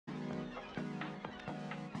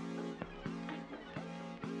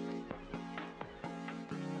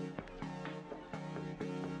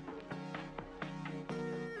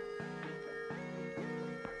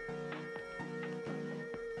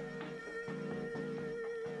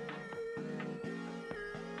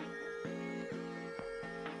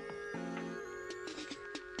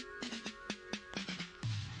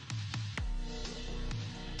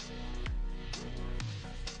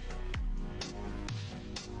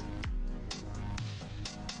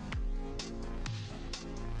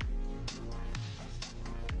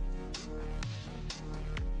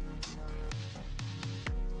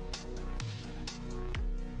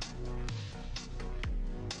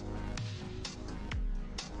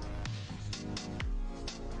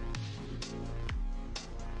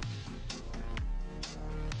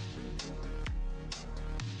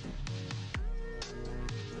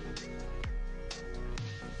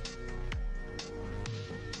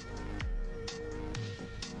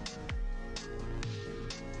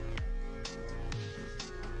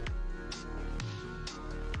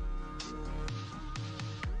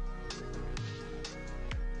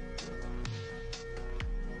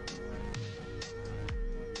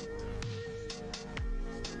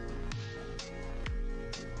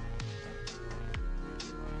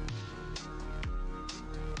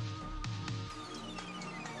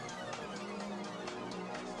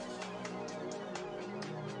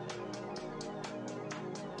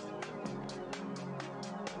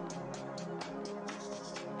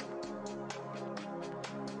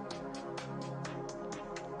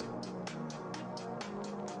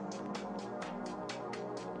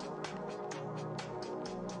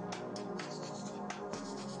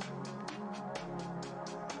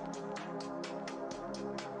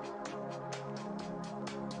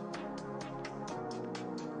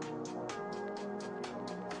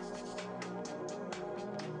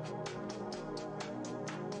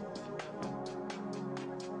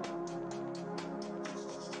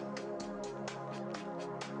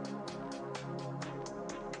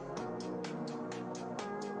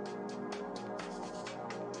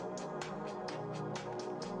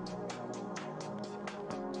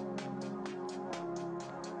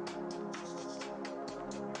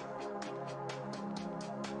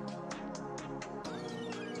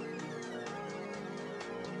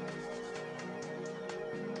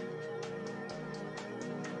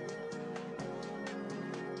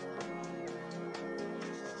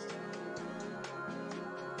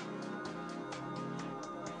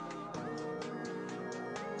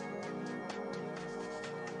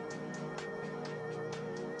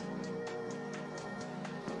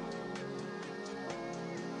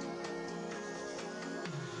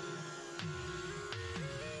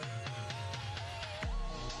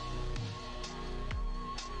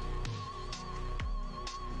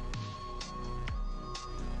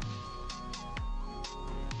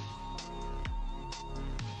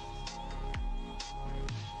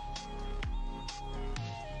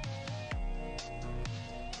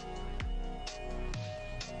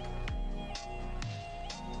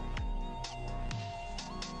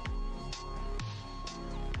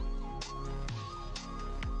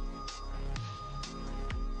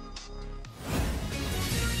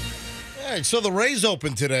right, so the Rays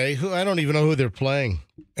open today. I don't even know who they're playing.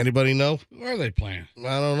 Anybody know? Where are they playing?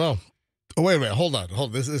 I don't know. Oh, wait a minute. Hold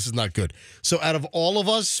on. This is not good. So out of all of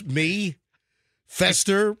us, me,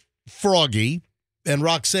 Fester, Froggy, and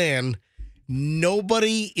Roxanne,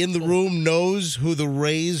 nobody in the room knows who the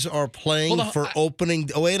Rays are playing for opening.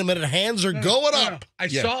 Oh, wait a minute. Hands are going up. I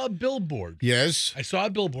saw a billboard. Yes. I saw a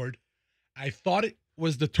billboard. I thought it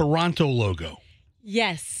was the Toronto logo.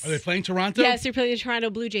 Yes. Are they playing Toronto? Yes, they're playing the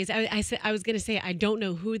Toronto Blue Jays. I was going to say I don't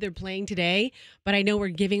know who they're playing today, but I know we're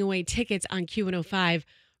giving away tickets on Q105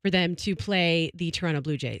 for them to play the Toronto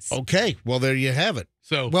Blue Jays. Okay. Well, there you have it.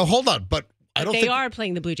 So, well, hold on. But I don't they think are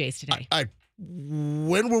playing the Blue Jays today.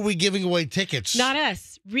 When were we giving away tickets? Not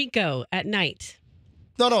us. Rico at night.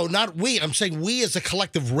 No, not we. I'm saying we as a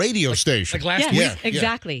collective radio station. Like last yes, week? Yeah,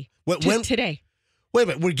 exactly. When, today. Wait a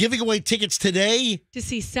minute. We're giving away tickets today? To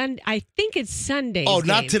see I think it's Sunday's game.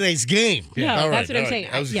 Not today's game. Yeah. No, all that's right, what I'm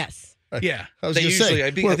saying. Yes. Yeah. I was they going to usually,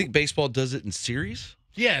 say. I think baseball does it in series.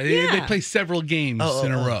 Yeah, they play several games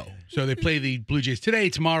in a row. So they play the Blue Jays today,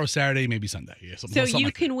 tomorrow, Saturday, maybe Sunday. Yeah, so you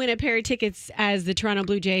can win a pair of tickets as the Toronto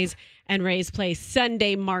Blue Jays and Rays play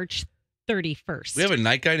Sunday, March 31st. We have a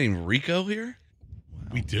night guy named Rico here? Wow.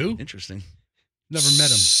 We do? Interesting. Never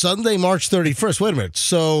met him. Sunday, March 31st. Wait a minute.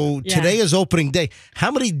 So today is opening day.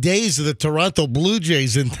 How many days are the Toronto Blue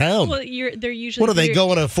Jays in town? Well, they're usually. What are they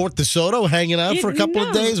going to Fort DeSoto, hanging out for a couple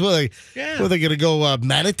of days? Were they going to go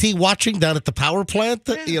manatee watching down at the power plant?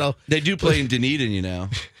 Yeah. They do play in Dunedin, you know.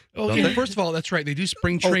 Okay, first of all, that's right. They do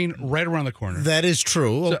spring train right around the corner. That is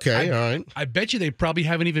true. So okay, all right. I bet you they probably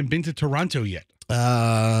haven't even been to Toronto yet.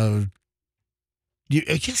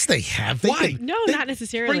 Yes, they have. Why? Not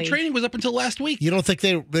necessarily. Spring training was up until last week. You don't think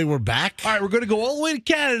they were back? All right, we're going to go all the way to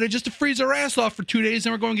Canada just to freeze our ass off for 2 days,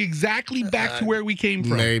 and we're going exactly back to where we came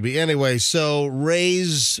from. Maybe. Anyway, so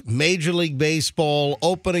Rays, Major League Baseball,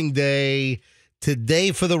 opening day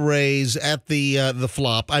today for the Rays at the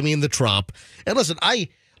Trop. And listen,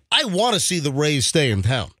 I want to see the Rays stay in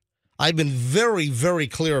town. I've been very, very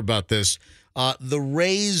clear about this. The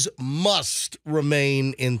Rays must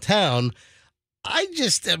remain in town. I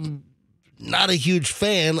just am not a huge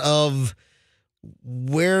fan of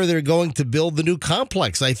where they're going to build the new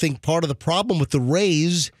complex. I think part of the problem with the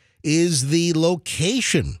Rays is the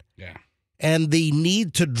location. Yeah. And the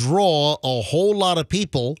need to draw a whole lot of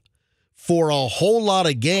people for a whole lot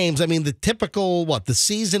of games. I mean, the typical, the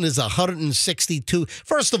season is 162.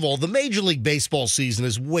 First of all, the Major League Baseball season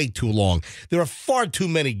is way too long. There are far too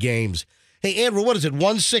many games. Hey, Andrew, what is it,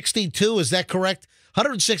 162? Is that correct?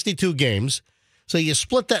 162 games. So you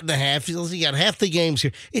split that in half. You got half the games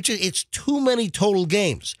here. It's too many total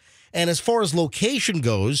games. And as far as location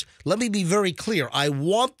goes, let me be very clear. I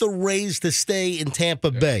want the Rays to stay in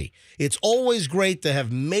Tampa Bay. It's always great to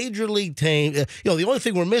have Major League team. The only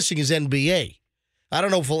thing we're missing is NBA. I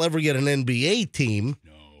don't know if we'll ever get an NBA team.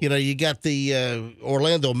 No. You got the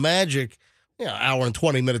Orlando Magic, hour and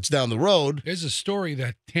 20 minutes down the road. There's a story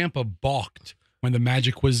that Tampa balked when the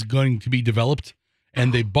Magic was going to be developed.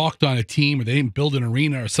 And they balked on a team, or they didn't build an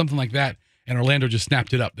arena or something like that, and Orlando just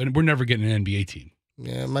snapped it up. We're never getting an NBA team.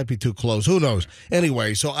 Yeah, it might be too close. Who knows?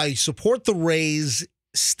 Anyway, so I support the Rays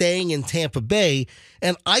staying in Tampa Bay,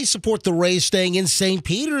 and I support the Rays staying in St.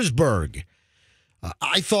 Petersburg.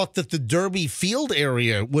 I thought that the Derby Field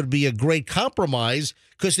area would be a great compromise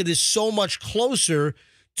because it is so much closer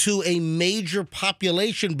to a major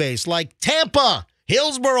population base like Tampa,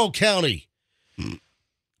 Hillsborough County.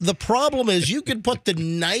 The problem is you can put the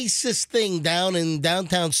nicest thing down in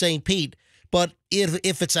downtown St. Pete, but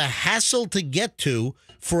if it's a hassle to get to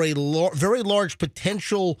for a very large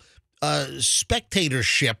potential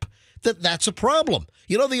spectatorship, that's a problem.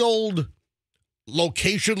 You know the old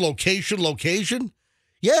location?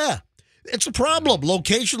 Yeah, it's a problem.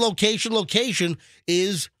 Location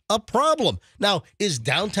is a problem. Now, is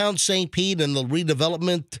downtown St. Pete and the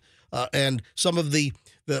redevelopment and some of the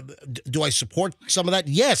do I support some of that?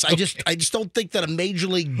 Yes. I just don't think that a Major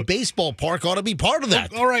League Baseball park ought to be part of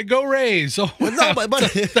that. All right, go Rays. Oh, well, no, but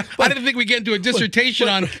I didn't think we'd get into a dissertation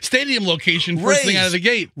on stadium location first thing out of the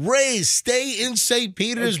gate. Rays, stay in St.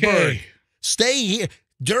 Petersburg. Okay. Stay here.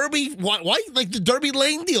 Derby, why like the Derby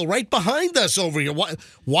Lane deal right behind us over here?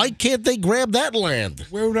 Why can't they grab that land?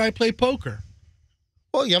 Where would I play poker?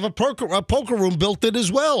 Well, you have a poker room built in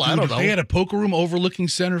as well. I don't know. They had a poker room overlooking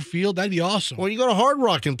center field. That'd be awesome. Well, you go to Hard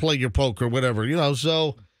Rock and play your poker, whatever,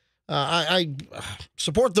 So I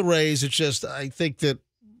support the Rays. It's just I think that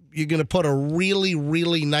you're going to put a really,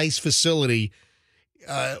 really nice facility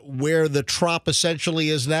where the Trop essentially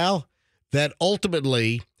is now, that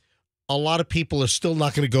ultimately a lot of people are still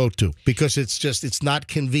not going to go to because it's not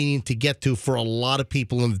convenient to get to for a lot of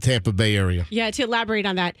people in the Tampa Bay area. Yeah, to elaborate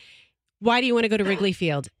on that, why do you want to go to Wrigley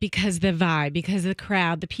Field? Because the vibe, because the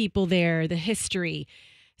crowd, the people there, the history.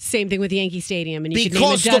 Same thing with Yankee Stadium. And you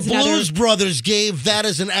because could name a the dozen Blues other... Brothers gave that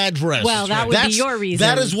as an address. Well, that would be your reason.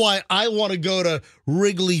 That is why I want to go to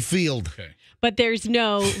Wrigley Field. Okay. But there's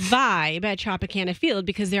no vibe at Tropicana Field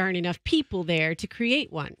because there aren't enough people there to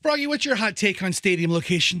create one. Froggy, what's your hot take on stadium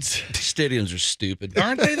locations? Stadiums are stupid.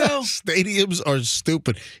 Aren't they, though? Stadiums are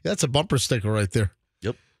stupid. That's a bumper sticker right there.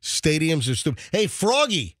 Yep. Stadiums are stupid. Hey,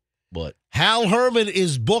 Froggy, What? Hal Herman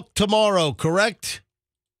is booked tomorrow, correct?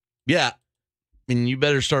 Yeah. I mean, you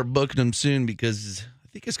better start booking him soon because I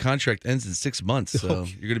think his contract ends in 6 months. So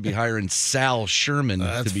Okay. you're going to be hiring Sal Sherman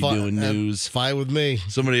to be doing news. Fine with me.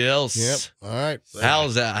 Somebody else. Yep. All right.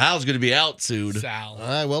 Hal's out. Hal's going to be out soon. Sal. All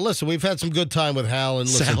right. Well, listen, we've had some good time with Hal, and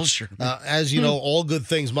listen, Sal Sherman. as you know, all good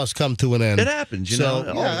things must come to an end. It happens, you So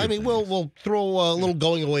know. yeah, I mean, we'll throw a little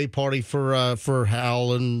going away party for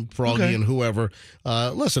Hal and Froggy Okay. and whoever.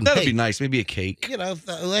 Listen, That'd hey, be nice. Maybe a cake. you know,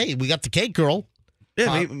 hey, we got the cake girl.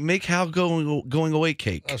 Yeah, make Hal going away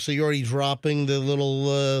cake. So you're already dropping the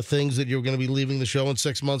little things that you're going to be leaving the show in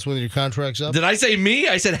 6 months when your contract's up? Did I say me?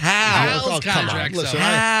 I said Hal. Hal's come on. contract's Listen, up.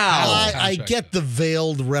 Hal. I get the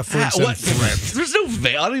veiled reference. What? And thread. There's no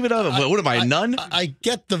veil. I don't even know. What am I, a nun? I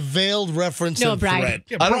get the veiled reference No, and bride. thread.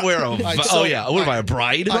 Yeah, I don't wear a. Right, so- Oh yeah. What am I, a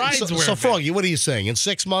bride? All right, Brides wear so a veil. Froggy, what are you saying? In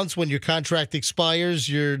 6 months, when your contract expires,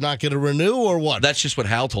 you're not going to renew, or what? That's just what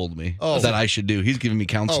Hal told me Oh. that I should do. He's giving me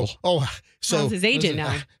counsel. So Hal's his agent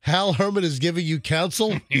now. Hal Herman is giving you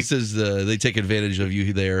counsel. He says they take advantage of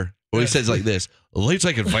you there. Or he says like this: they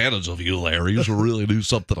take advantage of you, Larry. You should really do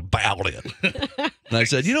something about it. And I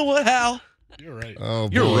said, you know what, Hal? You're right. Oh,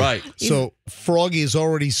 You're boy. right. So Froggy is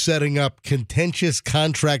already setting up contentious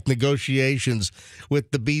contract negotiations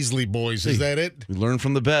with the Beasley boys. Is that it? We learn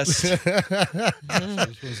from the best. This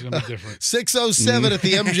one's going to be different. 6:07 at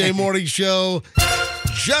the MJ Morning Show.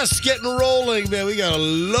 Just getting rolling, man. We got a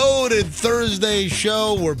loaded Thursday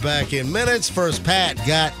show. We're back in minutes. First, Pat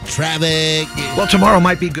got traffic. Well, tomorrow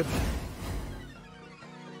might be good.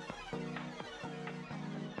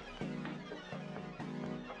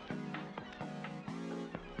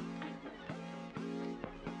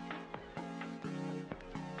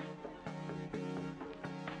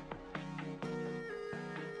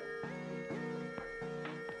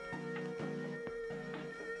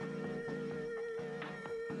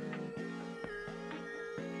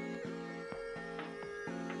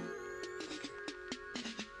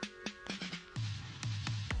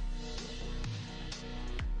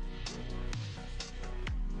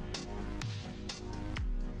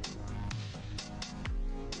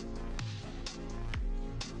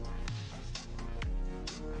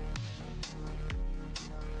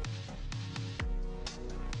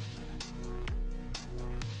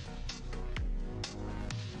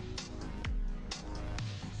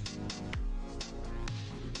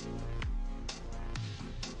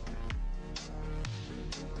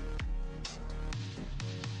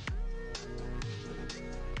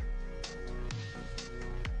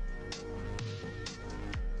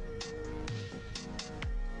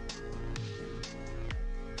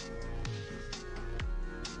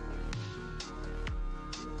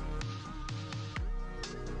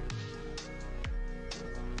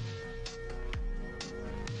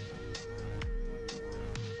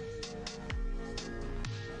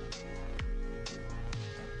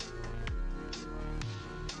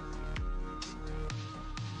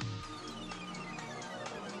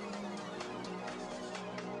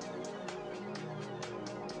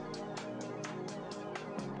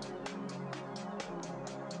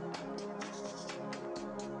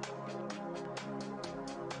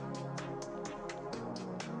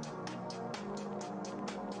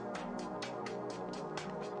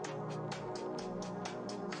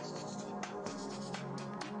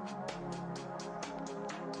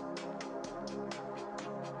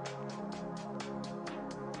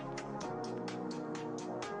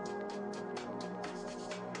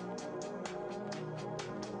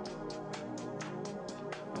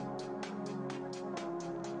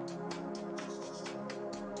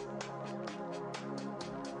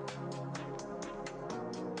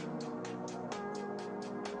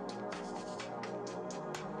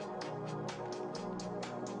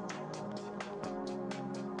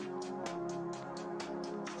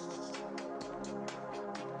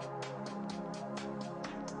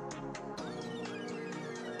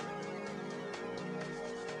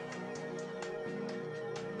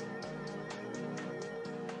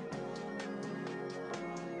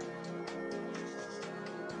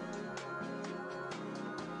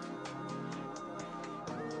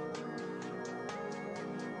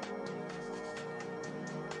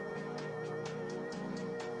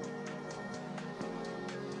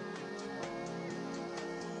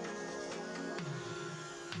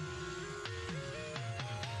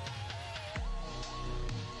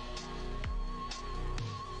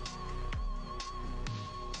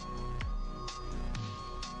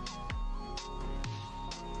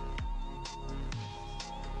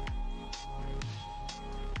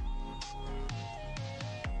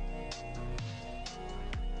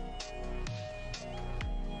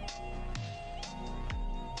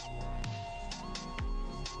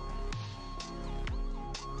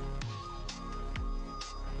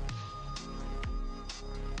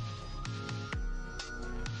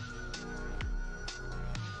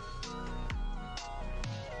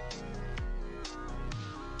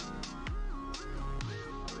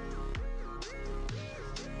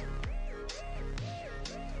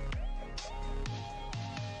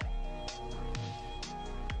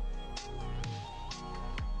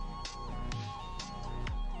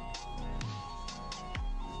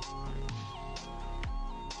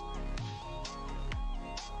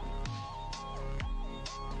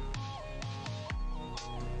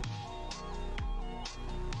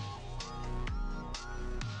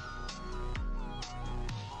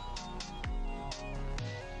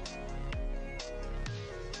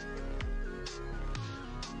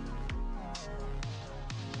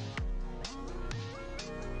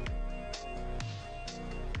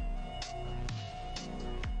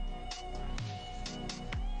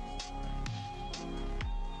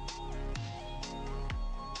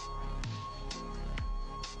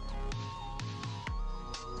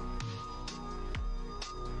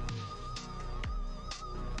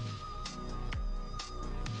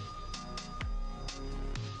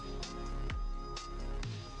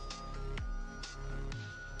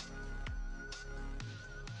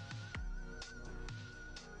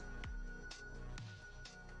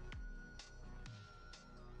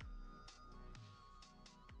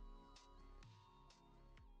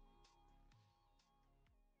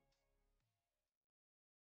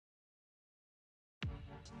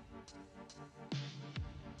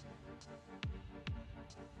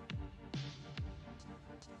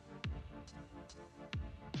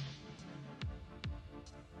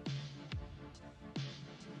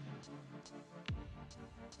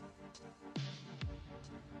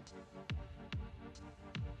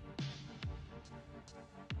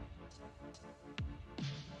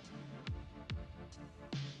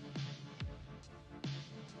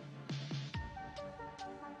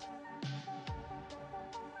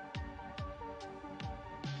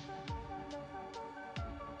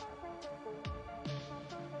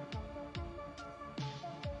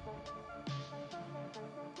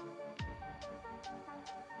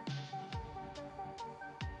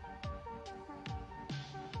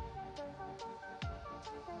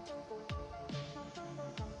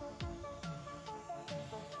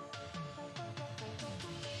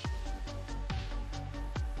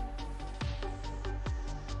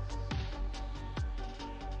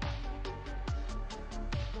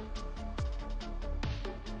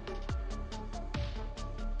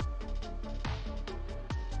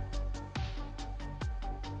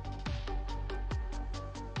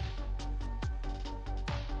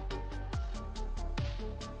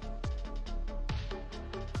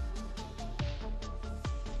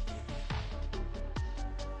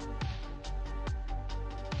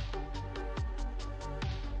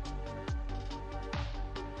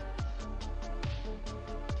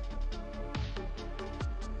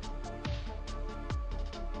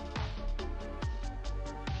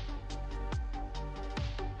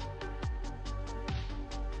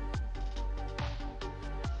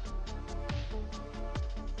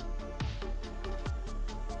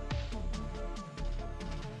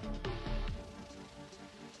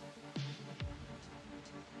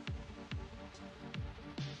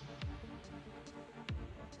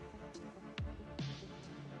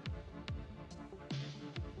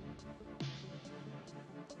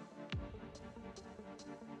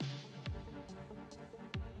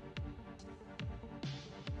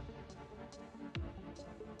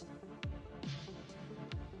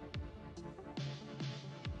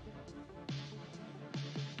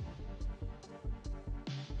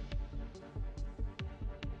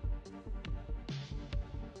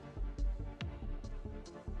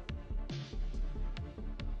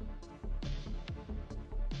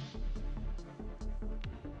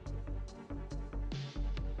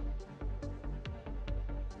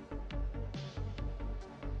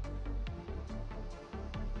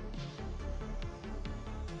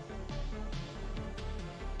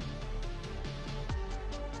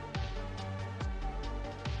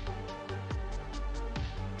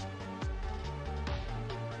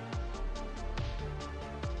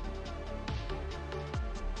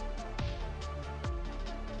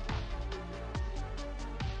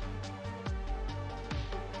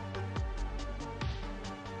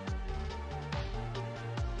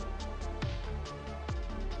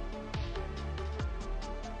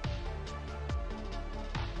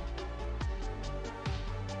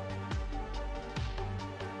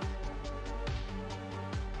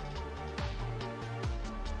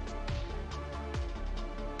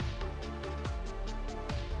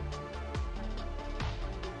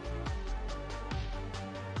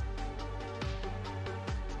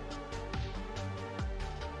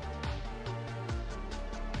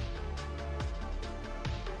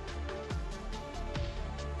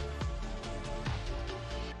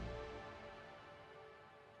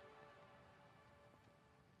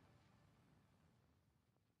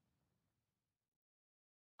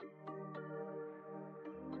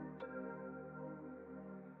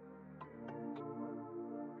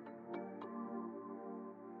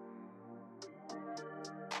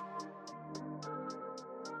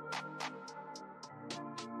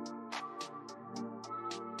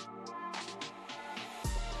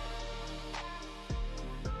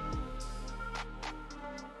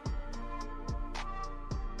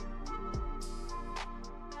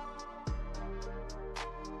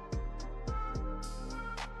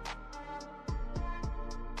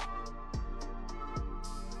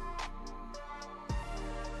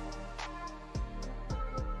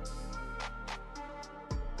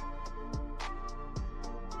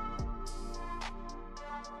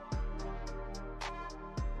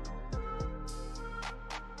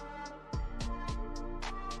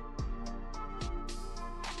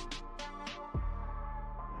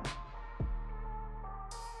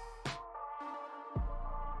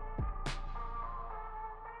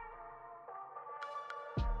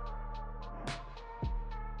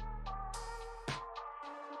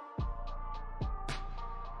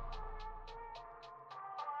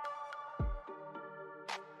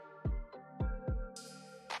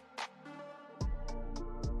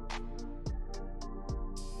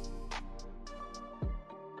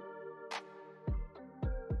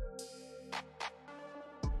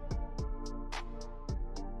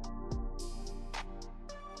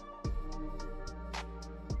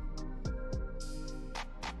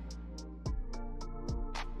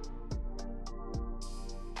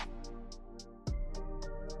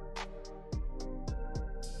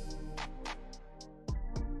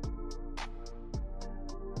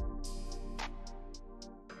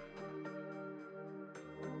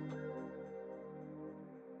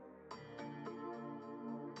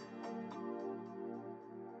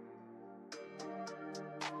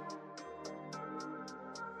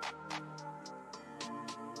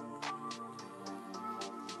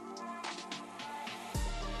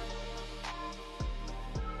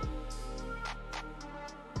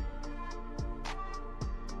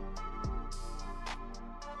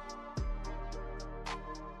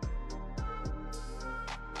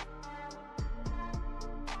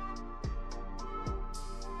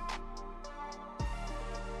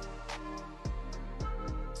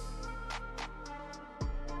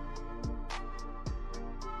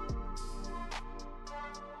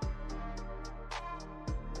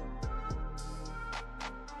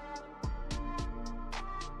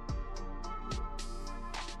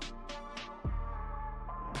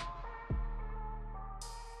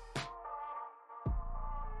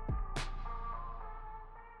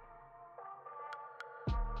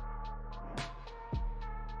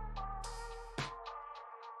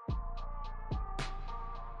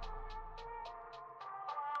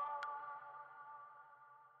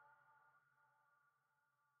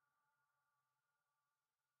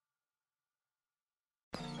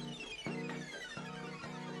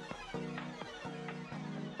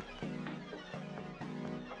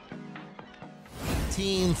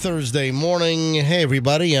 6:19 Thursday morning. Hey,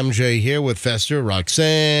 everybody. MJ here with Fester,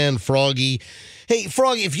 Roxanne, Froggy. Hey,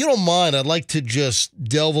 Froggy, if you don't mind, I'd like to just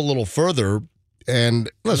delve a little further. And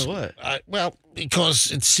listen, What?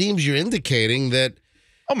 because it seems you're indicating that.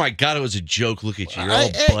 Oh my God, it was a joke. Look at you. You're all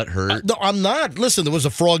butthurt. No, I'm not. Listen, there was a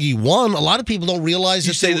Froggy 1. A lot of people don't realize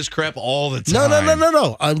You that say there- this crap all the No, time.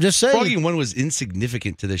 no. I'm just saying. Froggy 1 was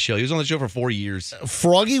insignificant to this show. He was on the show for 4 years.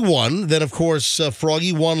 Froggy 1, then of course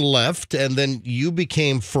Froggy 1 left, and then you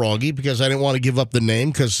became Froggy because I didn't want to give up the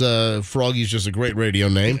name because Froggy's just a great radio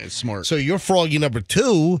name. It's smart. So you're Froggy number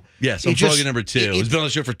 2. Yes, I'm Froggy number 2. He's been on the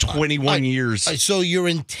show for 21 years. So your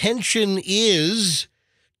intention is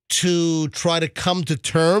to try to come to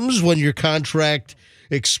terms when your contract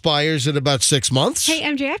expires in about 6 months? Hey,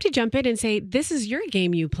 MJ, I have to jump in and say, this is your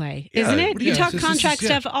game you play, isn't it? You yeah, talk this contract is-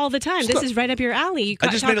 yeah. stuff all the time. This is right up your alley. You I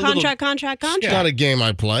talk just made a little- contract. It's not a game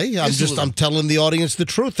I play. I'm telling the audience the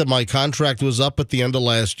truth that my contract was up at the end of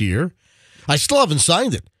last year. I still haven't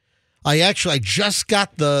signed it. I just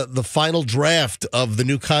got the final draft of the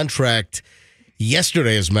new contract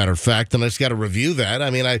yesterday, as a matter of fact, and I just got to review that. I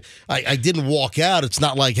mean, I didn't walk out. It's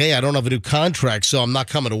not like, hey, I don't have a new contract, so I'm not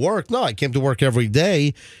coming to work. No, I came to work every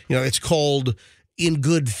day. You know, it's called in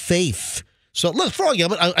good faith. So, look, Froggy,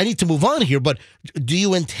 I need to move on here, but do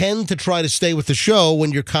you intend to try to stay with the show when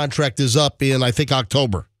your contract is up in, I think,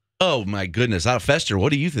 October? Oh my goodness, Fester,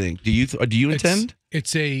 what do you think? Do you intend?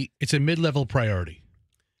 It's a mid-level priority.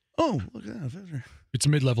 Oh, look at that, Fester. It's a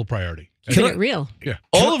mid-level priority. Keeping it real. Yeah.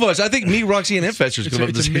 All of us, I think me, Roxanne, and Fester's come up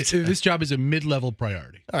with this. This job is a mid-level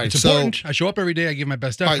priority. All right, it's so- important. I show up every day. I give my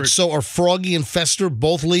best All effort. right, so are Froggy and Fester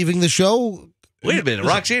both leaving the show? Wait a minute,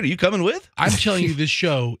 Roxanne, are you coming with? I'm telling you, this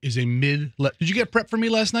show is a mid-level. Did you get prep for me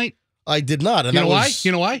last night? I did not. And You know that why? was-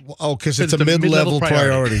 You know why? Oh, because it's It's a mid-level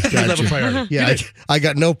priority. Mid-level Gotcha. priority. Yeah, I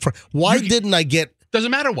got no. Why didn't I get? Doesn't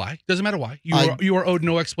matter why. Doesn't matter why. I- You are owed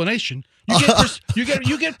no explanation. You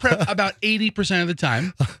get prep about 80% of the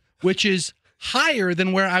time, which is higher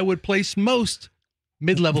than where I would place most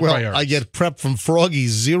mid-level Well, priorities. I get prep from Froggy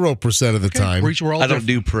 0% of the time. We're all I don't different.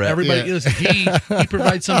 do prep. Everybody, Yeah. listen, he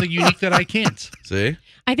provides something unique that I can't. See?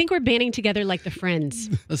 I think we're banding together like the friends.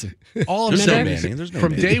 Listen, all of There's this no Remember? manning. There's no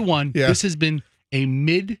from manning. day one, Yeah. this has been a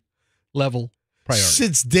mid-level priority.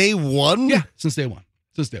 Since day one. Yeah, since day one.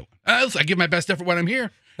 Listen, I give my best effort when I'm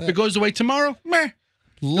here. If it goes away tomorrow, meh.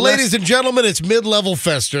 Ladies and gentlemen, it's mid-level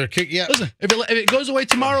Fester. Yeah. Listen, if it goes away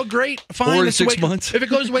tomorrow, great, fine. Or in It's 6 away- months. If it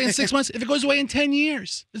goes away in 6 months, if it goes away in 10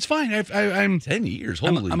 years, it's fine. I'm 10 years.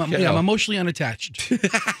 I'm, Holy I'm, cow. yeah, I'm emotionally unattached.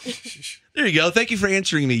 There you go. Thank you for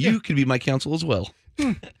answering me. You can be my counsel as well.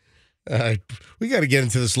 We got to get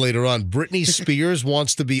into this later on. Britney Spears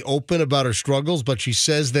wants to be open about her struggles, but she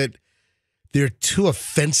says that they're too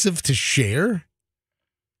offensive to share.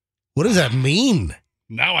 What does that mean?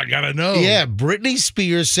 Now I gotta know. Yeah, Britney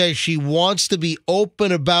Spears says she wants to be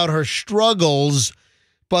open about her struggles,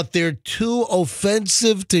 but they're too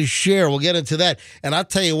offensive to share. We'll get into that. And I'll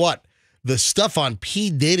tell you what, the stuff on P.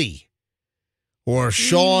 Diddy or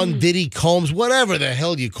Sean Diddy Combs, whatever the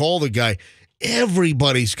hell you call the guy,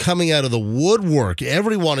 everybody's coming out of the woodwork.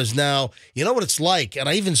 Everyone is now, you know what it's like? And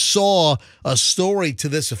I even saw a story to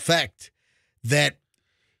this effect that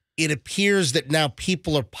it appears that now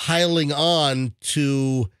people are piling on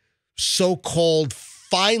to so-called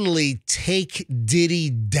finally take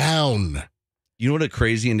Diddy down. You know what a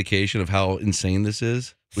crazy indication of how insane this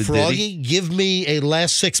is? With Froggy, Diddy? give me a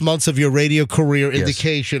last 6 months of your radio career Yes.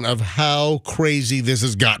 indication of how crazy this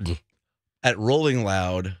has gotten. At Rolling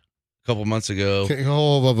Loud a couple months ago, Okay,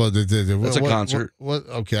 that's That's a concert. What?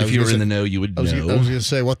 Okay, I if was you were gonna in the say- know, you would I was know. going to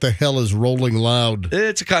say, what the hell is Rolling Loud?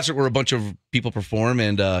 It's a concert where a bunch of people perform,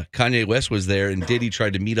 and Kanye West was there, and Diddy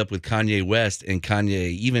tried to meet up with Kanye West, and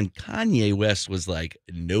Kanye West was like,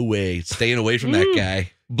 no way, staying away from that guy.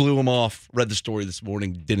 Blew him off. Read the story this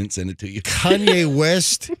morning, didn't send it to you. Kanye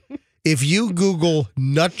West, if you Google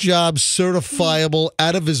nut job certifiable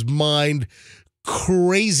out of his mind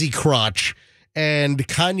crazy crotch and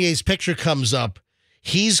Kanye's picture comes up,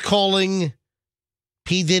 he's calling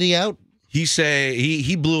P. Diddy out?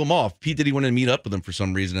 He blew him off. P. Diddy wanted to meet up with him for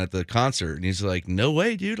some reason at the concert, and he's like, no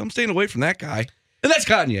way, dude, I'm staying away from that guy. And that's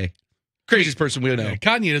Kanye. Craziest person we know. Yeah,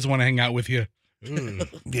 Kanye doesn't want to hang out with you.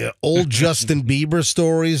 Yeah, old Justin Bieber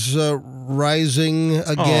stories rising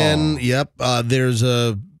again. Aw. Yep. There's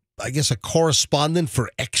a correspondent for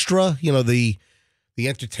Extra, you know, the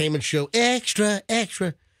entertainment show Extra.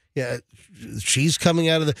 Yeah, she's coming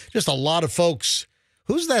out of just a lot of folks.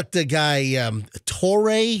 Who's that guy, Torre?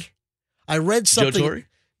 I read something. Joe Torre?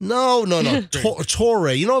 No.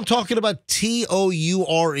 Torre. You know what I'm talking about?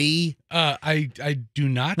 Toure. I do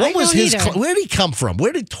not. What was don't his? either. Where did he come from?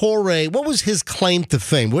 Where did Torre? What was his claim to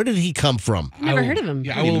fame? Where did he come from? Never heard of him.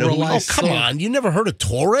 Yeah, I I don't will even know who rely. Oh, come on! You never heard of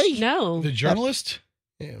Torre? No. The journalist.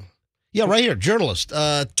 Yeah, right here, journalist.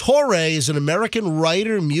 Torre is an American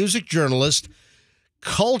writer, music journalist,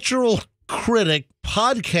 cultural critic,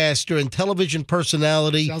 podcaster, and television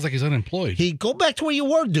personality. Sounds like he's unemployed. Go back to where you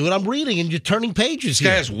were, dude. I'm reading and you're turning pages This guy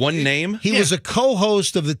here. has one name. He was a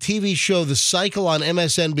co-host of the TV show The Cycle on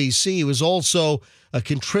MSNBC. He was also a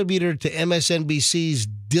contributor to MSNBC's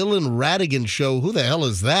Dylan Radigan show. Who the hell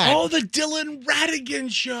is that? Oh, the Dylan Radigan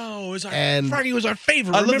show. And- Froggy was our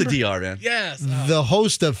favorite. I love remember? the DR, man. Yes. The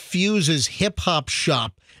host of Fuse's Hip Hop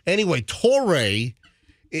Shop. Anyway, Torre,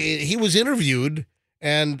 he was interviewed,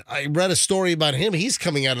 and I read a story about him. He's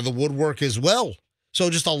coming out of the woodwork as well. So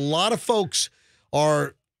just a lot of folks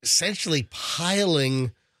are essentially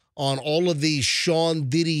piling on all of these Sean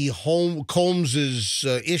Diddy Combs's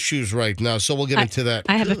issues right now. So we'll get into that.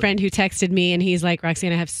 I have a friend who texted me and he's like,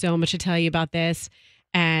 Roxanne, I have so much to tell you about this.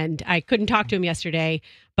 And I couldn't talk to him yesterday,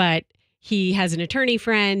 but he has an attorney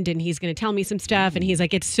friend and he's going to tell me some stuff. And he's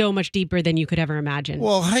like, it's so much deeper than you could ever imagine.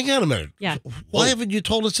 Well, hang on a minute. Yeah. Why haven't you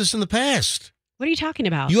told us this in the past? What are you talking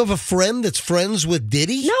about? You have a friend that's friends with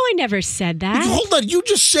Diddy? No, I never said that. Hold on. You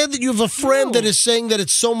just said that you have a friend No. that is saying that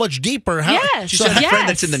it's so much deeper. Yes. She So said a Yes. friend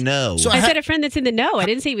that's in the know. So I how- said a friend that's in the know. I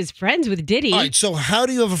didn't say he was friends with Diddy. All right, so how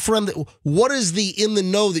do you have a friend that, what is the in the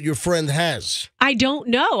know that your friend has? I don't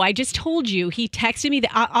know. I just told you. He texted me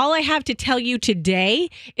that all I have to tell you today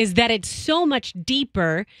is that it's so much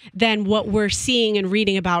deeper than what we're seeing and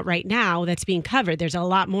reading about right now that's being covered. There's a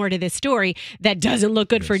lot more to this story that doesn't look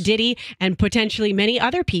good for Diddy and potentially many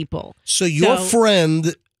other people. So your So-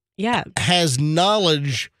 friend Yeah. has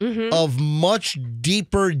knowledge Mhm. of much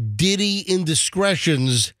deeper Diddy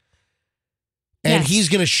indiscretions, and Yes. he's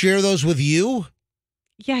going to share those with you?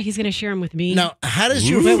 Yeah, he's going to share them with me. Now, how does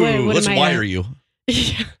your Wait, what Let's am I, wire you.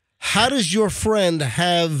 how does your friend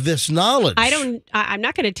have this knowledge? I'm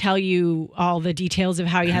not going to tell you all the details of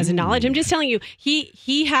how he has the knowledge. I'm just telling you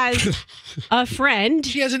he has a friend.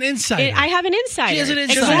 She has an insider. I have an insider. She has an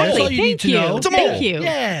insider. Exactly. That's all you Thank need to you. know. It's a Thank mole. you.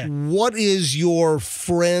 Yeah. What is your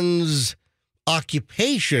friend's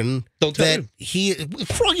occupation Don't tell that him. he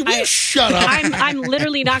Froggy, will you shut up? I'm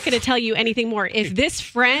literally not going to tell you anything more. If this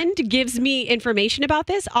friend gives me information about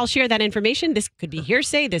this, I'll share that information. This could be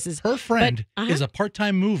hearsay. This is Her friend But- is a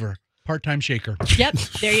part-time mover, part-time shaker. Yep.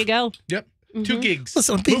 There you go. Yep. 2 gigs.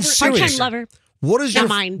 Listen, I'm being Mover- serious. Part-time lover. What is Not your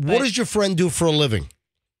mine, what but- does your friend do for a living?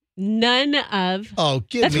 None of. Oh,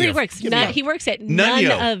 give That's me where he a- works. give me a- He works at none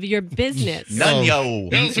Nunyo. of your business. None, yo.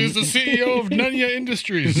 Yes, he's the CEO of Nunya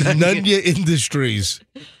Industries. Nunya Industries.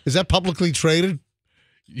 Is that publicly traded?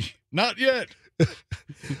 Not yet.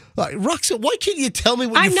 Roxanne, why can't you tell me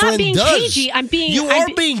what I'm your not friend being does? cagey. I'm being. You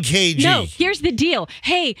I'm are being cagey. No, here's the deal.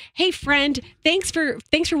 Hey, friend, thanks for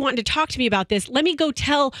wanting to talk to me about this. Let me go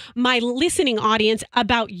tell my listening audience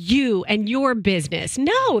about you and your business.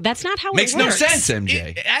 No, that's not how Makes it no works. sense,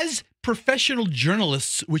 MJ. As professional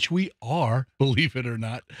journalists, which we are, believe it or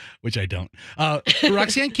not, which I don't,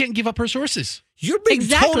 Roxanne can't give up her sources. You're being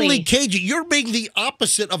Exactly. totally cagey. You're being the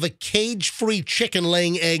opposite of a cage-free chicken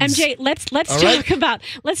laying eggs. MJ, let's All talk right? about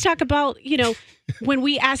when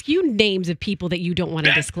we ask you names of people that you don't want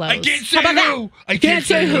to disclose. I can't say How about who. that? I can't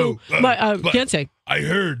say who. But, But can't say. I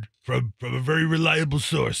heard from a very reliable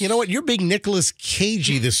source. You know what? You're being Nicolas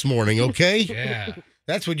Cagey this morning, okay? Yeah.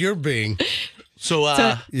 That's what you're being. So,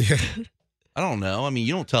 Yeah. I don't know. I mean,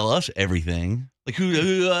 you don't tell us everything. Like who'd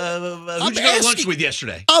you go to lunch with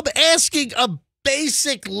yesterday? I'm asking a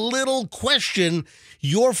basic little question.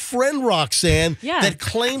 Your friend Roxanne Yeah. that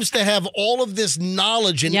claims to have all of this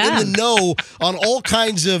knowledge and Yeah. in the know on all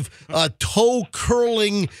kinds of toe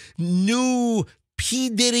curling new P.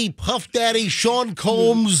 Diddy, Puff Daddy, Sean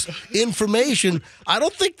Combs information. I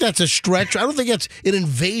don't think that's a stretch. I don't think that's an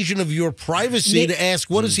invasion of your privacy to ask,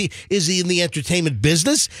 what is he? Is he in the entertainment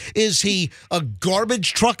business? Is he a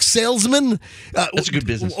garbage truck salesman? That's a good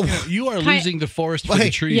business. You are Hi- losing the forest for Hey, the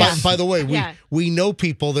trees. Yeah. by the way, Yeah. we know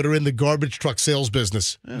people that are in the garbage truck sales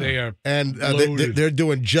business, They are. and Loaded. they're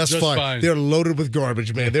doing just Just fine. fine. They're loaded with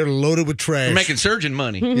garbage, man. They're loaded with trash. We're making surgeon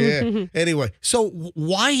money. yeah. Anyway, so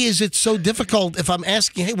why is it so difficult if I'm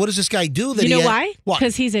asking, hey, what does this guy do? That You know he why? What?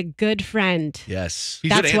 Because he's a good friend. Yes. He's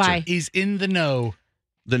That's Good answer. why. He's in the know.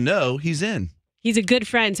 The no, he's in. He's a good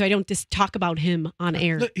friend, so I don't just talk about him on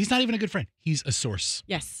air. Look, he's not even a good friend. He's a source.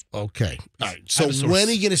 Yes. Okay. All right. I So have a source. when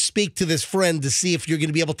are you going to speak to this friend to see if you're going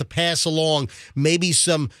to be able to pass along maybe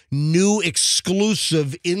some new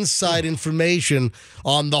exclusive inside information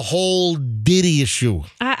on the whole Diddy issue?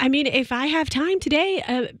 I mean, if I have time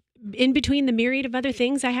today, in between the myriad of other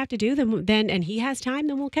things I have to do, then and he has time,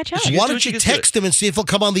 then we'll catch up. She Why do don't what she you gets to text him and see if he'll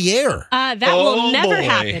come on the air? That Oh, will never boy.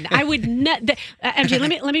 happen. I would not. MJ,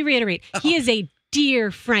 let me reiterate. He is a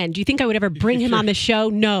dear friend. Do you think I would ever bring him on the show?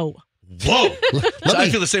 No. Whoa. So I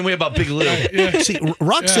feel the same way about Big Lou. See,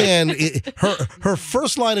 Roxanne, her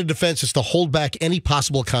first line of defense is to hold back any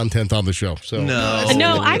possible content on the show. So No.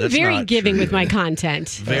 No, I'm that's very not giving true. with my content.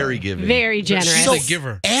 Very giving. Very generous. She's So a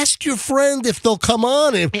giver. ask your friend if they'll come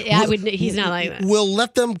on. I would. He's not like that. We'll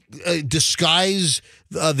let them disguise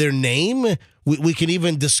their name. We can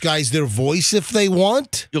even disguise their voice if they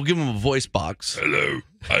want. You'll give him a voice box. Hello,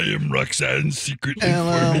 I am Roxanne's secret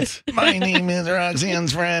Hello, informant. my name is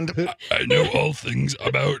Roxanne's friend. I know all things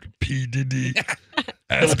about P. Diddy.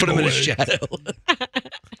 Let's put him in his shadow.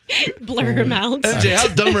 Blur him out. MJ, how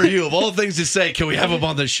dumb are you? Of all things to say, can we have him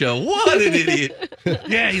on the show? What an idiot.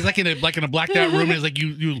 Yeah, he's like in a blacked out room. And he's like,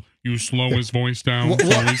 you slow his voice down. So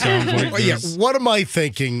he sounds like Yeah, this. what am I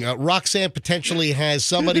thinking? Roxanne potentially has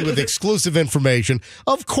somebody with exclusive information.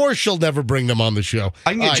 Of course, she'll never bring them on the show.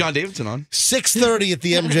 I can All get right, John Davidson on. 6:30 at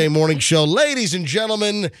the MJ Morning Show. Ladies and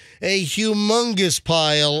gentlemen, a humongous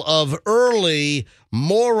pile of early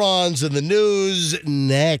morons in the news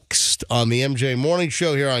next on the MJ Morning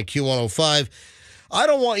Show here on Q105. I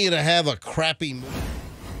don't want you to have a crappy movie.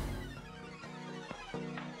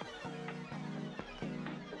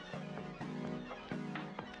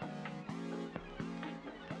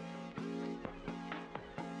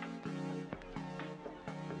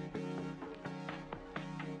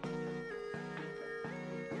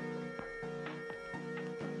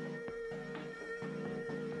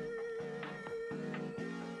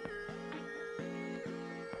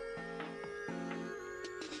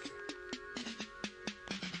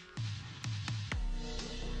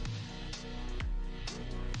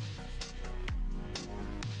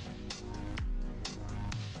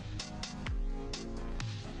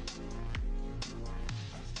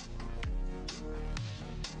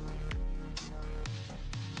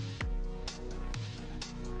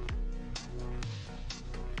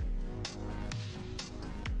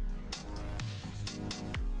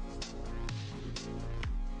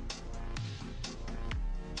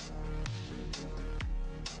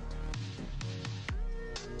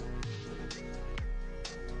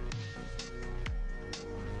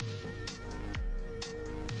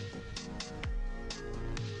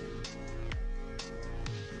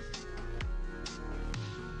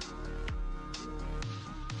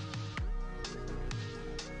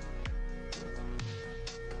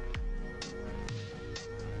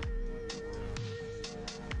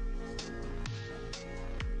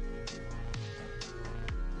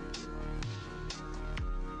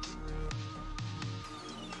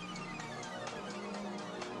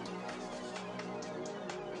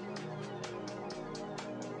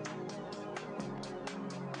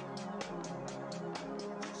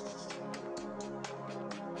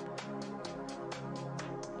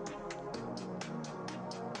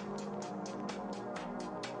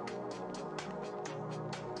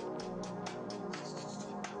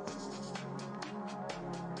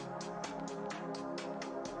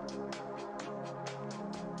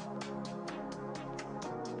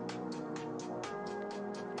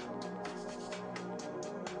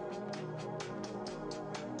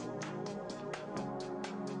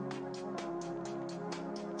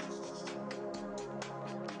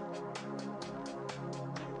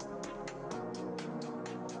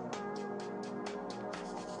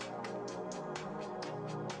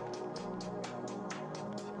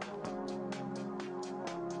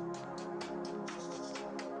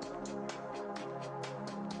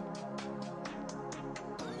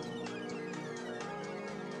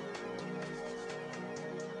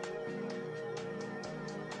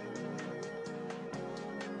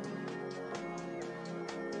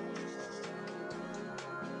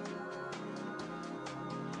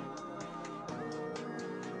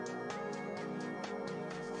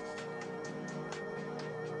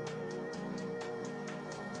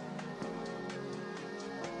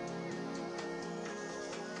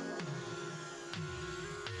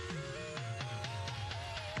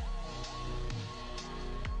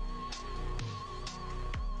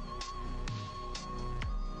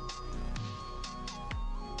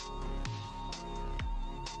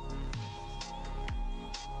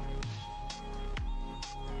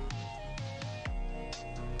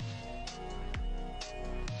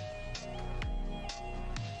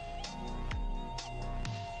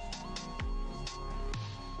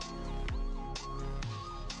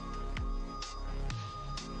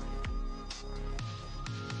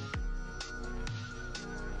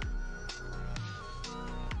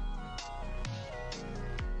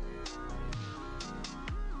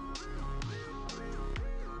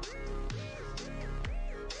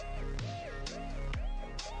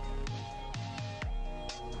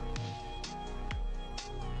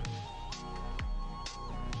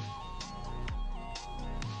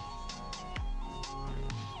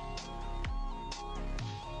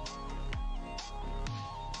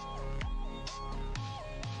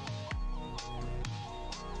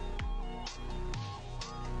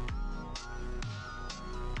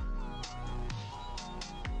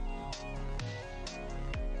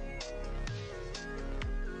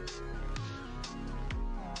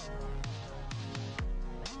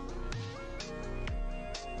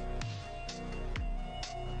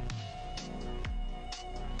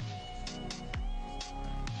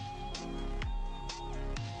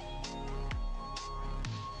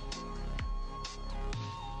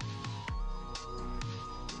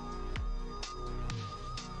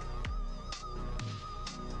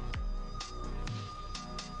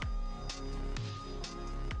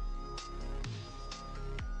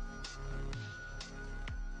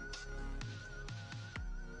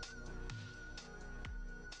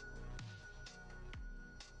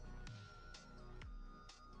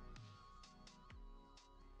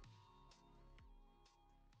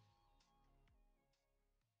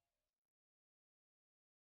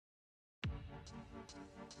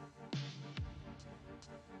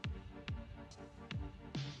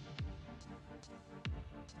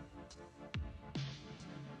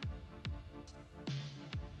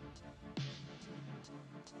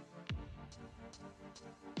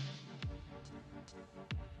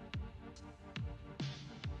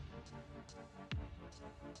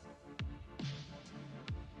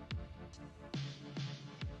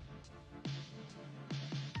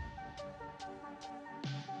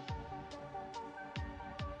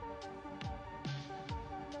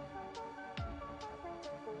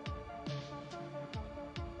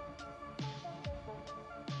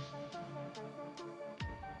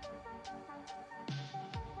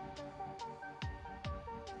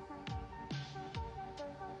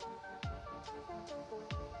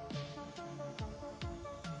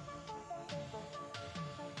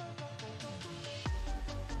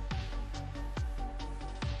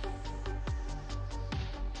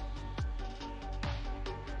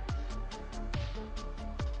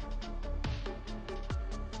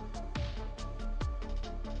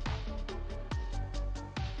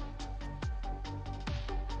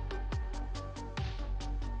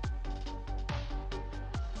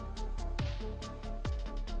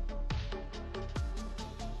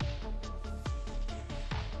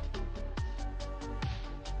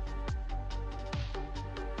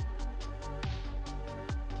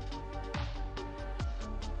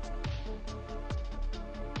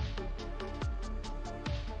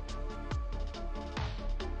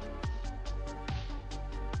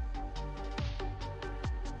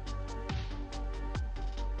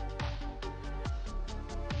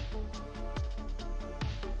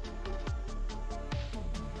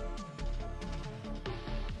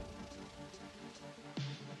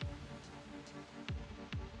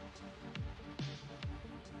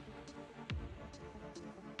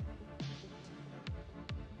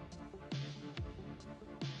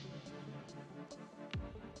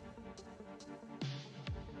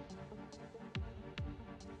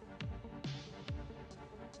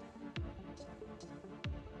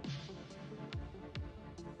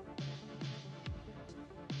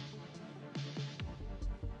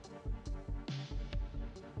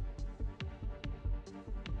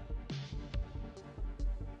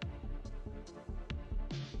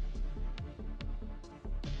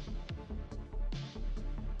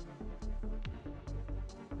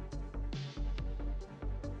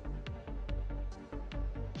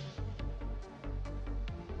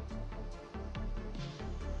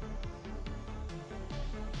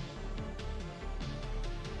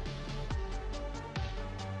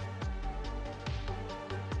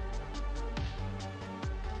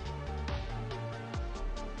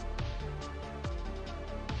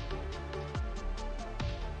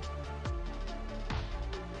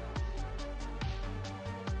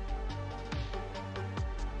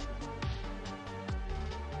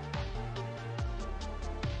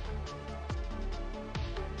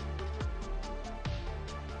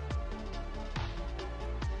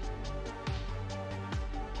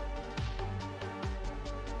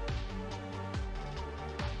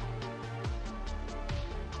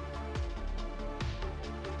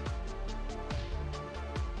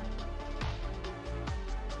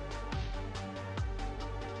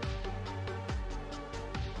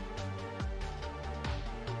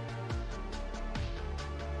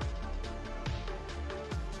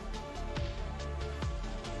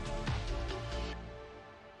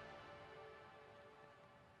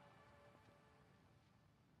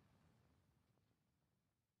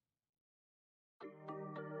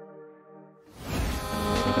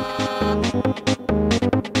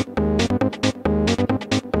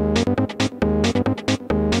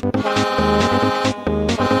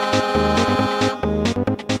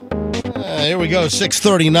 Here we go,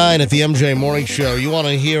 6:39 at the MJ Morning Show. You want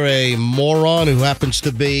to hear a moron who happens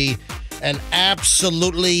to be an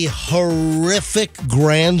absolutely horrific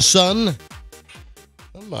grandson?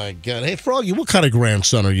 Oh, my God. Hey, Froggy, what kind of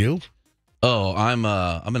grandson are you? Oh, I'm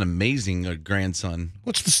an amazing grandson.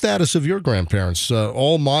 What's the status of your grandparents?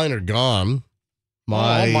 All mine are gone.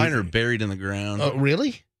 All mine are buried in the ground.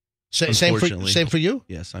 Really? Same for you?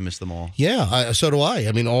 Yes, I miss them all. Yeah, so do I.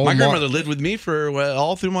 I mean, all my grandmother lived with me for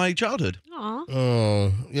all through my childhood. Aw.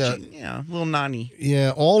 Oh, yeah. Little nanny.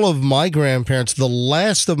 Yeah, all of my grandparents, the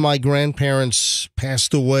last of my grandparents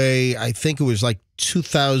passed away, I think it was like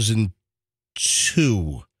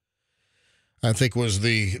 2002. I think was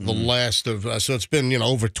the last of, so it's been,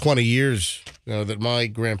 over 20 years that my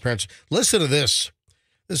grandparents, listen to this.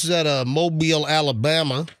 This is at Mobile,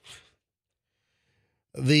 Alabama.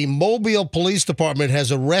 The Mobile Police Department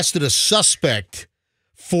has arrested a suspect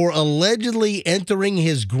for allegedly entering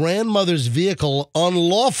his grandmother's vehicle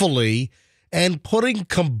unlawfully and putting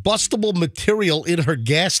combustible material in her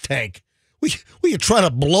gas tank. Were you trying to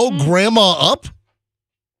blow Grandma up?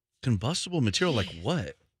 Combustible material like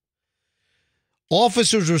what?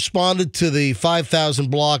 Officers responded to the 5,000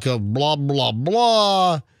 block of blah, blah,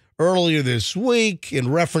 blah earlier this week in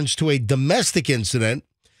reference to a domestic incident.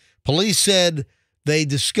 Police said they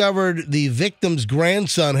discovered the victim's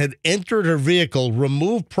grandson had entered her vehicle,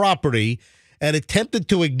 removed property, and attempted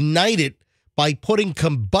to ignite it by putting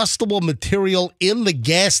combustible material in the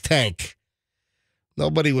gas tank.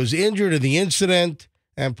 Nobody was injured in the incident,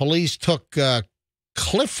 and police took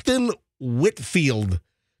Clifton Whitfield,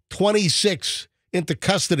 26, into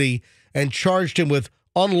custody and charged him with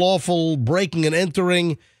unlawful breaking and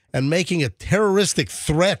entering and making a terroristic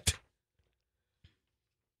threat.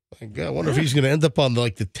 My God, I wonder if he's going to end up on the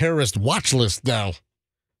terrorist watch list now.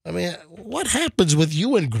 I mean, what happens with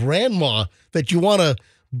you and Grandma that you want to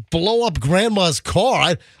blow up Grandma's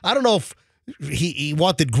car? I don't know if he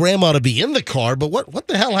wanted Grandma to be in the car, but what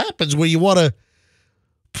the hell happens where you want to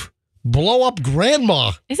blow up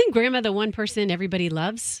Grandma? Isn't Grandma the one person everybody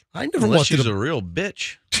loves? I never Unless wanted she's to. a real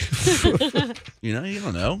bitch. You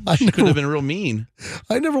don't know. I She never- could have been real mean.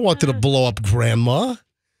 I never wanted to blow up Grandma.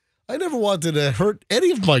 I never wanted to hurt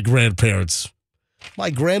any of my grandparents. My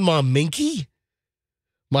grandma Minky,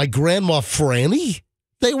 my grandma Franny,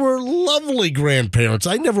 they were lovely grandparents.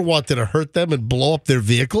 I never wanted to hurt them and blow up their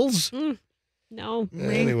vehicles. No.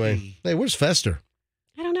 Anyway, hey, where's Fester?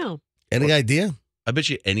 I don't know. Any idea? I bet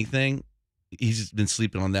you anything, he's been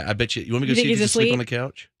sleeping on that. I bet you. You want me to You go see think if he's he's asleep asleep? on the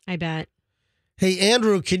couch? I bet. Hey,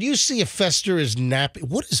 Andrew, can you see if Fester is napping?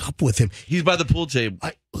 What is up with him? He's by the pool table.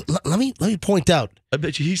 Let me point out. I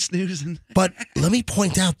bet you he's snoozing. But let me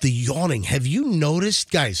point out the yawning. Have you noticed,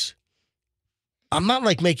 guys? I'm not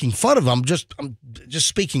making fun of him. I'm just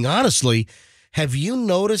speaking honestly. Have you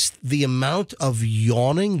noticed the amount of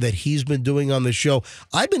yawning that he's been doing on the show?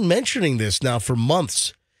 I've been mentioning this now for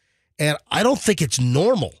months, and I don't think it's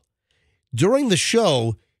normal. During the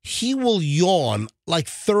show, he will yawn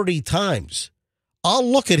 30 times. I'll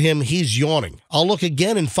look at him, he's yawning. I'll look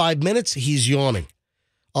again in 5 minutes, he's yawning.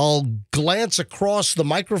 I'll glance across the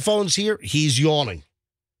microphones here, he's yawning.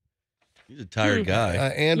 He's a tired guy.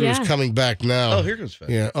 Andrew's Yeah. coming back now. Oh, here comes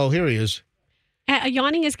Fester. Yeah. Oh, here he is.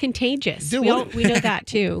 Yawning is contagious. Dude, We know that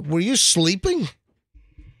too. Were you sleeping?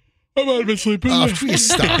 I might have been sleeping. Oh, please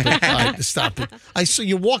stop it. All right, stop it. I saw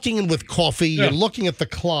you're walking in with coffee. Yeah. You're looking at the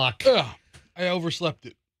clock. I overslept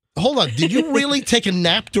it. Hold on. Did you really take a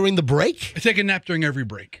nap during the break? I take a nap during every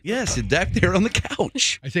break. Yes, sit back there on the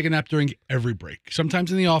couch. I take a nap during every break.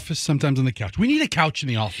 Sometimes in the office, sometimes on the couch. We need a couch in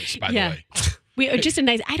the office, by Yeah. the way. We are just a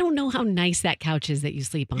nice. I don't know how nice that couch is that you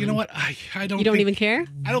sleep on. You know what? I don't. You don't think- even care.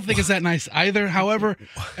 I don't think it's that nice either. However,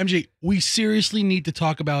 MJ, we seriously need to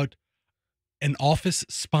talk about an office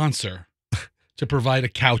sponsor to provide a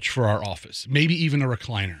couch for our office, maybe even a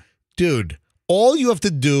recliner. Dude, all you have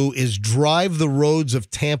to do is drive the roads of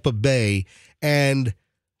Tampa Bay, and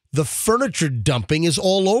the furniture dumping is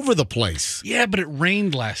all over the place. Yeah, but it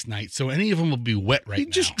rained last night, so any of them will be wet right You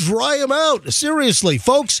now. just dry them out. Seriously,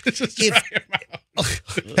 folks. Just dry 'em out.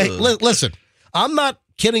 Hey, listen, I'm not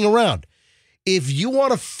kidding around. If you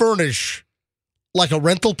want to furnish a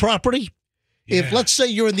rental property, if Yeah. let's say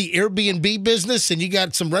you're in the Airbnb business and you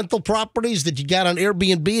got some rental properties that you got on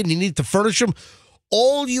Airbnb and you need to furnish them,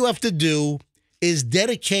 all you have to do is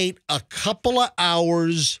dedicate a couple of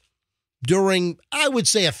hours during, I would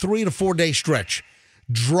say, a 3 to 4 day stretch.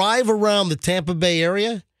 Drive around the Tampa Bay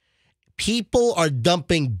area. People are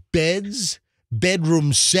dumping beds,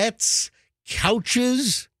 bedroom sets,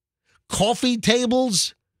 couches, coffee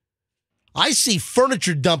tables. I see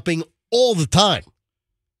furniture dumping all the time.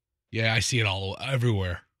 Yeah, I see it all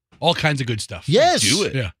everywhere. All kinds of good stuff. Yes. Do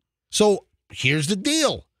it. Yeah. So here's the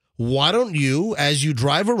deal. Why don't you, as you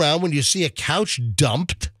drive around, when you see a couch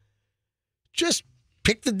dumped, just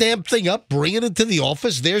pick the damn thing up, bring it into the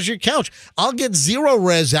office. There's your couch. I'll get Zero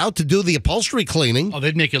Res out to do the upholstery cleaning. Oh,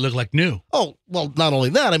 they'd make it look like new. Oh, well, not only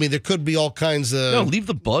that. I mean, there could be all kinds of... No, leave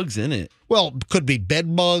the bugs in it. Well, could be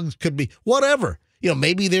bed bugs, could be whatever.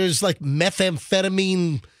 Maybe there's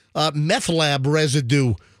methamphetamine, meth lab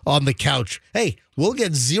residue on the couch. Hey, we'll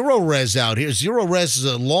get Zero Res out here. Zero Res is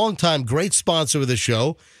a longtime great sponsor of the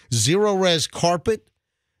show. Zero Res carpet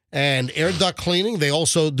and air duct cleaning. They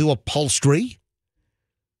also do upholstery.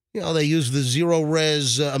 They use the Zero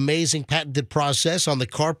Res amazing patented process on the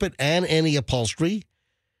carpet and any upholstery.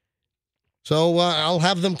 So I'll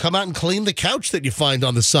have them come out and clean the couch that you find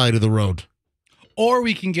on the side of the road. Or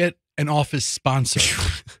we can get an office sponsor,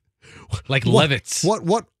 like What- Levitz.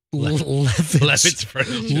 What Levitt's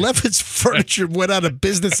Furniture. Levitt's Furniture went out of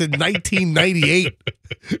business in 1998.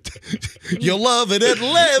 You'll love it at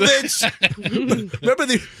Levitt's. Remember,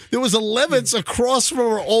 there was a Levitt's across from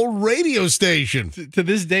our old radio station. To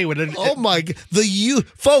this day, Oh my God! The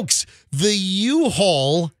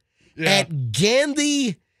U-Haul at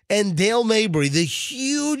Gandy and Dale Mabry, the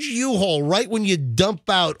huge U-Haul, right when you dump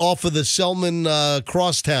out off of the Selman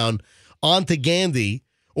Crosstown onto Gandy.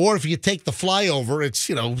 Or if you take the flyover, it's,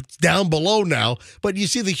 down below now. But you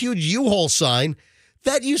see the huge U-Haul sign.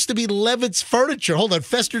 That used to be Levitt's Furniture. Hold on.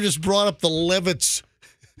 Fester just brought up the Levitt's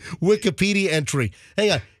Wikipedia entry.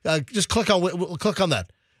 Hang on. Just click on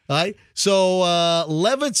that. All right. So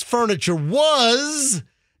Levitt's Furniture was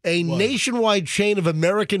a nationwide chain of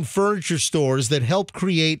American furniture stores that helped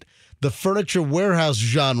create the furniture warehouse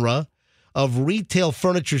genre of retail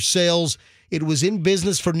furniture sales. It was in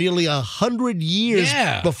business for nearly 100 years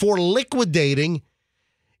before liquidating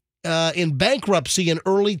in bankruptcy in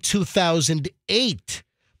early 2008.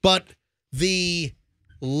 But the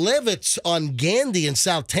Levitt's on Gandy in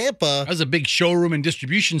South Tampa. That was a big showroom and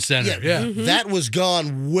distribution center. Yeah. That was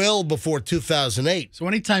gone well before 2008. So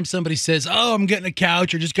anytime somebody says, "Oh, I'm getting a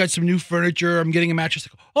couch or just got some new furniture, I'm getting a mattress,"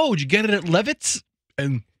 "Oh, would you get it at Levitt's?"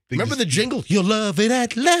 And remember the jingle? You'll love it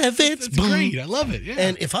at Levitt's. That's great. I love it. Yeah.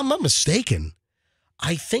 And if I'm not mistaken,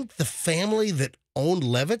 I think the family that owned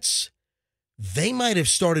Levitt's, they might have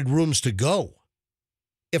started Rooms to Go.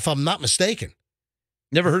 If I'm not mistaken.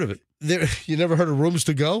 Never heard of it. You never heard of Rooms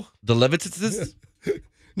to Go? The Levitt's?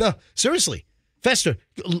 No, seriously. Fester,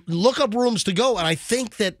 look up Rooms to Go, and I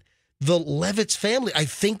think that the Levitt's family, I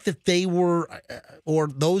think that they were, or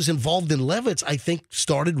those involved in Levitt's, I think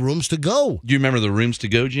started Rooms to Go. Do you remember the Rooms to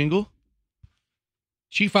Go jingle?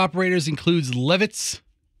 Chief operators includes Levitt's.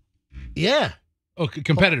 Yeah. Oh,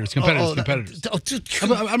 competitors. I'm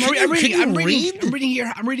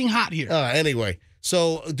reading hot here. Anyway,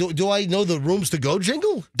 so do I know the Rooms to Go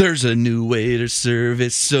jingle? There's a new way to serve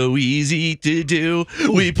it, so easy to do.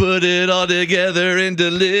 We put it all together and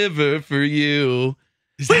deliver for you.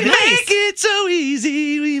 We make it so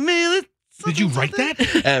easy, we mail it. Did you write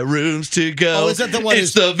that? At Rooms to Go. Oh, is that the one?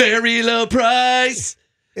 It's the very low price.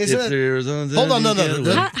 Hold on, no.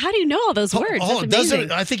 How do you know all those words? That's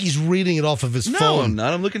amazing. I think he's reading it off of his phone. No, I'm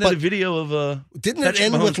not. I'm looking at a video of. Didn't it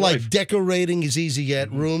end with like decorating is easy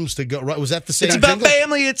at Rooms to Go? Right? Was that the same? It's about jingle?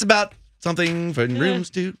 family. It's about something for Rooms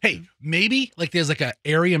to. Hey, maybe like there's like an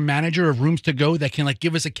area manager of Rooms to Go that can like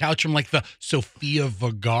give us a couch from like the Sofia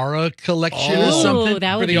Vergara collection or something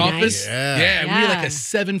that would for the be office. Nice. Yeah, we like a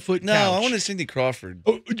 7-foot couch. No, I want a Cindy Crawford.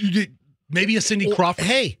 Oh, maybe a Cindy Crawford.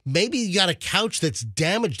 Hey, maybe you got a couch that's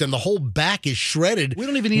damaged and the whole back is shredded. We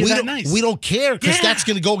don't even need that nice. We don't care because that's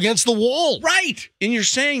going to go against the wall. Right. And you're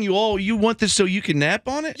saying you want this so you can nap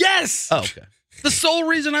on it? Yes. Oh, okay. The sole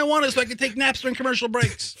reason I want it is so I can take naps during commercial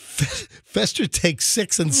breaks. Fester takes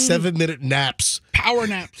 6 and 7 minute naps. Power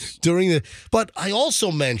naps. But I also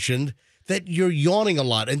mentioned that you're yawning a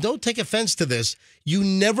lot. And don't take offense to this. You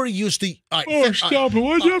never used to. Stop it.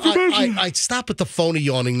 Why'd you have to mention I stop at the phone of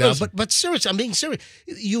yawning now. But seriously, I'm being serious.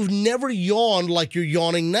 You've never yawned like you're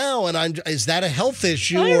yawning now. And is that a health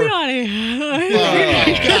issue? I'm yawning.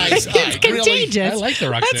 Guys, it's contagious. Really? I like the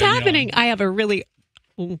Roxanne What's happening? yawn. I have a really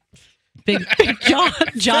big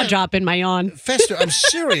jaw drop in my yawn. Fester, I'm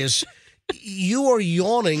serious. You are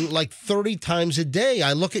yawning like 30 times a day.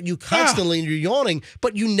 I look at you constantly and you're yawning,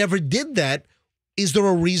 but you never did that. Is there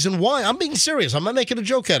a reason why? I'm being serious. I'm not making a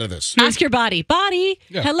joke out of this. Ask your body. Body.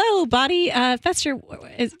 Yeah. Hello, body. Fester,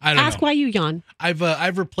 ask why you yawn.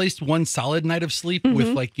 I've replaced one solid night of sleep with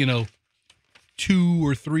like, 2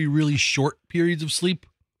 or 3 really short periods of sleep.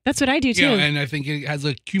 That's what I do too. Yeah, and I think it has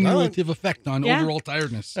a cumulative effect on overall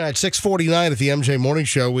tiredness. All right, 6:49 at the MJ Morning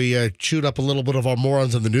Show. We chewed up a little bit of our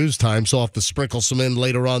morons in the news time, so I'll have to sprinkle some in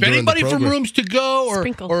later on during the program. Anybody from Rooms to Go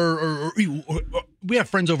or we have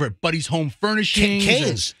friends over at Buddy's Home Furnishings.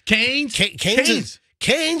 Canes.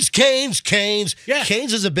 Yeah.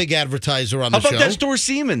 Canes is a big advertiser on the show. How about that store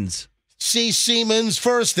Siemens? Siemens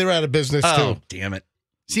first. They're out of business Oh, too. damn it.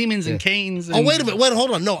 Siemens and Canes. Oh, wait a minute. Hold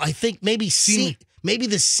on. No, I think maybe maybe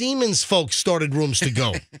the Siemens folks started Rooms to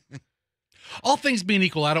Go. All things being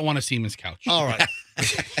equal, I don't want a Siemens couch. All right.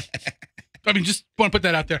 I mean, just want to put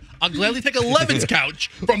that out there. I'll gladly take a Levitt's couch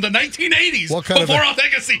from the 1980s I'll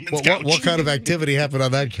take a Siemens couch. What kind of activity happened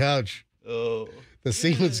on that couch? Oh. The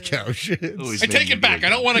Siemens couch. I take it back. I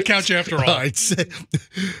don't want a couch after all.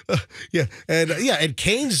 And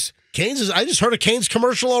Canes is. I just heard a Canes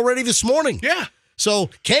commercial already this morning. Yeah. So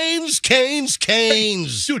Canes.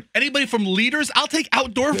 Dude, anybody from Leaders? I'll take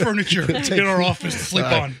outdoor furniture in our office to sleep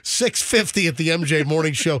on. 6:50 at the MJ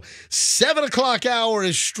Morning Show. 7 o'clock hour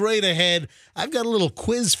is straight ahead. I've got a little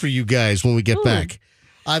quiz for you guys when we get back.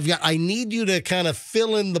 I need you to kind of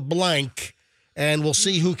fill in the blank, and we'll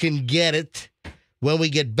see who can get it when we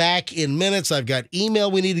get back in minutes. I've got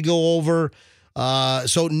email we need to go over.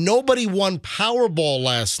 So nobody won Powerball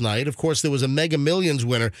last night. Of course, there was a Mega Millions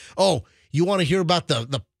winner. Oh, you want to hear about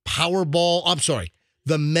the Powerball? I'm sorry,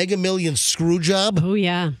 the Mega Millions screw job? Oh,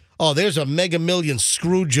 yeah. Oh, there's a Mega Millions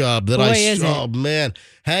screw job that oh, man.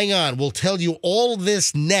 Hang on. We'll tell you all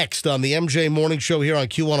this next on the MJ Morning Show here on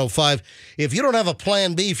Q105. If you don't have a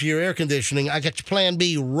plan B for your air conditioning, I got your plan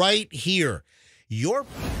B right here. Your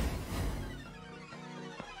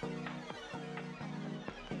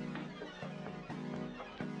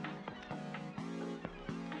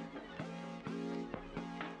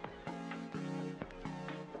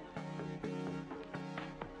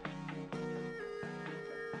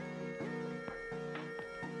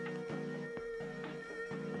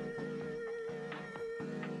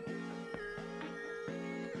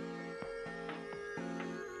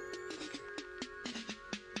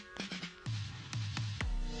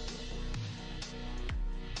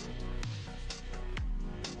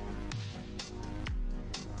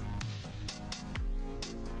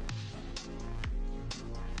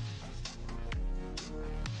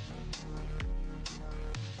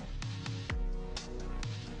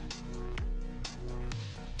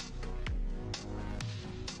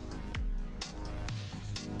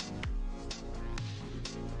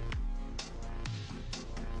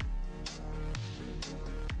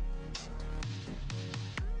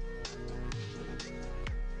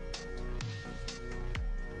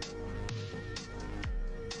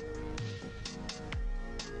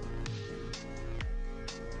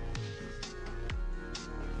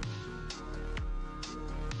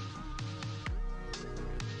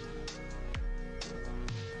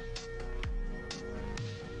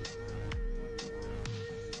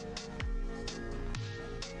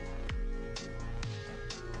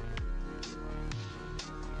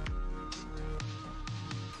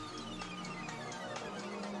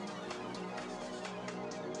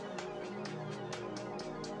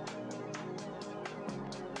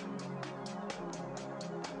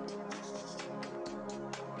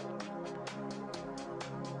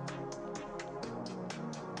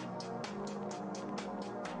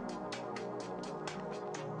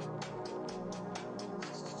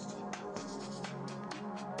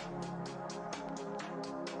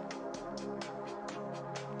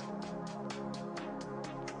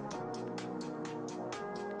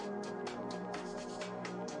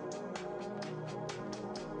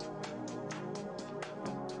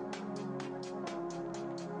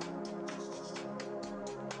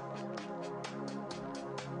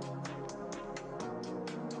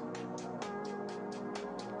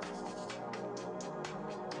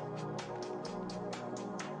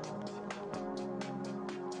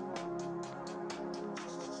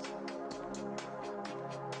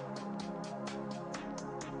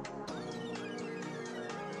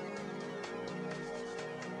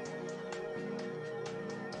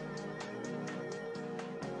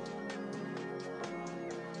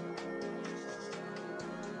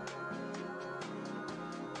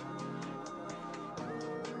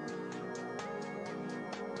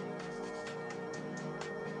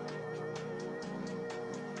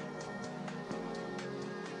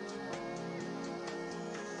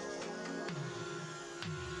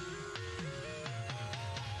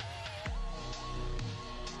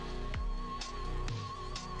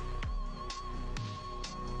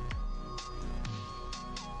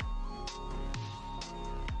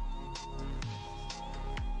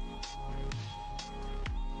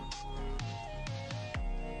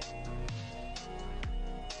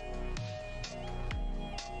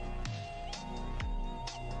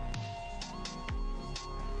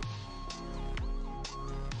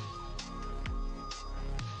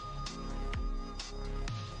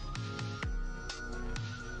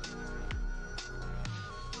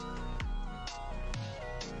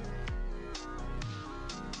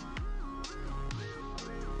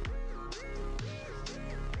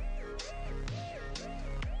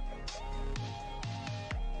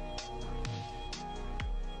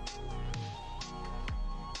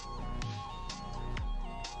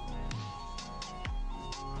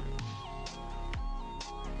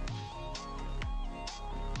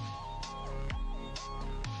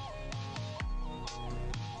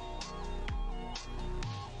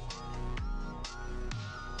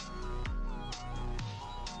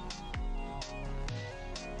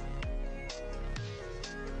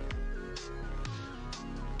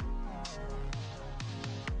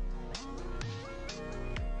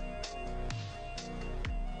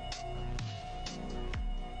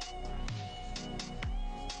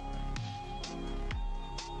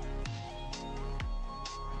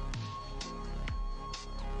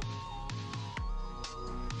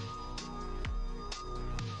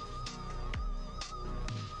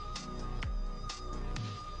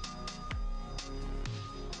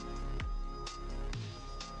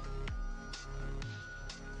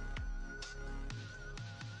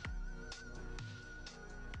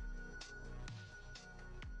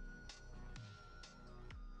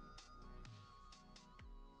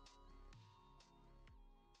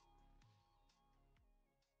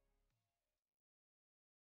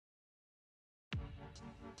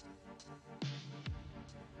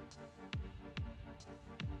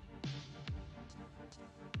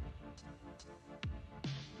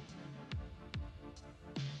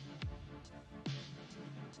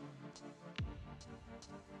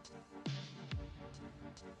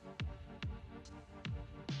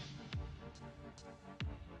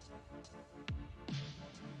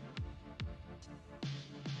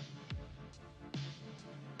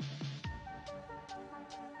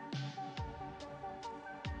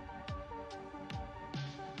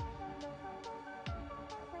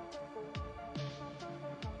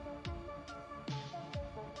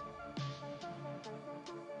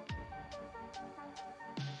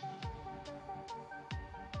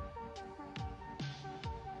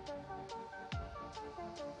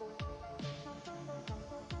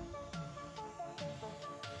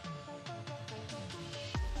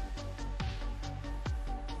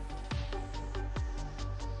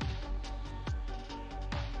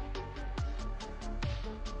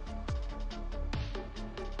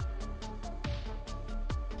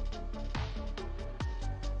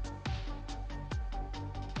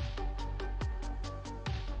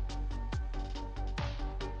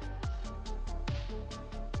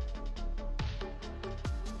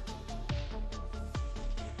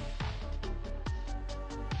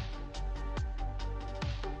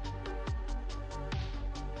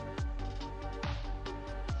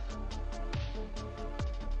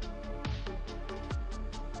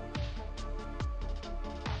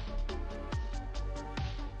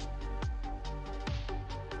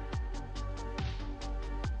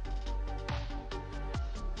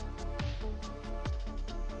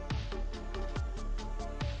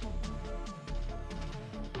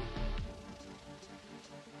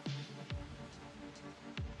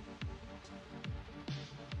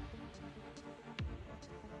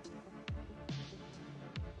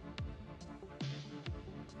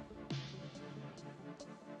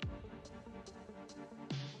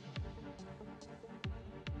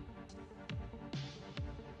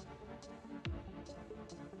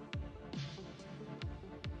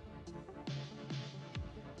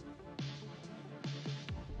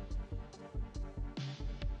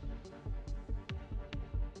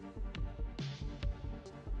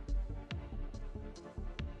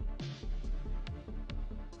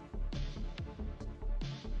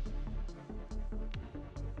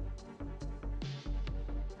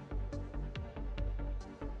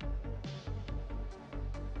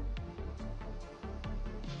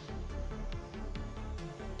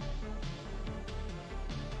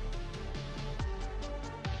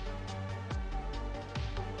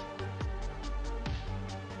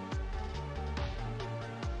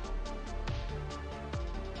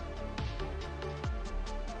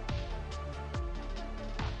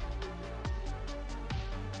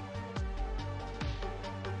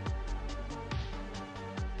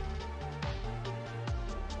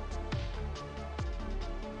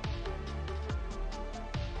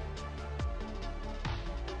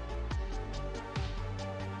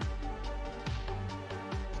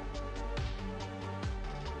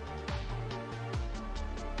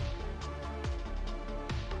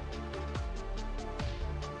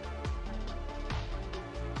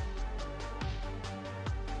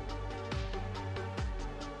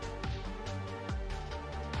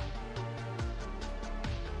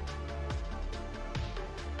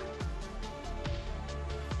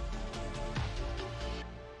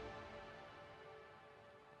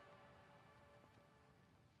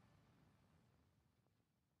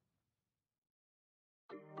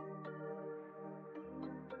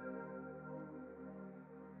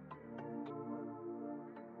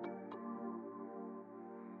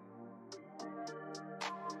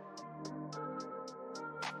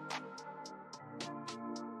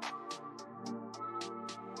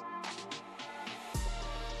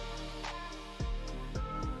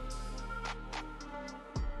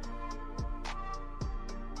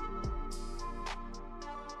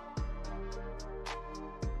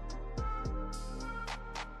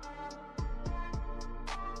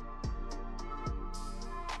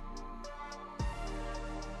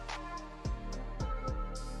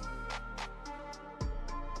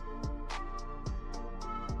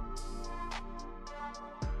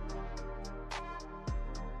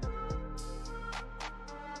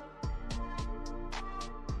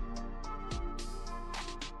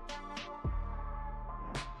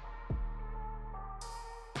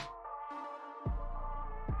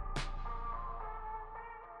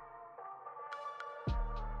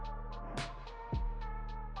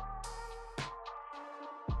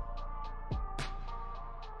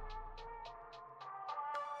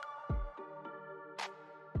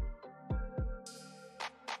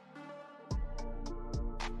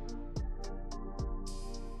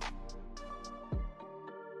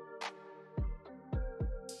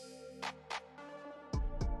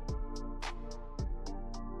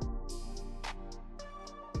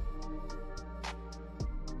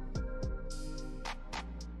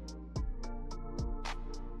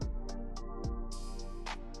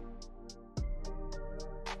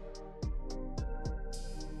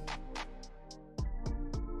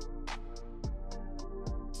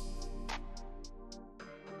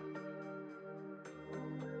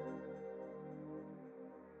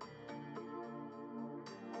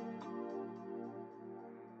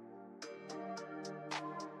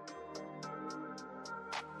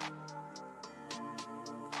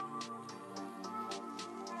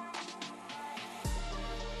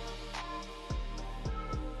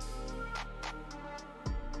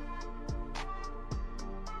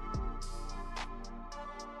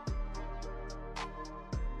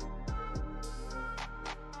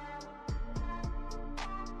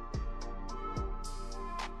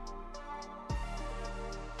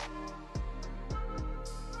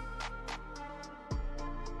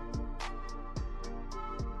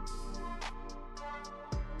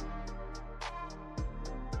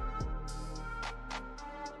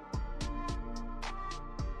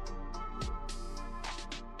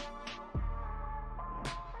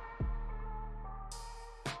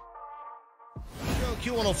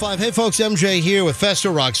Q105. Hey, folks, MJ here with Fester,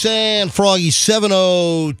 Roxanne, Froggy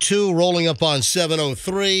 702, rolling up on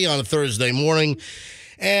 703 on a Thursday morning.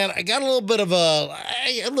 And I got a little bit of a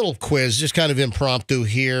little quiz, just kind of impromptu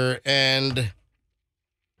here. And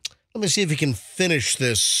let me see if you can finish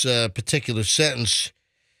this particular sentence.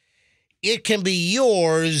 It can be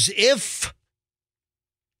yours if...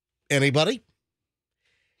 Anybody?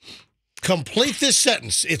 Complete this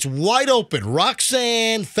sentence. It's wide open.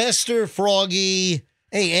 Roxanne, Fester, Froggy.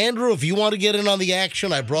 Hey, Andrew, if you want to get in on the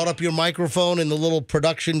action, I brought up your microphone in the little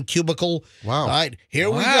production cubicle. Wow. All right,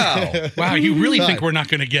 here we go. Wow, you really All think right. we're not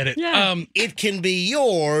going to get it? Yeah. It can be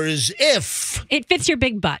yours if... It fits your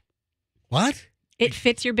big butt. What? It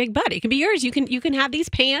fits your big butt. It can be yours. You can have these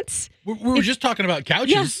pants. We were just talking about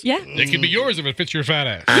couches. Yeah. It can be yours if it fits your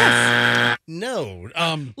fat ass. No.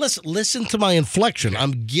 Listen to my inflection.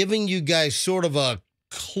 I'm giving you guys sort of a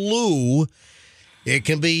clue. It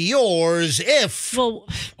can be yours if... Well,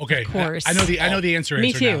 Okay, of course. I know the answer.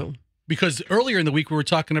 Me now. too. Because earlier in the week we were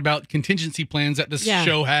talking about contingency plans that this Yeah.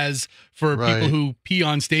 show has for Right. people who pee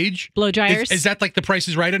on stage. Blow dryers. Is that like the Price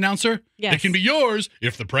is Right announcer? Yes. It can be yours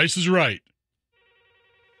if the price is right.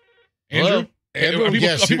 Hello? Andrew? Are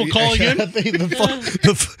people calling in?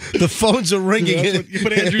 The phones are ringing. You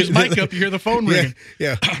put Andrew's mic up, you hear the phone ringing.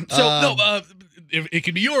 Yeah. So, if it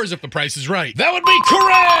can be yours if the price is right. That would be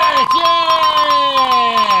correct.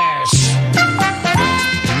 Yes.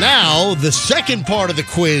 Now, the second part of the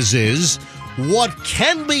quiz is what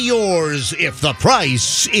can be yours if the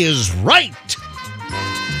price is right?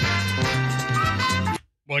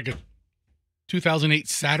 Like a 2008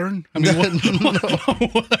 Saturn? I mean, I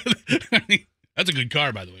mean, that's a good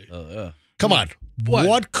car, by the way. Oh, yeah. Come on.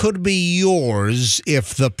 What? Could be yours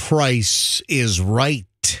if the price is right?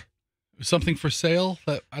 Something for sale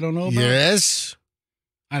that I don't know about? Yes.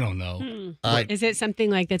 I don't know. Is it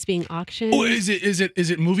something like that's being auctioned? Oh, is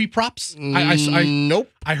it movie props? I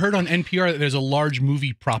Nope. I heard on NPR that there's a large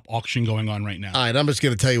movie prop auction going on right now. All right, I'm just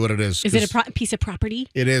going to tell you what it is. Is it a piece of property?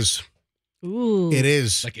 It is. Ooh. It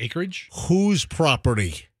is. Like acreage? Whose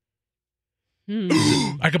property?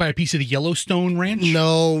 I could buy a piece of the Yellowstone Ranch?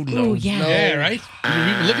 No. Ooh, yeah. No. Yeah, right? We've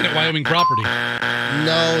been looking at Wyoming property.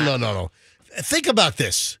 No. Think about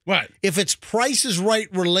this. What? If it's Price is Right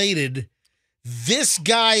related, this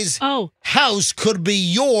guy's Oh, house could be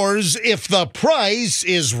yours if the price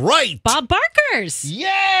is right. Bob Barker's.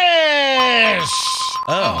 Yes.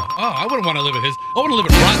 Oh, I wouldn't want to live at his. I want to live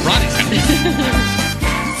at Ronnie's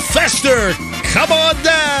house. Fester, come on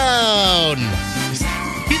down.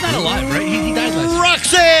 He's not alive, right? He died last year.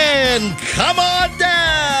 Roxanne, come on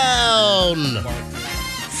down.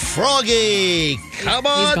 Froggy, come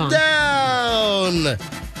on gone. down.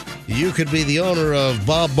 You could be the owner of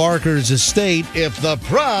Bob Barker's estate if the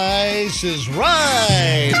price is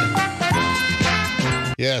right.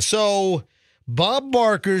 Yeah, so Bob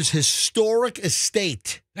Barker's historic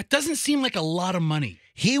estate. That doesn't seem like a lot of money.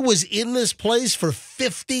 He was in this place for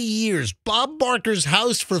 50 years. Bob Barker's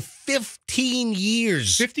house for 15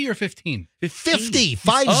 years. 50 or 15? 50,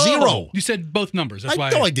 50. You said both numbers. That's why.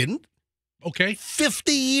 No, I didn't. Okay.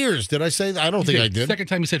 50 years. Did I say that? I don't think I did. Second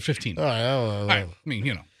time you said 15. All right, All right. I mean,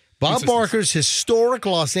 you know. Bob consistency. Barker's historic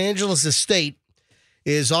Los Angeles estate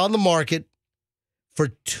is on the market for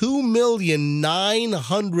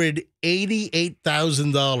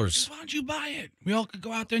 $2,988,000. Why don't you buy it? We all could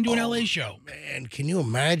go out there and do an LA show. Man, can you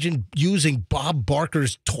imagine using Bob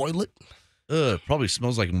Barker's toilet? It probably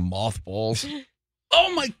smells like mothballs.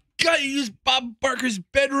 Oh my God, you use Bob Barker's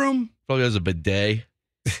bedroom? Probably has a bidet.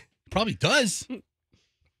 Probably does.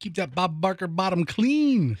 Keep that Bob Barker bottom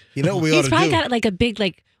clean. You know what we ought He's to probably do? got like a big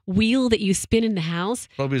wheel that you spin in the house.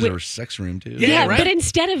 Probably has Wait. our sex room, too. Yeah, right? But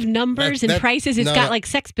instead of numbers and prices, it's no, got no. like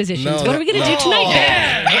sex positions. No, What are we going to do tonight?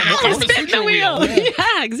 Yeah. We're spinning the wheel. Yeah.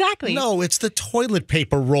 Yeah, exactly. No, it's the toilet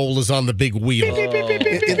paper roll is on the big wheel in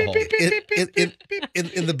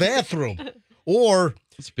the bathroom. Or,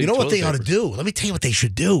 you know what they ought to do? Let me tell you what they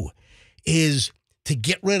should do is to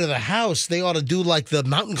get rid of the house, they ought to do like the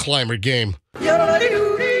mountain climber game.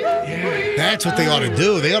 That's what they ought to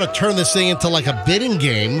do. They ought to turn this thing into like a bidding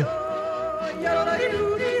game. All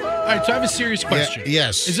right, so I have a serious question.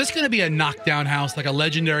 Yes. Is this going to be a knockdown house, like a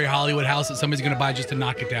legendary Hollywood house that somebody's going to buy just to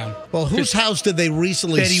knock it down? Well, whose house did they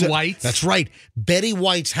recently Betty White's? That's right. Betty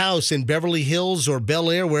White's house in Beverly Hills or Bel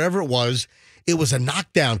Air, wherever it was a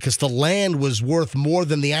knockdown because the land was worth more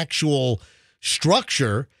than the actual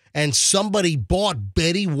structure. And somebody bought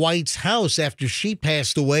Betty White's house after she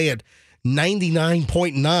passed away at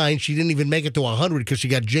 99.9. She didn't even make it to 100 because she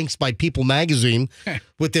got jinxed by People magazine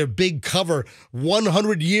with their big cover,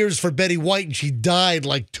 100 years for Betty White, and she died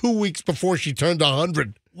like 2 weeks before she turned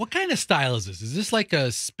 100. What kind of style is this? Is this like a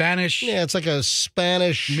Spanish? Yeah, it's like a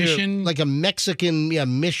Spanish Mission? like a Mexican,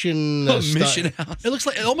 mission. Mission house.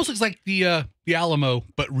 It almost looks like the Alamo,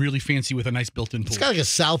 but really fancy with a nice built-in pool. It's got like a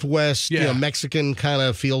Southwest, Mexican kind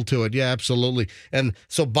of feel to it. Yeah, absolutely. And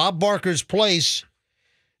so Bob Barker's place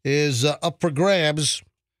is up for grabs.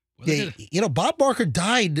 Well, Yeah, Bob Barker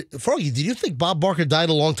died. Froggy, did you think Bob Barker died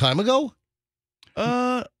a long time ago?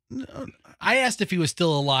 No. I asked if he was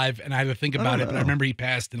still alive, and I had to think about it, but I know. remember he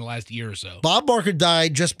passed in the last year or so. Bob Barker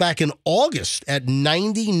died just back in August at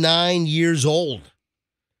 99 years old.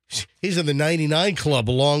 He's in the 99 club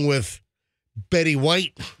along with Betty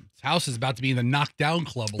White. His house is about to be in the knockdown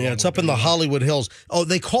club. Yeah, it's up in the Hollywood Hills. Oh,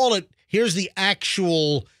 they call it, here's the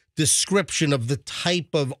actual description of the type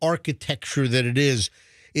of architecture that it is.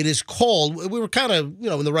 It is called, we were kind of,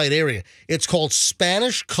 in the right area. It's called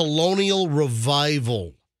Spanish Colonial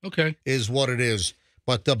Revival. Okay. Is what it is.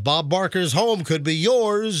 But the Bob Barker's home could be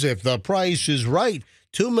yours if the price is right.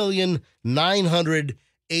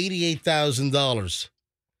 $2,988,000.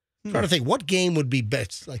 Trying to think, what game would be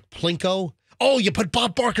best? Like Plinko? Oh, you put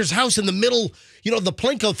Bob Barker's house in the middle, the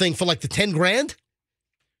Plinko thing for like the 10 grand?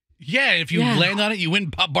 Yeah, if you land on it, you win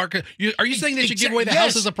Bob Barker. Are you saying they should give away the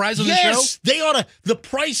house as a prize on the show? Yes, they ought to. The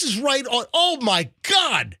price is right on. Oh, my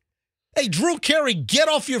God. Hey, Drew Carey, get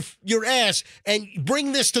off your ass and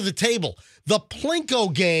bring this to the table. The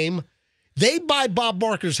Plinko game, they buy Bob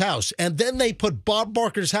Barker's house, and then they put Bob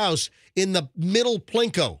Barker's house in the middle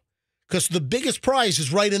Plinko because the biggest prize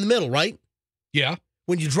is right in the middle, right? Yeah.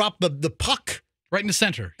 When you drop the puck. Right in the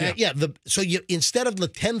center. Yeah. So you instead of the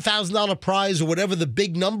 $10,000 prize or whatever the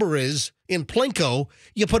big number is in Plinko,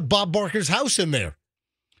 you put Bob Barker's house in there.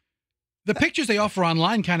 The pictures they offer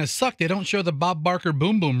online kind of suck. They don't show the Bob Barker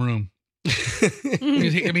boom boom room.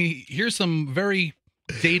 I mean, here's some very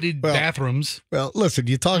dated bathrooms. Well, listen,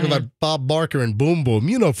 you talk about Bob Barker and Boom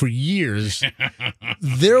Boom. For years,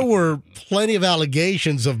 there were plenty of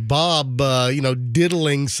allegations of Bob,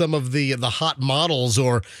 diddling some of the hot models.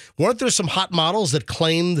 Or weren't there some hot models that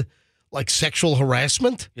claimed like sexual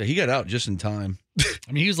harassment? Yeah, he got out just in time.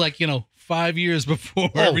 I mean, he was like, 5 years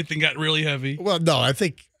before everything got really heavy. Well, no, I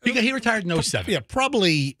think he retired in 07. Yeah,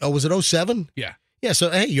 probably. Oh, was it 07? Yeah. Yeah,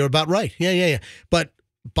 so, hey, you're about right. Yeah. But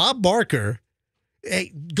Bob Barker,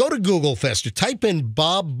 hey, go to Google, Fester. Type in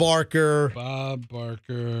Bob Barker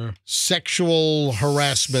sexual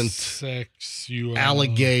harassment sexual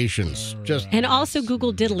allegations. And also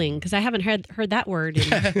Google diddling, because I haven't heard that word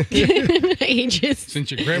in ages.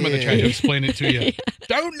 Since your grandmother tried to explain it to you.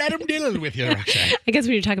 Don't let him diddle with you, Roxanne. I guess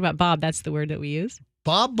when you're talking about Bob, that's the word that we use.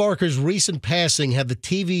 Bob Barker's recent passing had the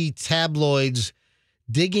TV tabloids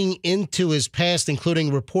digging into his past,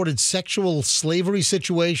 including reported sexual slavery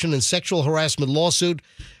situation and sexual harassment lawsuit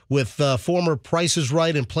with former Price is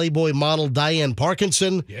Right and Playboy model Diane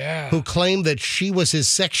Parkinson, who claimed that she was his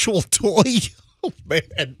sexual toy. Oh,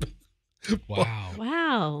 man.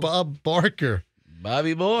 Wow. Bob Barker.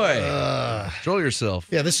 Bobby boy. Control yourself.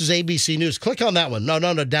 Yeah, this is ABC News. Click on that one. No.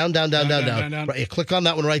 Down. Down. Right, click on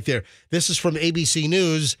that one right there. This is from ABC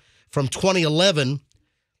News from 2011.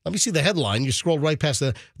 Let me see the headline. You scroll right past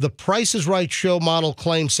the Price is Right show model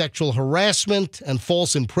claims sexual harassment and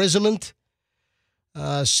false imprisonment.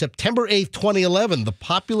 September 8th, 2011, the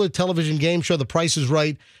popular television game show The Price is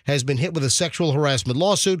Right has been hit with a sexual harassment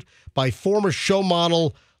lawsuit by former show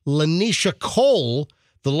model Lanisha Cole.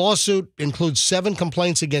 The lawsuit includes 7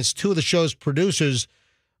 complaints against 2 of the show's producers.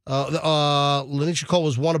 Lanisha Cole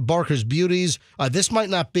was one of Barker's beauties. This might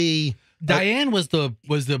not be... Diane was the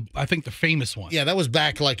I think the famous one. Yeah, that was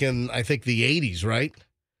back like in I think the 80s, right?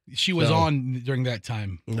 She was on during that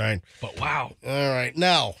time. Right. But wow. All right.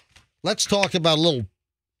 Now, let's talk about a little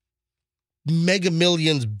Mega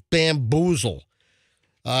Millions bamboozle.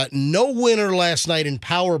 No winner last night in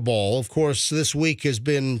Powerball. Of course, this week has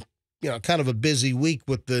been, kind of a busy week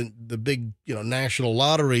with the big, national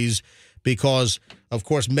lotteries. Because, of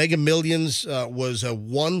course, Mega Millions was a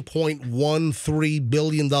 $1.13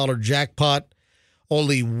 billion jackpot.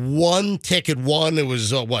 Only one ticket won. It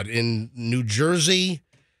was, in New Jersey,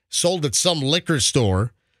 sold at some liquor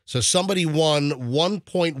store. So somebody won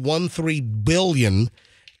 $1.13 billion.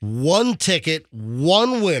 One ticket,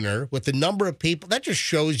 one winner with the number of people. That just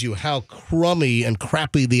shows you how crummy and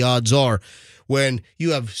crappy the odds are. When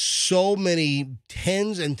you have so many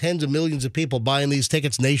tens and tens of millions of people buying these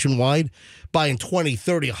tickets nationwide, buying 20,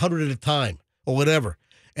 30, 100 at a time or whatever,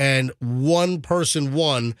 and one person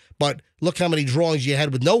won, but look how many drawings you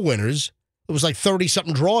had with no winners. It was like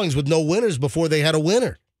 30-something drawings with no winners before they had a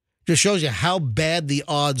winner. Just shows you how bad the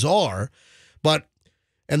odds are.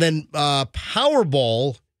 And then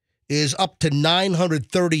Powerball is up to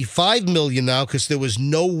 $935 million now because there was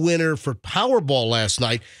no winner for Powerball last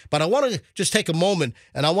night. But I want to just take a moment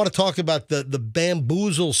and I want to talk about the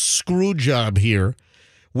bamboozle screw job here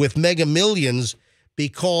with Mega Millions,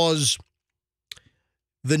 because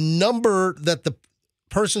the number that the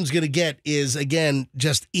person's going to get is, again,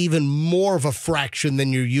 just even more of a fraction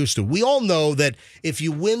than you're used to. We all know that if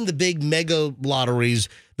you win the big mega lotteries,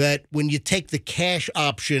 that when you take the cash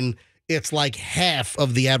option, it's like half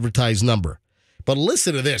of the advertised number. But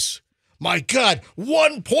listen to this. My God,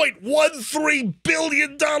 $1.13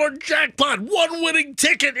 billion jackpot, one winning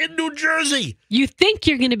ticket in New Jersey. You think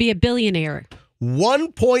you're going to be a billionaire.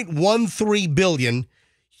 $1.13 billion.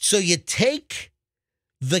 So you take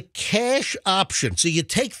the cash option. So you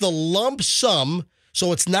take the lump sum.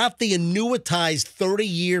 So it's not the annuitized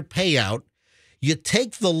 30-year payout. You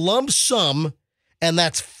take the lump sum, and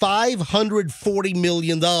that's $540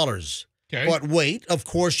 million. Okay. But wait, of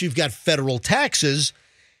course, you've got federal taxes.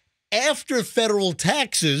 After federal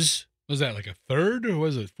taxes, Was that like a third, or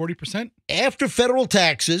was it 40%? after federal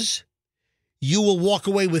taxes, you will walk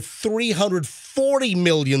away with $340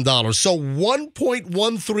 million. So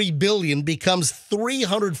 $1.13 billion becomes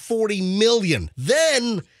 $340 million.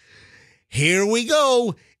 Then, here we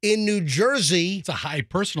go. In New Jersey, It's a high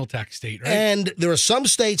personal tax state, right? and there are some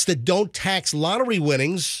states that don't tax lottery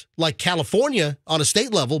winnings, like California on a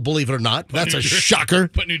state level, believe it or not. That's New a Jersey- shocker.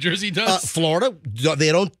 But New Jersey does. Florida,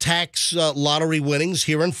 they don't tax lottery winnings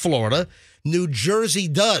here in Florida. New Jersey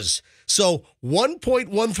does. So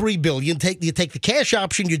 $1.13 billion. You take the cash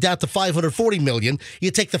option, you're down to $540 million. You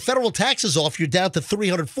take the federal taxes off, you're down to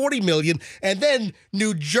 $340 million. And then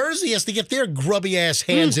New Jersey has to get their grubby ass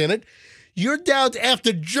hands in it. You're down to,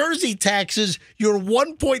 after Jersey taxes, your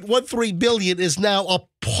 $1.13 billion is now a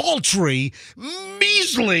paltry,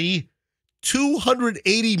 measly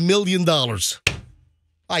 $280 million.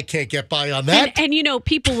 I can't get by on that. And you know,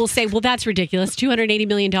 people will say, well, that's ridiculous. $280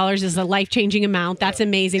 million is a life-changing amount. That's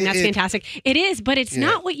amazing. That's fantastic. It is, but it's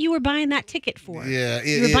not what you were buying that ticket for. Yeah,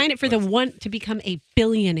 you were buying it for the one to become a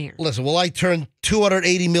billionaire. Listen, will I turn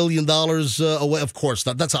 $280 million away? Of course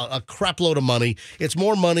not. That's a crap load of money. It's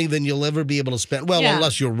more money than you'll ever be able to spend. Well, Yeah.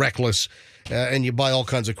 unless you're reckless and you buy all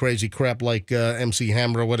kinds of crazy crap like MC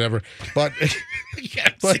Hammer or whatever. But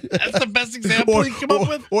Yes, that's the best example you come up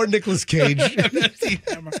with. or Nicolas Cage.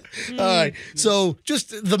 Hammer. All right. So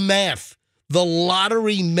just the math. The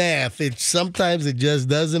lottery math, sometimes it just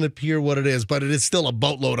doesn't appear what it is, but it is still a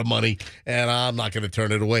boatload of money, and I'm not going to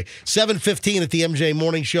turn it away. 7:15 at the MJ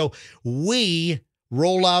Morning Show. We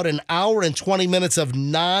roll out an hour and 20 minutes of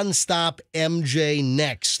nonstop MJ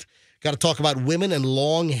next. Got to talk about women and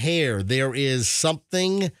long hair. There is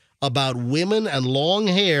something about women and long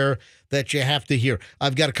hair that you have to hear.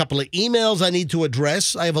 I've got a couple of emails I need to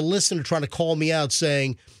address. I have a listener trying to call me out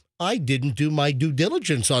saying, I didn't do my due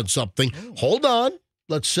diligence on something. Hold on.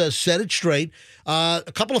 Let's set it straight. A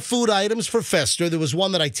couple of food items for Fester. There was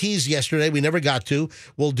one that I teased yesterday. We never got to.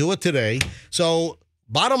 We'll do it today. So,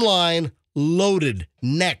 bottom line, loaded.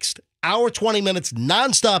 Next. Hour, 20 minutes,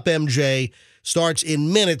 nonstop MJ. Starts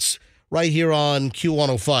in minutes right here on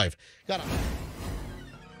Q105. Got it.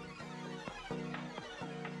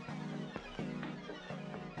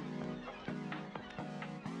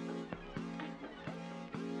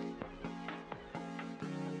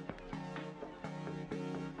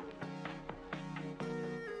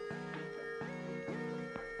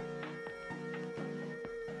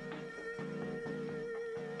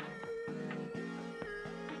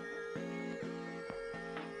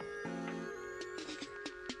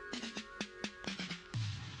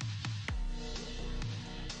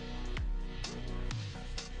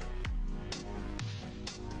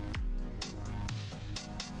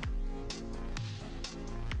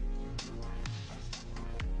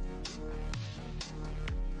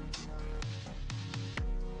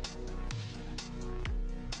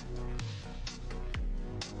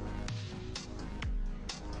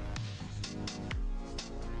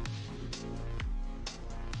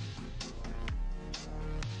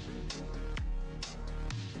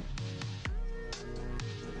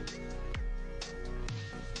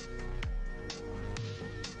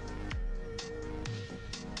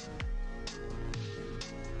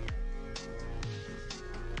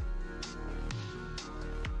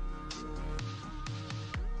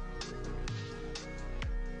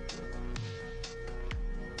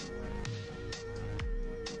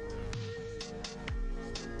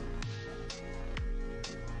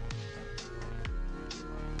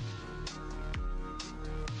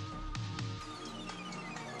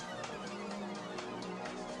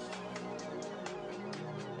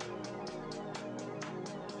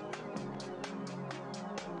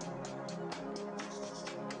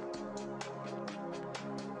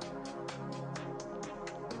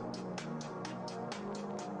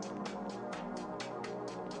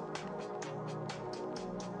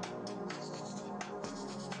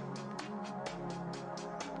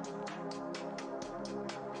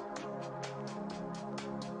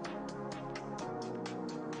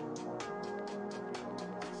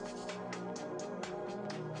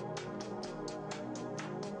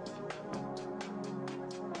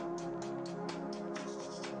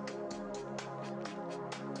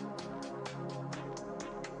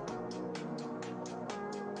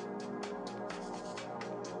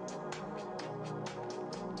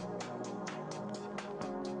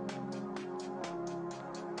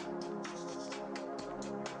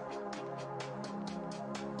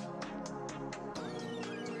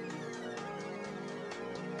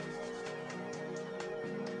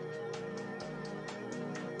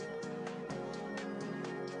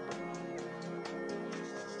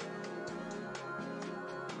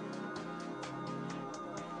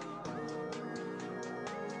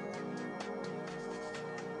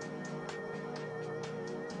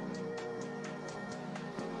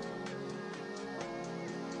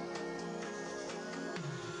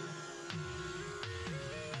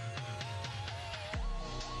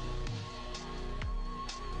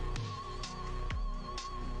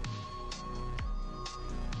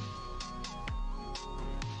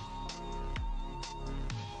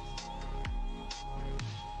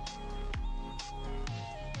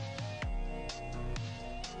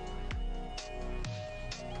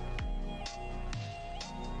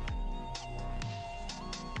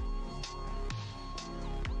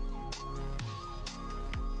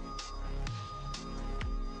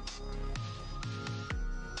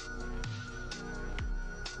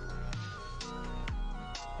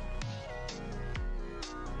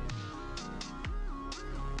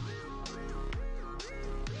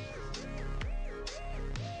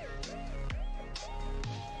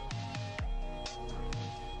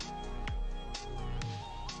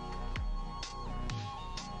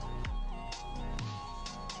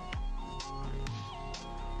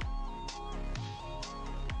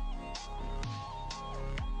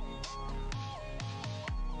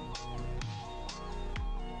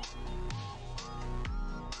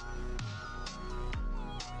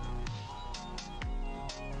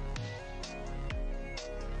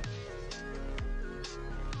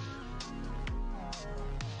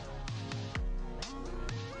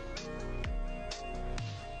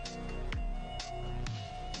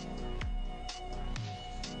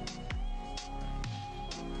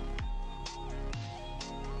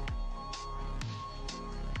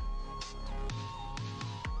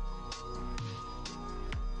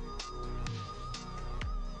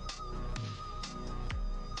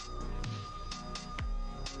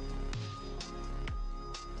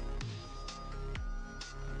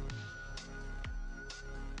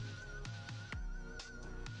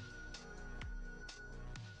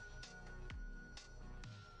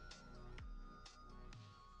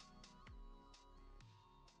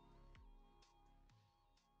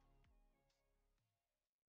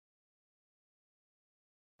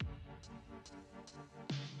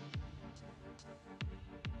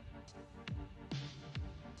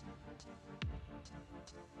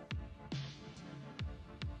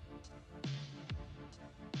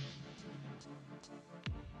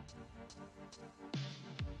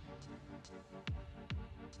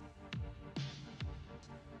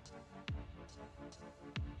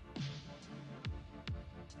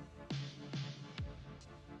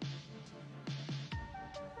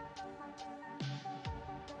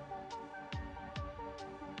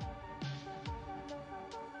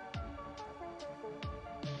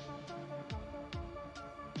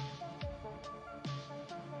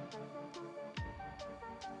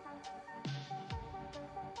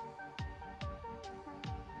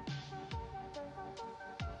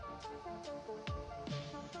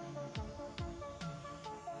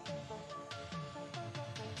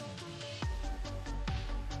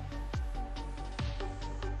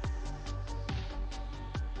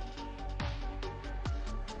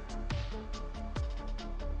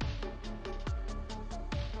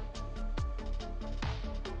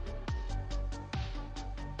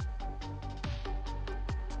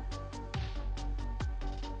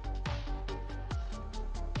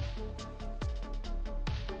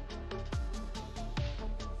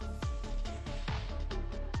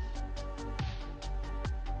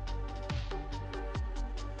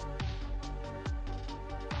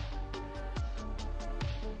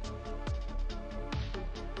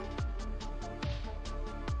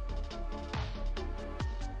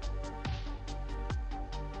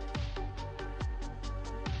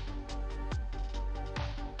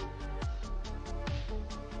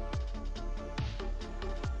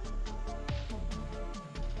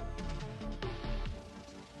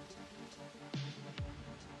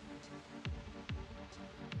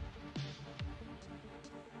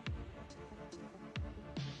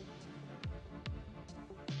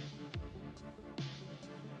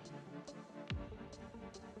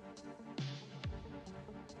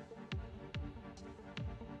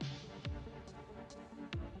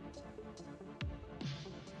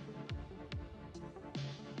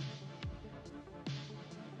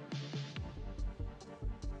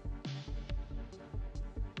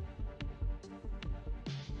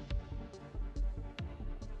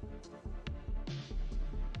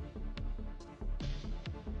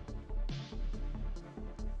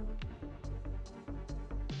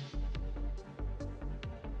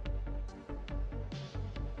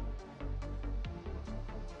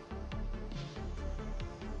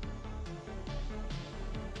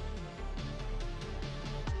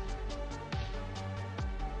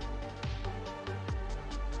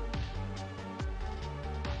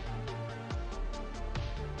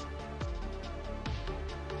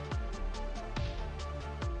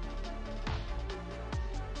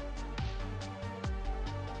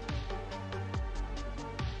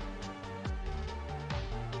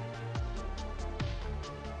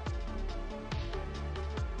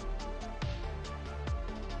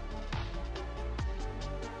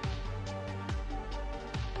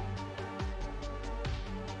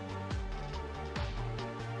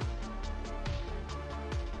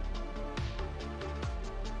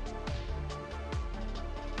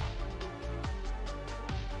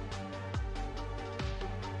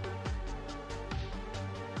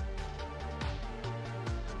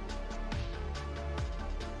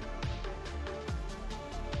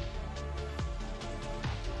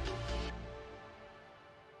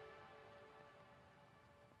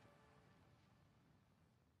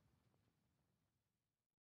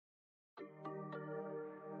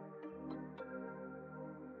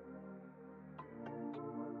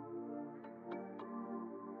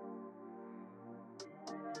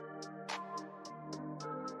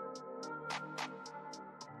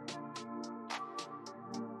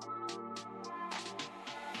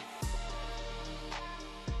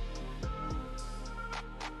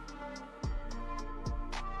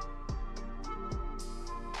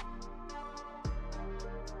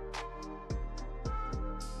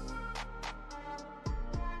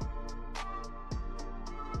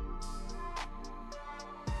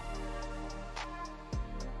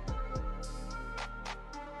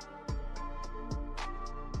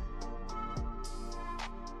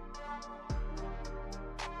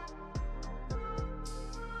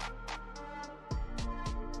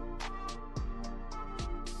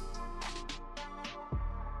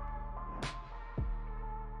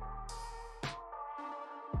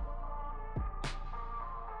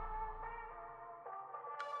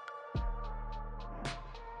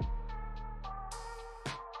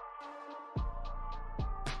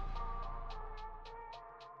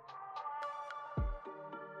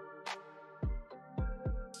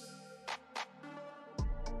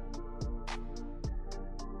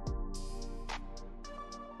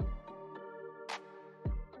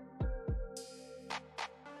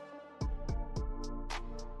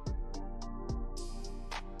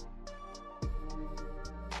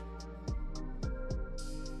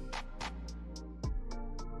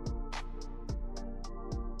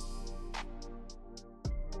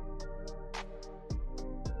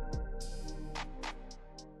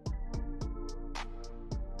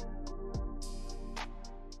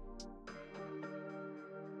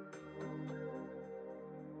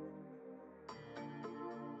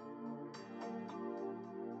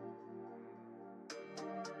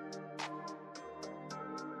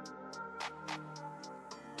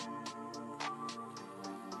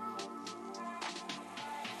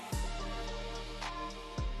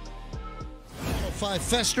 Q105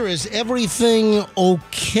 Fester, is everything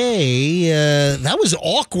okay? That was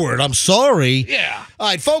awkward. I'm sorry. Yeah. All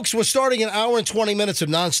right, folks, we're starting an hour and 20 minutes of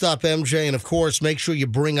nonstop MJ. And, of course, make sure you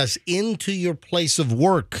bring us into your place of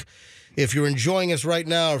work. If you're enjoying us right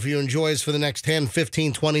now, or if you enjoy us for the next 10,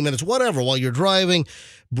 15, 20 minutes, whatever, while you're driving,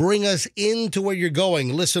 bring us into where you're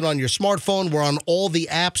going. Listen on your smartphone. We're on all the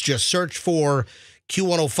apps. Just search for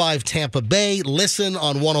Q105 Tampa Bay. Listen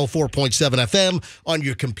on 104.7 FM. On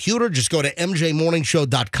your computer, just go to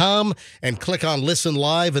mjmorningshow.com and click on Listen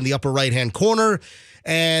Live in the upper right-hand corner,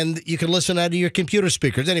 and you can listen out of your computer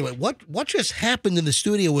speakers. Anyway, what just happened in the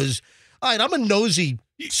studio was, all right, I'm a nosy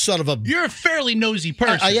son of a... You're a fairly nosy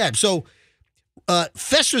person. I am. So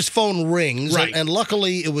Fester's phone rings, Right. and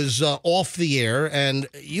luckily it was off the air, and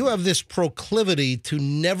you have this proclivity to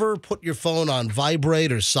never put your phone on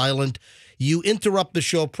vibrate or silent. You interrupt the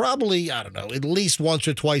show probably, I don't know, at least once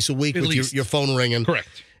or twice a week At with least. your phone ringing. Correct.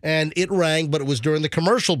 And it rang, but it was during the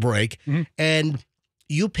commercial break, and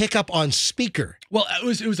you pick up on speaker. Well, it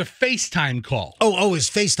was a FaceTime call. Oh, it's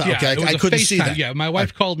FaceTime. Yeah, Okay, it was I a couldn't see FaceTime. that. Yeah, my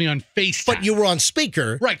wife called me on FaceTime. But you were on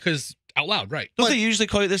speaker. Right, because out loud, right. Don't they usually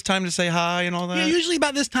call you this time to say hi and all that? Yeah, usually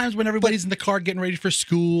about this time is when everybody's in the car getting ready for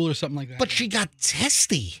school or something like that. But she got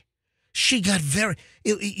testy. She got very...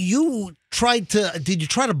 You tried to... Did you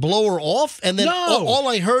try to blow her off? And then No. all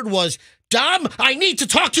I heard was, Dom, I need to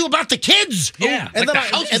talk to you about the kids. Yeah, and like the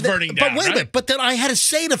house is burning down, But wait a right? minute. But then I had to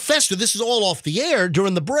say to Fester, this is all off the air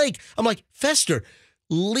during the break. I'm like, Fester,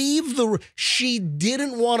 leave the... She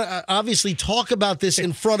didn't want to obviously talk about this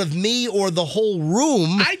in front of me or the whole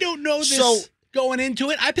room. I don't know this So- going into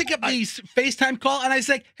it. I pick up the FaceTime call and I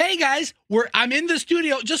say, hey guys, I'm in the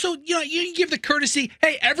studio. Just so you give the courtesy,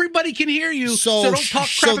 hey, everybody can hear you. So don't talk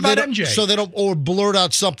crap about MJ. So they don't or blurt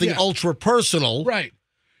out something Yeah. ultra personal. Right.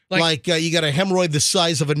 Like you got a hemorrhoid the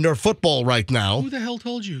size of a Nerf football right now. Who the hell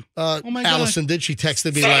told you? Oh my God. Allison did. She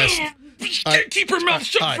texted me last. She can't keep her mouth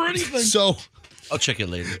shut All for right. anything. So, I'll check it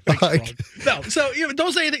later. No, so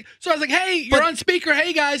don't say anything. So I was like, hey, you're on speaker.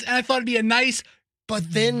 Hey guys. And I thought it'd be a nice, but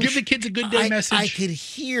then give the kids a good day message. I could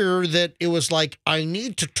hear that it was like, I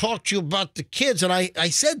need to talk to you about the kids. And I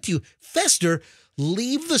said to you, Fester,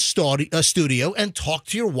 leave the studio and talk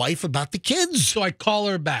to your wife about the kids. So I call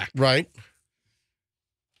her back. Right.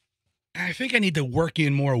 I think I need to work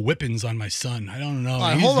in more whippings on my son. I don't know. All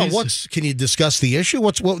right, hold on. Can you discuss the issue?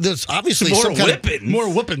 There's obviously some kind of more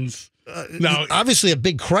whippings. No, obviously a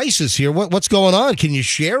big crisis here. What's going on? Can you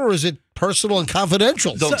share, or is it personal and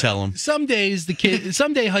confidential? Don't tell him. Some days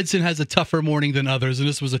someday Hudson has a tougher morning than others, and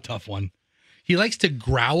this was a tough one. He likes to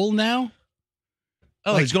growl now.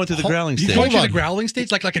 Oh, he's going through the growling He's stage. going through Hold the on. growling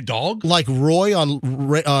stage, like a dog. Like Roy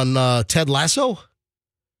on Ted Lasso?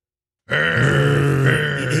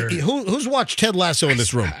 Who's watched Ted Lasso in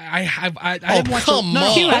this room? I haven't watched come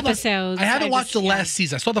on. Two hold on. episodes. I haven't I watched just- the last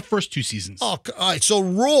season. I saw the first 2 seasons. Oh, all right. So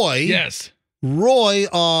Roy, yes. Roy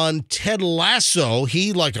on Ted Lasso,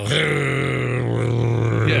 he like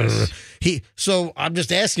Yes. So I'm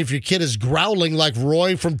just asking if your kid is growling like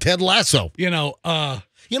Roy from Ted Lasso. You know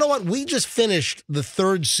what? We just finished the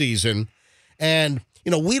 3rd season, and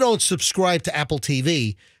we don't subscribe to Apple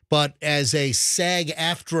TV, but as a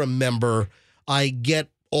SAG-AFTRA member, I get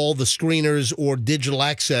all the screeners or digital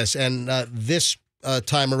access, and this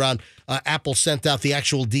time around, Apple sent out the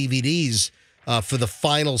actual DVDs for the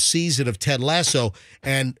final season of Ted Lasso,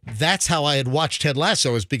 and that's how I had watched Ted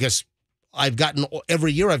Lasso, is because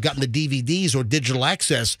every year I've gotten the DVDs or digital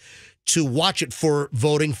access to watch it for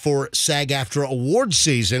voting for SAG-AFTRA awards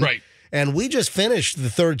season. Right. And we just finished the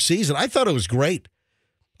 3rd season. I thought it was great.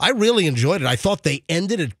 I really enjoyed it. I thought they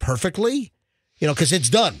ended it perfectly, because it's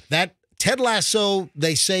done. That Ted Lasso,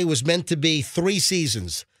 they say, was meant to be 3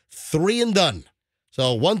 seasons, 3 and done.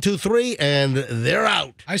 So 1, 2, 3, and they're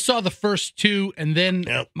out. I saw the first 2, and then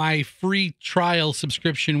Yep. my free trial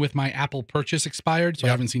subscription with my Apple purchase expired, so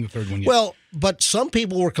I haven't seen the 3rd one yet. Well, but some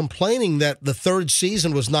people were complaining that the 3rd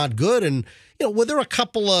season was not good, and were there a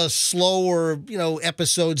couple of slower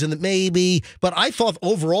episodes in it maybe? But I thought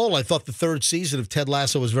overall, the 3rd season of Ted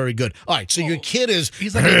Lasso was very good. All right, so your kid is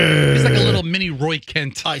he's like a little mini Roy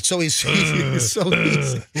Kent. all right. So he's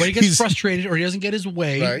When he gets frustrated or he doesn't get his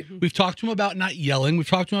way, Right. we've talked to him about not yelling. We've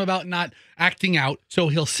talked to him about not acting out. So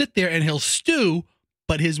he'll sit there and he'll stew,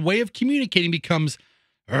 but his way of communicating becomes.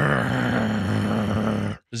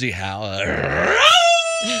 Does he howl?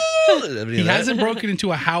 He hasn't broken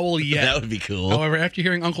into a howl yet. That would be cool. However, after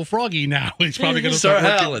hearing Uncle Froggy now, he's probably going to Start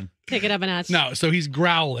start working. howling. Take it up a notch. No, so he's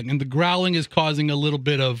growling, and the growling is causing a little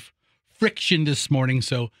bit of friction this morning.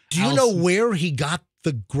 So Do you know where he got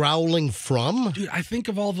the growling from? Dude, I think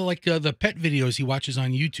of all the pet videos he watches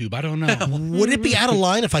on YouTube. I don't know. Would it be out of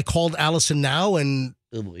line if I called Allison now and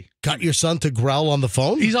got your son to growl on the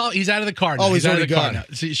phone? He's out of the car now. Oh, he's out of already the car gone.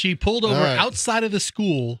 now. She pulled over outside of the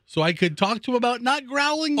school so I could talk to him about not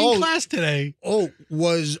growling in class today.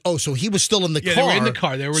 So he was still in the car. They were in the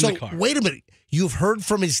car. They were in the car. Wait a minute. You've heard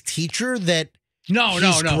from his teacher that No.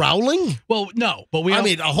 growling? Well, no, but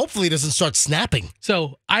hopefully he doesn't start snapping.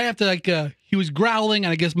 So I have to he was growling,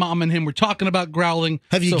 and I guess Mom and him were talking about growling.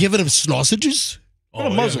 Have you given him sausages? Put a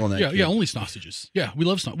muzzle on that. Yeah, only sausages. Yeah, we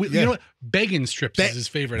love sausages. You know what? Bacon strips is his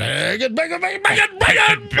favorite. Bacon.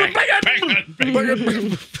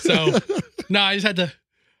 So, no, I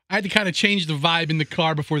had to kind of change the vibe in the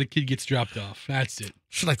car before the kid gets dropped off. That's it.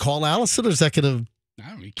 Should I call Allison, or is that going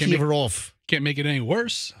to keep her off? Can't make it any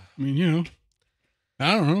worse. I mean,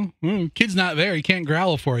 I don't know. Well, kid's not there. He can't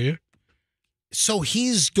growl for you. So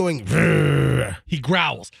he's going. He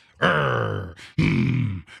growls. Yeah,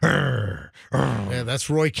 that's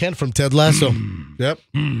Roy Kent from Ted Lasso. Yep.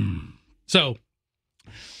 So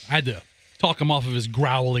I had to talk him off of his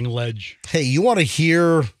growling ledge. Hey, you want to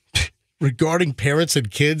hear regarding parents and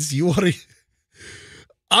kids?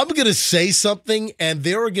 I'm going to say something, and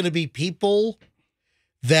there are going to be people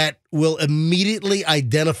that will immediately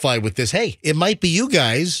identify with this. Hey, it might be you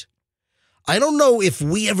guys. I don't know if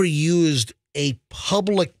we ever used a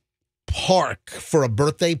public park for a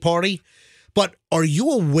birthday party, but are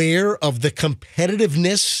you aware of the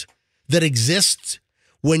competitiveness that exists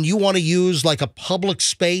when you want to use like a public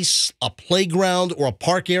space, a playground, or a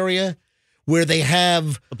park area where they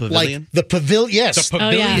have pavilion? Like the pavilion? Yes. The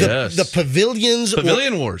pavilion. Oh, yeah. The pavilions.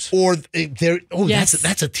 Pavilion Wars. Or there. Oh, Yes.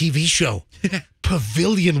 that's a TV show.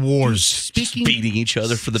 Pavilion Wars. Beating each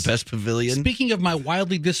other for the best pavilion. Speaking of my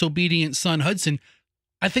wildly disobedient son, Hudson,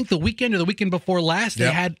 I think the weekend or the weekend before last,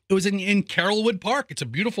 it was in Carrollwood Park. It's a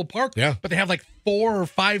beautiful park. Yeah. But they have like 4 or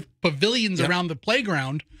 5 pavilions around the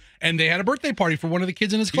playground, and they had a birthday party for one of the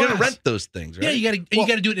kids in his You class. got to rent those things, right? Yeah, you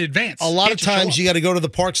got to do it in advance. A lot of Can't just show times up. you got to go to the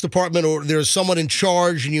parks department, or there's someone in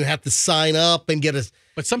charge, and you have to sign up and get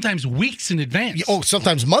But sometimes weeks in advance.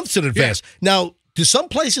 sometimes months in advance. Now, do some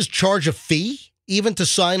places charge a fee even to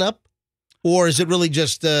sign up? Or is it really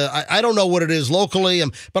just, I don't know what it is locally,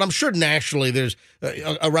 but I'm sure nationally there's,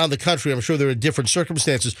 around the country, I'm sure there are different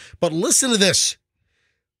circumstances. But listen to this.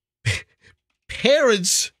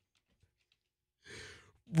 Parents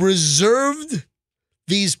reserved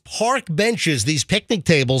these park benches, these picnic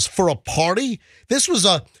tables for a party. This was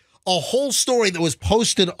a whole story that was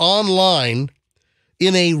posted online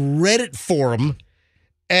in a Reddit forum.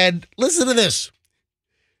 And listen to this.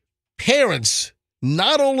 Parents,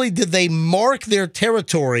 not only did they mark their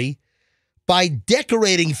territory by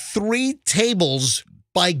decorating 3 tables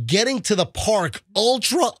by getting to the park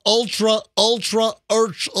ultra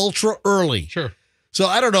early. Sure. So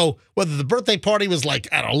I don't know whether the birthday party was like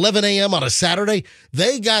at 11 a.m. on a Saturday.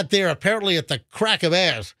 They got there apparently at the crack of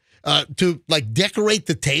ass to like decorate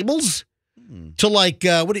the tables. To like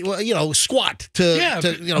squat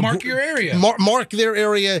to mark your area. Mark their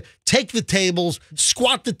area, take the tables,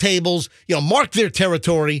 squat the tables, mark their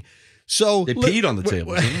territory. So They peed on the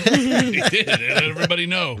table. They did. They let everybody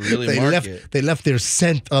know. Really they left their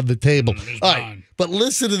scent on the table. All right, but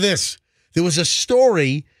listen to this. There was a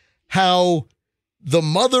story how the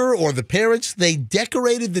mother or the parents, they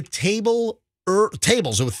decorated the tables.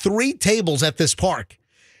 There were 3 tables at this park.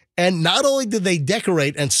 And not only did they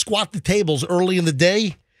decorate and squat the tables early in the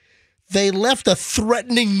day, they left a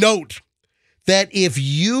threatening note that if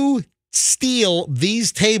you steal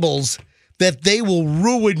these tables, that they will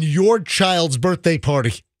ruin your child's birthday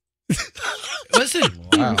party. Listen.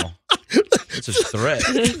 Wow. It's a threat.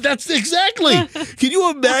 That's exactly. Can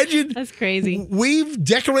you imagine? That's crazy. We've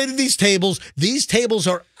decorated these tables. These tables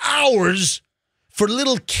are ours for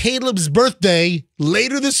little Caleb's birthday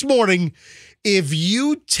later this morning. If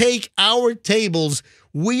you take our tables,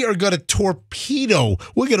 we are going to torpedo.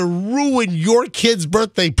 We're going to ruin your kid's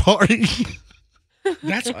birthday party.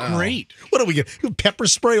 That's great. What are we going to pepper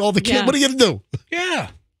spray all the kids? Yeah. What are you going to do?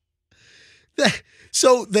 Yeah.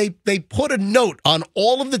 So they put a note on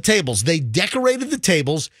all of the tables. They decorated the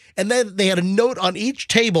tables, and then they had a note on each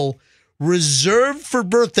table, reserved for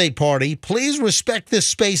birthday party. Please respect this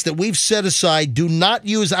space that we've set aside. Do not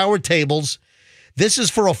use our tables. This is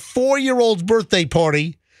for a 4-year-old's birthday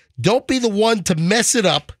party. Don't be the one to mess it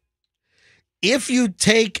up. If you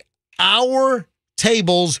take our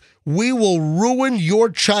tables, we will ruin your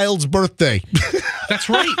child's birthday. That's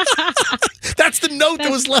right. That's the note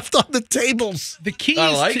that was left on the tables. The key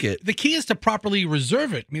I is like it. The key is to properly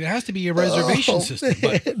reserve it. I mean, there has to be a reservation system.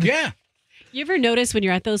 But yeah. You ever notice when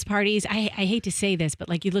you're at those parties? I hate to say this, but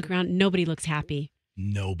like you look around, nobody looks happy.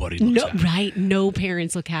 Nobody looks happy. Right? No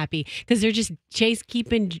parents look happy because they're just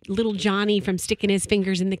keeping little Johnny from sticking his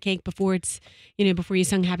fingers in the cake before before you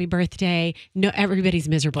sung happy birthday. No, everybody's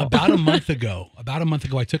miserable. About a month ago,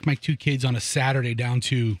 I took my 2 kids on a Saturday down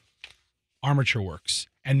to Armature Works.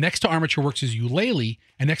 And next to Armature Works is Eulalie,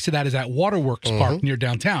 and next to that is that Waterworks Park near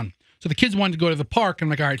downtown. So the kids wanted to go to the park. I'm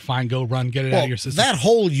like, all right, fine, go run, get it out of your system. That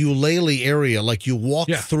whole Eulalie area, like you walk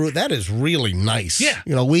through, that is really nice.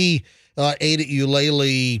 Yeah. We ate at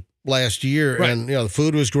Eulalie last year, Right. and the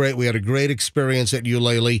food was great. We had a great experience at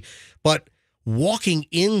Eulalie, but walking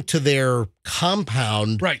into their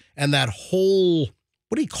compound, Right. and that whole,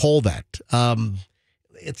 what do you call that?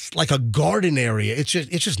 It's like a garden area. It's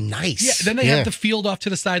just nice. Yeah, then they have the field off to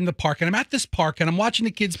the side in the park, and I'm at this park, and I'm watching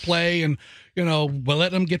the kids play, and we'll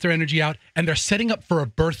let them get their energy out, and they're setting up for a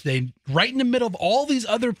birthday right in the middle of all these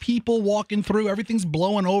other people walking through. Everything's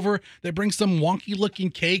blowing over. They bring some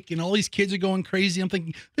wonky-looking cake, and all these kids are going crazy. I'm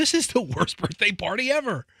thinking, this is the worst birthday party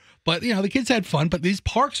ever. But the kids had fun. But these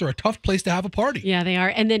parks are a tough place to have a party. Yeah, they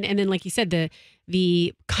are. And then like you said,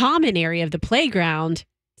 the common area of the playground.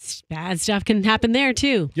 Bad stuff can happen there,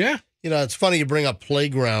 too. Yeah. It's funny you bring up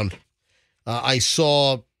playground. I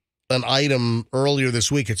saw an item earlier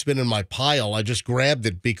this week. It's been in my pile. I just grabbed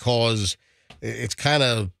it because it's kind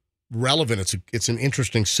of relevant. It's an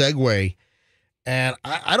interesting segue. And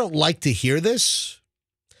I don't like to hear this.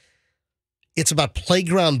 It's about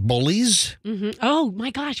playground bullies. Mm-hmm. Oh, my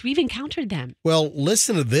gosh. We've encountered them. Well,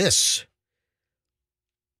 listen to this.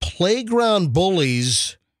 Playground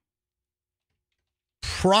bullies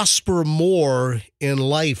prosper more in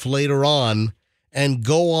life later on and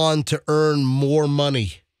go on to earn more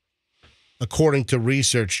money. According to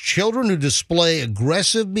research, children who display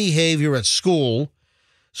aggressive behavior at school,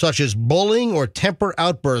 such as bullying or temper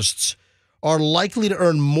outbursts, are likely to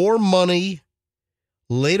earn more money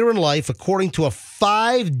later in life, according to a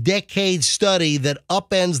 5-decade study that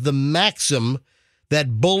upends the maxim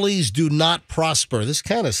that bullies do not prosper. This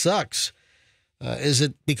kind of sucks. Is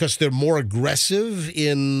it because they're more aggressive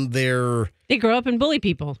in their... They grow up and bully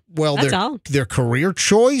people. Well, that's all. Their career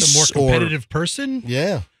choice? The more competitive person?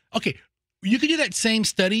 Yeah. Okay, you could do that same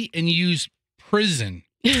study and use prison.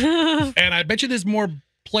 And I bet you there's more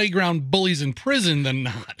playground bullies in prison than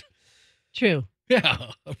not. True.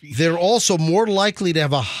 Yeah. They're also more likely to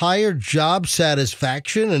have a higher job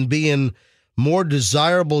satisfaction and be in more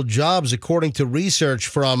desirable jobs, according to research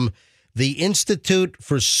from the Institute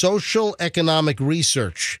for Social Economic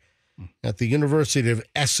Research at the University of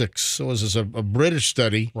Essex. So this is a British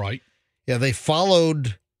study. Right. Yeah, they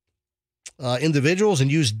followed individuals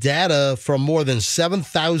and used data from more than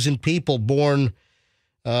 7,000 people born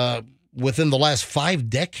within the last 5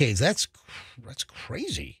 decades. That's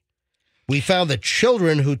crazy. We found that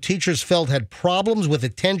children who teachers felt had problems with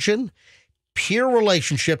attention, peer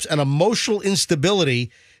relationships, and emotional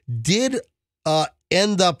instability did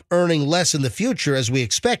end up earning less in the future, as we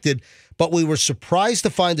expected, but we were surprised to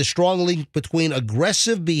find a strong link between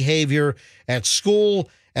aggressive behavior at school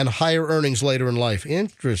and higher earnings later in life.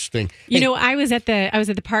 Interesting. I was at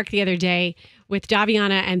the park the other day with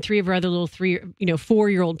Daviana and 3 of her other little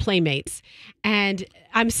 4-year-old playmates, and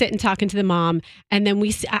I'm sitting talking to the mom, and then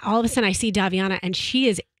all of a sudden I see Daviana, and she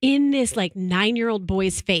is in this like 9-year-old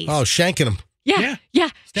boy's face. Oh, shanking him. Yeah.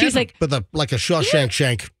 She's like, but like a Shawshank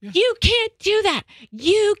shank. You can't do that.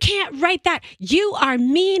 You can't write that. You are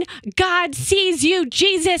mean. God sees you.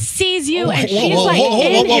 Jesus sees you. And she's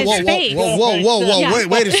in his face. Whoa.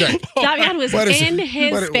 Wait a second. Davian was in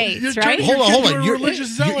his face, right? Hold on. You're a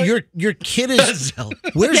religious zealot. Your kid is...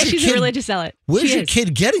 She's a religious zealot. Where's your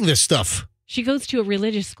kid getting this stuff? She goes to a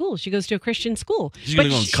religious school. She goes to a Christian school. She's going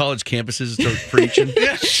to go on college campuses and start preaching.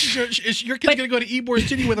 Yeah, your kid's going to go to Ybor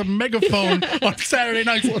City with a megaphone on Saturday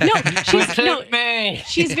night.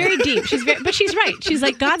 She's very deep. But she's right. She's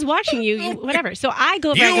like, God's watching you, whatever. So I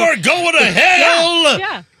go over. You are going to hell.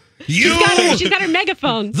 Yeah. She's got her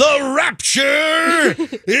megaphone. The rapture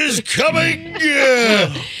is coming.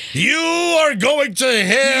 You are going to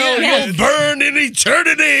hell. Yes. You'll burn in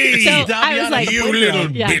eternity. So I was like, you little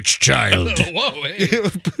bitch child. Whoa, hey.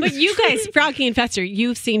 But you guys, Froggy and Fester,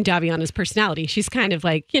 you've seen Daviana's personality. She's kind of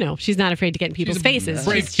like, she's not afraid to get in people's faces.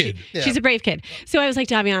 Brave kid. She's a brave kid. So I was like,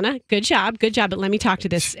 Daviana, good job, but let me talk to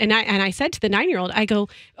this. And I said to the 9-year-old, I go,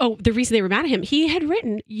 oh, the reason they were mad at him, he had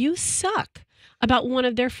written, you suck about one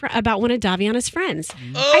of Daviana's friends.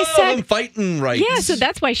 Oh, I said, I'm fighting rights. yeah, so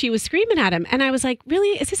that's why she was screaming at him. And I was like,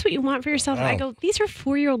 really? Is this what you want for yourself? I go, these are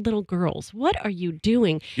 4-year-old little girls. What are you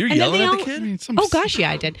doing? You're and yelling then at they the all- kid? Oh, gosh,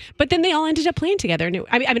 yeah, I did. But then they all ended up playing together. And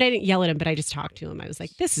I mean, I didn't yell at him, but I just talked to him. I was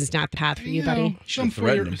like, this is not the path for you, buddy. Some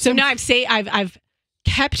threatened him. So now I've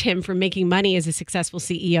kept him from making money as a successful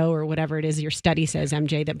CEO or whatever it is your study says,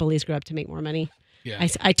 MJ, that bullies grow up to make more money. Yeah.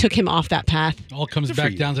 I took him off that path. All comes Good for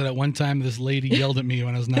back you. down to that one time this lady yelled at me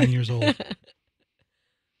when I was 9 years old.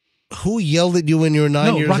 Who yelled at you when you were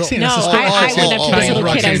 9 years Roxanne, No, that's old? the story. I went up to this Roxanne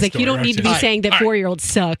little kid. I was like, story, you don't need to be Roxanne. saying that All right. 4-year-olds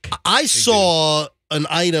suck. I saw an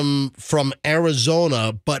item from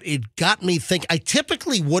Arizona, but it got me thinking. I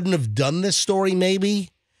typically wouldn't have done this story, maybe.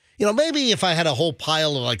 Maybe if I had a whole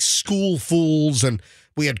pile of like school fools and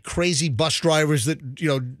we had crazy bus drivers that,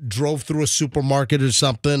 drove through a supermarket or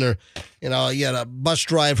something, or, you had a bus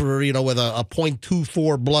driver, with a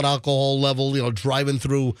 0.24 blood alcohol level, driving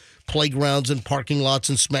through playgrounds and parking lots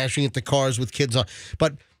and smashing into cars with kids on.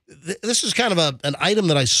 But this is kind of an item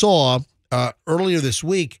that I saw earlier this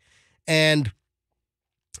week. And,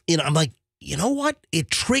 I'm like, you know what?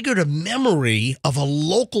 It triggered a memory of a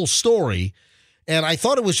local story. And I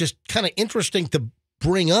thought it was just kind of interesting to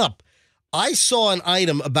bring up. I saw an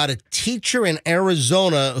item about a teacher in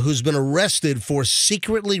Arizona who's been arrested for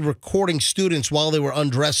secretly recording students while they were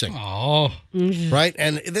undressing. Oh. Right?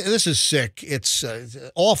 And this is sick. It's an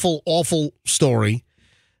awful, awful story.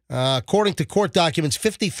 According to court documents,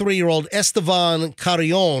 53-year-old Estevan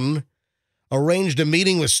Carrion arranged a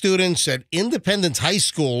meeting with students at Independence High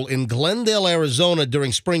School in Glendale, Arizona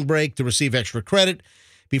during spring break to receive extra credit.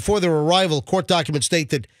 Before their arrival, court documents state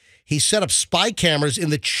that he set up spy cameras in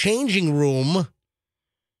the changing room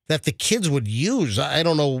that the kids would use. I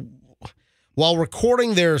don't know. While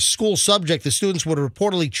recording their school subject, the students would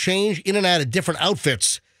reportedly change in and out of different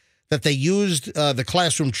outfits that they used the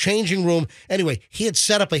classroom changing room. Anyway, he had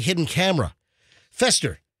set up a hidden camera.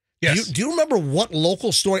 Fester, Yes. do you remember what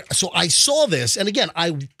local story? So I saw this, and again,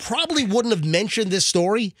 I probably wouldn't have mentioned this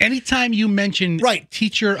story. Anytime you mention Right.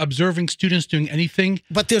 teacher observing students doing anything,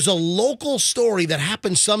 But there's a local story that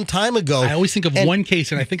happened some time ago. I always think of And- one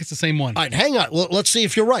case, and I think it's the same one. All right, hang on. Well, let's see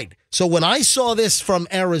if you're right. So when I saw this from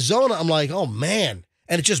Arizona, I'm like, oh, man.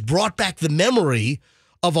 And it just brought back the memory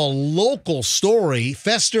of a local story.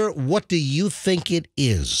 Fester, what do you think it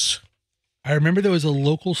is? I remember there was a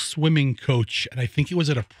local swimming coach, and I think it was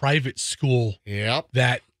at a private school Yep.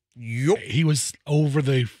 that he was over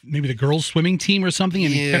maybe the girls' swimming team or something,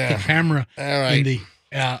 and he kept Yeah. the camera All right. in the.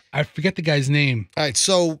 I forget the guy's name. All right.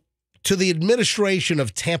 So to the administration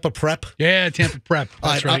of Tampa Prep, Yeah, Tampa Prep.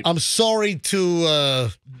 That's right. I'm sorry to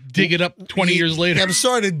Dig it up 20 years later. I'm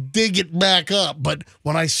sorry to dig it back up, but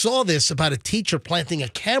when I saw this about a teacher planting a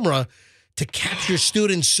camera to capture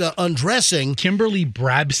students undressing, Kimberly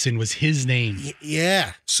Brabson was his name.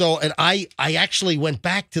 yeah. So, and I actually went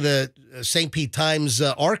back to the St. Pete Times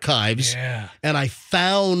archives, Yeah. and I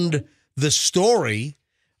found the story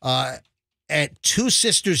at Two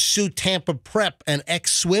Sisters Sue Tampa Prep, an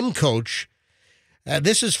ex-swim coach.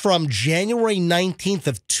 This is from January 19th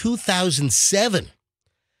of 2007.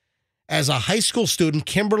 As a high school student,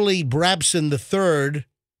 Kimberly Brabson III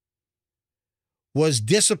was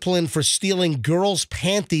disciplined for stealing girls'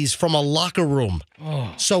 panties from a locker room.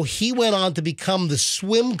 Oh. So he went on to become the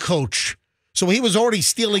swim coach. So he was already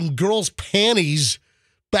stealing girls' panties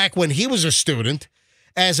back when he was a student.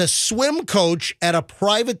 As a swim coach at a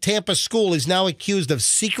private Tampa school, he's now accused of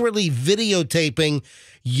secretly videotaping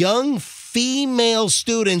young female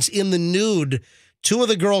students in the nude. Two of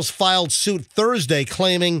the girls filed suit Thursday,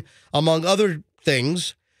 claiming, among other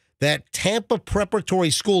things, that Tampa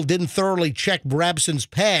Preparatory School didn't thoroughly check Brabson's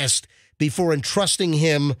past before entrusting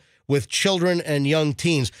him with children and young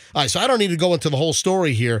teens. All right, so I don't need to go into the whole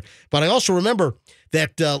story here, but I also remember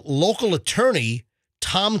that local attorney,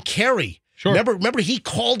 Tom Carey. Sure. Remember he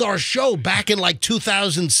called our show back in like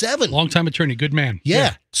 2007. Longtime attorney, good man.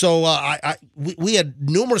 Yeah. So we had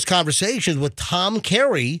numerous conversations with Tom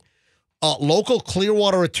Carey, local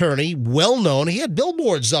Clearwater attorney, well known. He had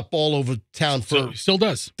billboards up all over town for. So he still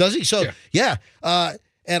does. Does he? So yeah.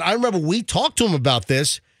 And I remember we talked to him about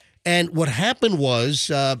this, and what happened was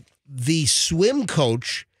the swim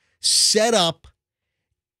coach set up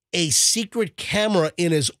a secret camera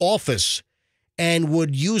in his office and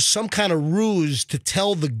would use some kind of ruse to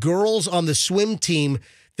tell the girls on the swim team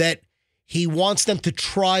that he wants them to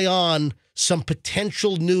try on some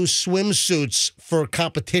potential new swimsuits for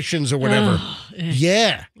competitions or whatever.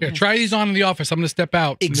 Yeah. Yeah, try these on in the office. I'm going to step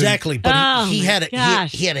out. Exactly. But he Oh, had my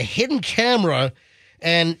he had a hidden camera,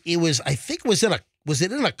 and it was, I think, was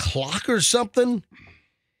it in a clock or something?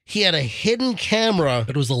 he had a hidden camera.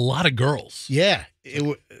 But it was a lot of girls. Yeah.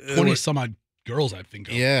 20 some odd girls, I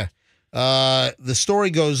think. Yeah. The story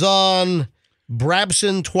goes on.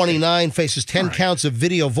 Brabson, 29, faces 10 counts of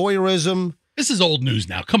video voyeurism. This is old news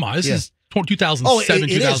now. Come on. This is 2007, Oh, it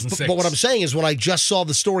 2006. is. But what I'm saying is when I just saw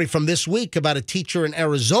the story from this week about a teacher in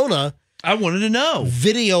Arizona I wanted to know.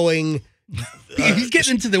 videoing. He's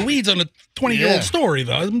getting into the weeds on a 20-year-old story,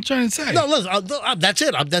 though. I'm trying to say. No, listen, that's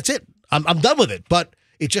it. That's it. I'm done with it. But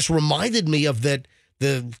it just reminded me of that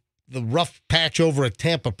the rough patch over at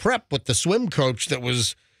Tampa Prep with the swim coach that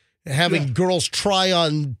was having girls try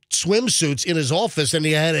on swimsuits in his office, and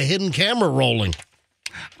he had a hidden camera rolling.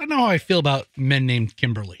 I don't know how I feel about men named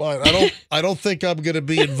Kimberly. Well, I don't think I'm going to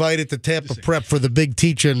be invited to Tampa Prep for the big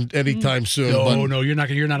teaching anytime soon. No, you're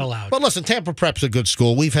not allowed. But listen, Tampa Prep's a good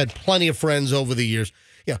school. We've had plenty of friends over the years.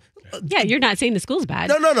 Yeah. Yeah, you're not saying the school's bad.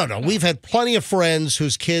 No. We've had plenty of friends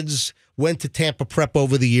whose kids went to Tampa Prep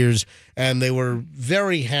over the years, and they were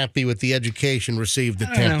very happy with the education received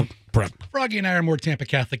at Tampa Prep. Froggy and I are more Tampa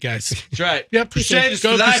Catholic guys. That's right. Yep. Crusaders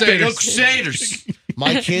Go for life, baby. Go Crusaders. Crusaders.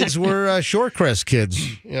 My kids were Shorecrest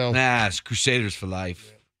kids. You know. Nah, it's Crusaders for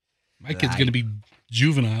life. My kid's going to be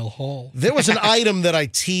juvenile hall. There was an item that I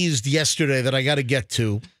teased yesterday that I got to get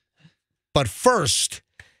to. But first,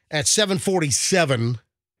 at 7:47,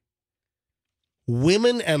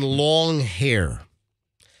 women and long hair.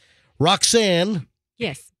 Roxanne,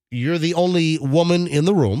 Yes. you're the only woman in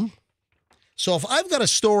the room. So if I've got a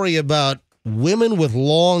story about women with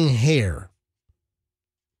long hair,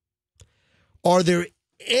 are there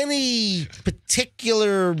any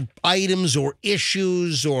particular items or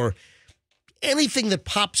issues or anything that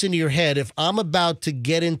pops into your head if I'm about to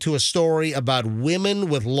get into a story about women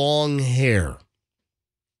with long hair?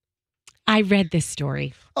 I read this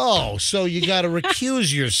story. Oh, so you got to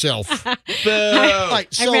recuse yourself. All I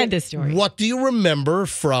right, so read this story. What do you remember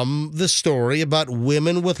from the story about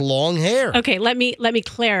women with long hair? Okay, let me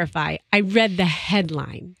clarify. I read the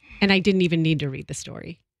headline, and I didn't even need to read the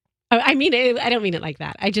story. I mean, I don't mean it like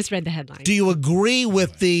that. I just read the headline. Do you agree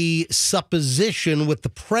with the supposition, with the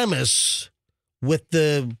premise, with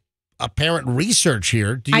the apparent research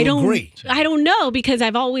here? Do you agree? I don't know, because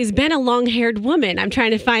I've always been a long-haired woman. I'm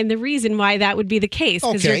trying to find the reason why that would be the case.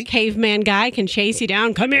 Because your caveman guy can chase you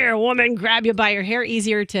down. Come here, woman, grab you by your hair.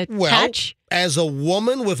 Easier to catch. As a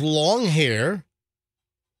woman with long hair,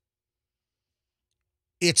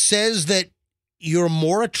 it says that you're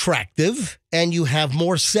more attractive and you have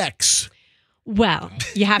more sex. Well,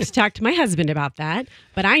 you have to talk to my husband about that.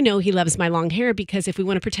 But I know he loves my long hair because if we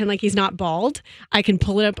want to pretend like he's not bald, I can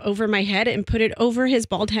pull it up over my head and put it over his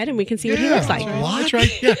bald head and we can see what he looks like. That's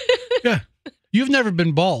right. Yeah. Yeah. You've never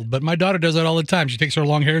been bald, but my daughter does that all the time. She takes her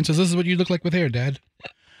long hair and says, "This is what you look like with hair, Dad."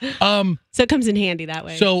 So it comes in handy that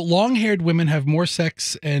way. So long-haired women have more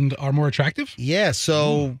sex and are more attractive? Yeah,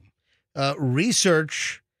 so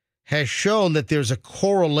research has shown that there's a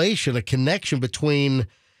correlation, a connection between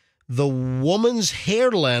the woman's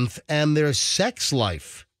hair length and their sex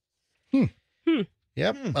life.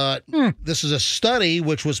 Yep. This is a study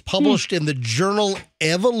which was published in the journal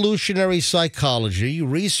Evolutionary Psychology.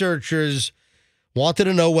 Researchers wanted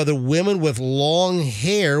to know whether women with long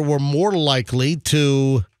hair were more likely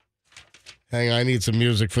to... Hang on, I need some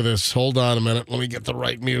music for this. Hold on a minute. Let me get the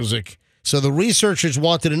right music. So the researchers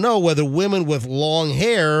wanted to know whether women with long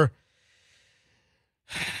hair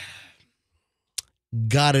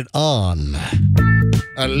got it on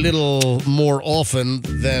a little more often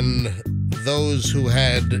than those who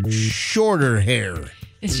had shorter hair.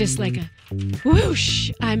 It's just like a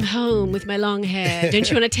whoosh, I'm home with my long hair. Don't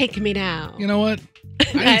you want to take me now? You know what?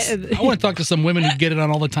 I want to talk to some women who get it on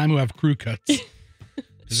all the time who have crew cuts.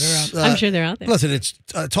 I'm sure they're out there. Listen, it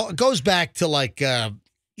goes back to like,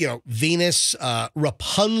 Venus,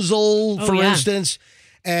 Rapunzel, for instance.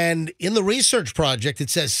 And in the research project,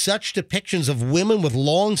 it says such depictions of women with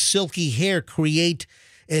long, silky hair create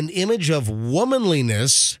an image of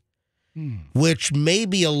womanliness, which may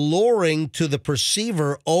be alluring to the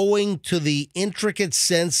perceiver owing to the intricate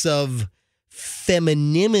sense of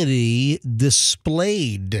femininity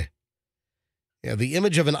displayed. Yeah, the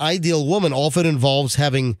image of an ideal woman often involves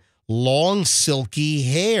having long, silky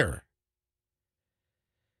hair.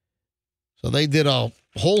 So they did a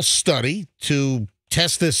whole study to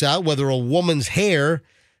test this out, whether a woman's hair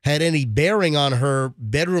had any bearing on her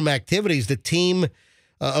bedroom activities. The team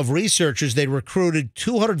of researchers, they recruited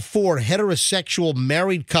 204 heterosexual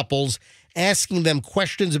married couples, asking them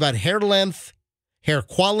questions about hair length, hair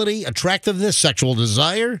quality, attractiveness, sexual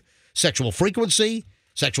desire, sexual frequency,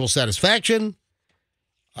 sexual satisfaction.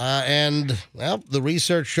 And, well, the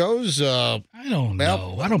research shows I don't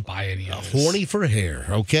know. I don't buy any of this. horny for hair,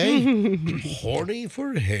 okay? Horny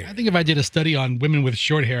for I hair. think if I did a study on women with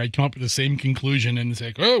short hair, I'd come up with the same conclusion and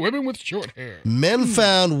say, oh, women with short hair. Men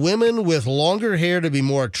found women with longer hair to be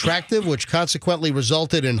more attractive, which consequently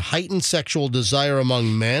resulted in heightened sexual desire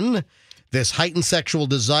among men. This heightened sexual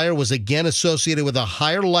desire was again associated with a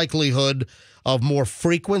higher likelihood of more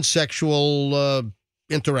frequent sexual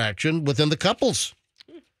interaction within the couples.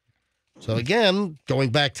 So again,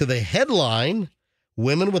 going back to the headline,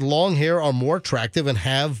 women with long hair are more attractive and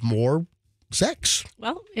have more sex.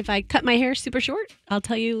 Well, if I cut my hair super short, I'll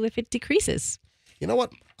tell you if it decreases. You know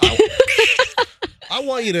what? I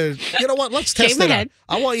want you to, you know what? Let's test Shave my it out. head.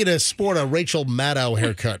 I want you to sport a Rachel Maddow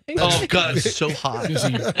haircut. Oh, God, it's so hot. You're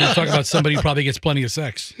talking about somebody who probably gets plenty of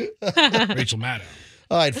sex. Rachel Maddow.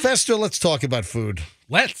 All right, Fester, let's talk about food.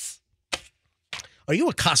 Let's. Are you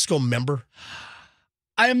a Costco member?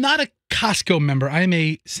 I am not a Costco member. I am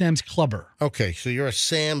a Sam's Clubber. Okay, so you're a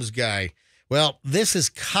Sam's guy. Well, this is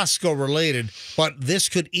Costco related, but this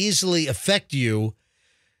could easily affect you.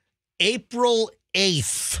 April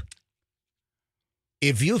 8th.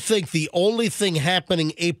 If you think the only thing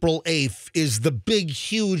happening April 8th is the big,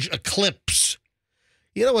 huge eclipse,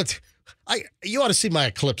 you know what? You ought to see my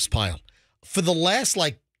eclipse pile. For the last,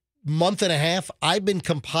 month and a half, I've been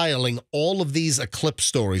compiling all of these eclipse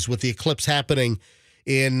stories with the eclipse happening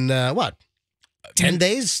in, 10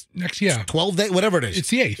 days? Next, yeah. 12 days, whatever it is. It's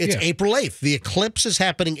the 8th. It's yeah. April 8th. The eclipse is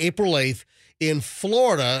happening April 8th in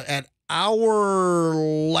Florida at our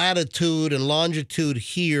latitude and longitude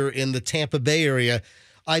here in the Tampa Bay area.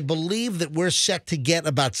 I believe that we're set to get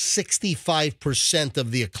about 65%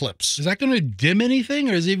 of the eclipse. Is that going to dim anything,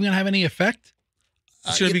 or is it even going to have any effect?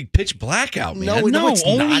 It's going to be pitch black out, man. No, it's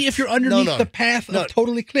only not. if you're underneath No. the path No. of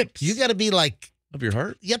total eclipse. You got to be Of your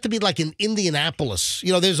heart? you have to be like in Indianapolis.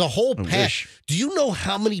 You know, there's a whole I path. wish. Do you know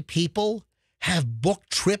how many people have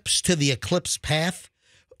booked trips to the eclipse path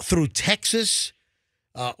through Texas?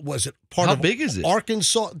 Was it part How of big is it?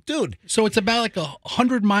 Arkansas? Dude, So it's about like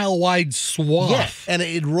 100-mile wide swath. yeah. And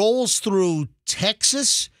it rolls through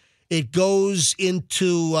Texas. It goes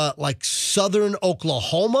into southern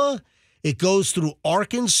Oklahoma. It goes through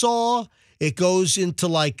Arkansas. It goes into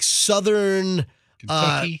southern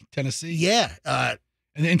Kentucky, Tennessee. Yeah. And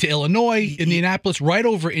then into Illinois, Indianapolis, right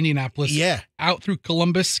over Indianapolis. Yeah. Out through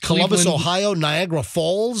Columbus, Columbus, Cleveland. Ohio, Niagara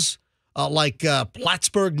Falls,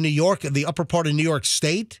 Plattsburgh, New York, the upper part of New York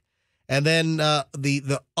State, and then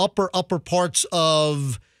the upper parts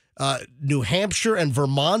of New Hampshire and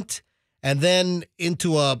Vermont, and then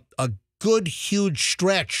into a good huge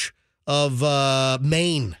stretch of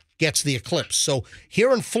Maine gets the eclipse. So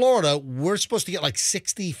here in Florida, we're supposed to get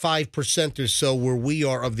 65% or so where we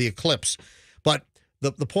are of the eclipse. But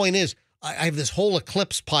the point is, I have this whole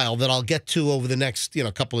eclipse pile that I'll get to over the next,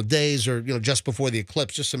 couple of days or, just before the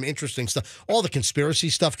eclipse, just some interesting stuff. All the conspiracy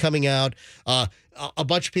stuff coming out. A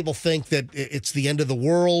bunch of people think that it's the end of the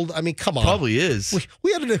world. I mean, come on. Probably is.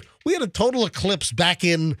 We had a total eclipse back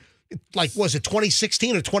in, was it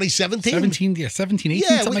 2016 or 2017? 17, 18, Yeah,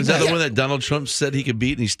 something like Is that that. the one that Donald Trump said he could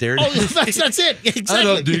beat and he stared Oh, at? that's it. Exactly. I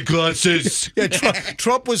don't do glasses. Yeah,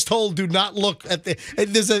 Trump was told, "Do not look at the." And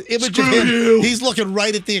there's an image of Screw him. you. He's looking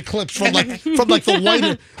right at the eclipse from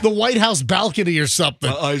the White House balcony or something.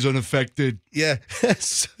 eyes unaffected. Yeah.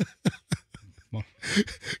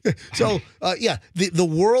 So the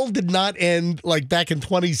world did not end back in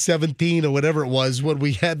 2017 or whatever it was when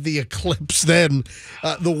we had the eclipse. Then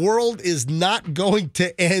the world is not going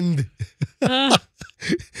to end.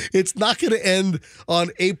 It's not going to end on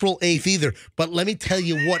April 8th either. But let me tell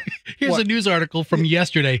you what. Here's a news article from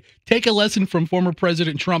yesterday. Take a lesson from former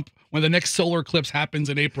President Trump when the next solar eclipse happens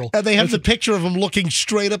in April. And they have the picture of him looking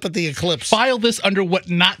straight up at the eclipse. File this under what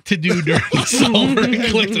not to do during the solar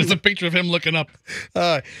eclipse. There's a picture of him looking up.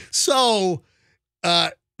 So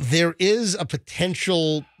there is a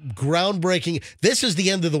potential groundbreaking. This is the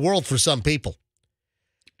end of the world for some people.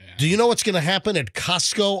 Do you know what's going to happen at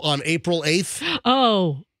Costco on April 8th?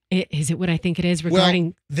 Oh, is it what I think it is regarding?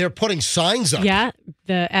 Well, they're putting signs up. Yeah,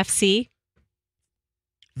 the FC.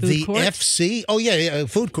 The court? FC? Oh, yeah,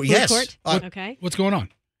 food court. Food Yes. court? Okay. What's going on?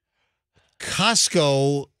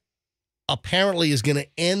 Costco apparently is going to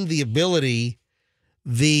end the ability,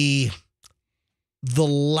 the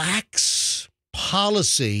lax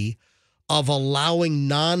policy of allowing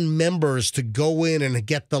non-members to go in and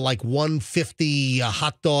get the $1.50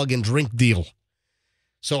 hot dog and drink deal.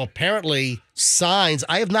 So apparently signs,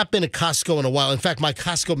 I have not been to Costco in a while. In fact, my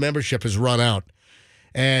Costco membership has run out.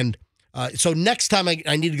 And so next time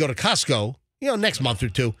I need to go to Costco, next month or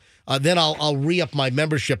two, then I'll re-up my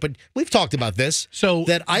membership. But we've talked about this. So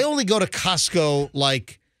That I only go to Costco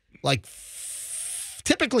like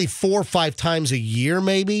typically 4 or 5 times a year,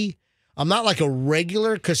 maybe. I'm not like a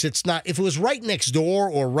regular because it's not. If it was right next door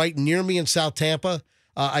or right near me in South Tampa,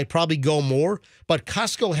 I'd probably go more. But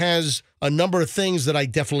Costco has a number of things that I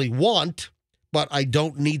definitely want, but I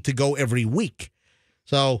don't need to go every week.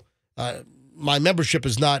 So my membership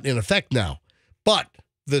is not in effect now. But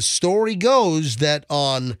the story goes that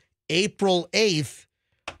on April 8th,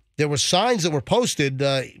 there were signs that were posted.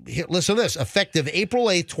 Listen to this. Effective April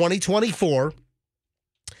 8th, 2024,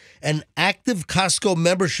 an active Costco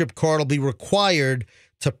membership card will be required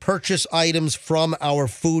to purchase items from our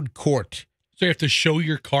food court. So you have to show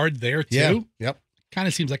your card there, too? Yeah. Yep. Kind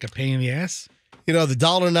of seems like a pain in the ass. You know, the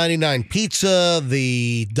 $1.99 pizza,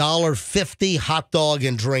 the $1.50 hot dog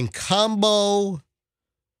and drink combo,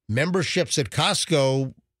 memberships at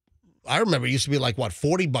Costco. I remember it used to be like, what,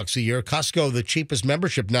 $40 a year. Costco, the cheapest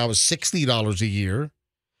membership now is $60 a year.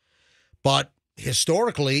 But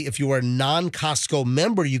historically, if you were a non-Costco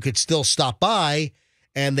member, you could still stop by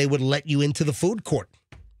and they would let you into the food court.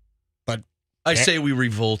 But I say we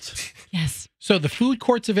revolt. Yes. So the food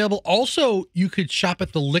court's available. Also, you could shop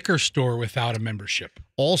at the liquor store without a membership.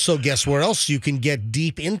 also, guess where else you can get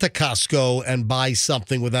deep into Costco and buy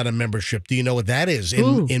something without a membership? Do you know what that is?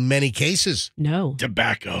 Ooh. In many cases. No.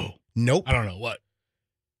 Tobacco. Nope. I don't know what.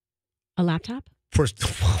 A laptop?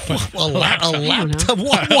 A laptop. Okay.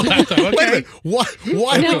 Wait a minute.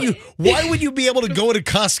 Why would you be able to go to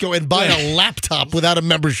Costco and buy a laptop without a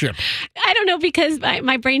membership? I don't know, because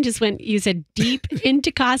my brain just went, you said deep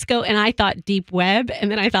into Costco, and I thought deep web,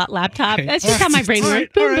 and then I thought laptop. Okay. That's just how my brain All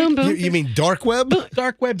worked. right, Boom, boom, boom. You mean dark web?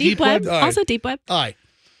 Dark web, Deep web. All right. Also deep web. All right.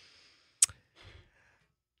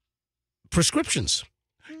 Prescriptions.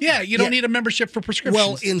 Yeah, you don't need a membership for prescriptions.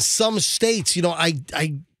 Well, in some states,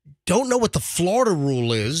 I don't know what the Florida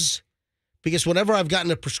rule is, because whenever I've gotten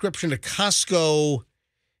a prescription at Costco,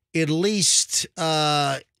 at least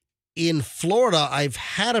in Florida, I've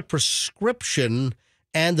had a prescription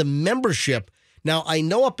and a membership. Now, I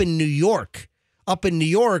know up in New York, I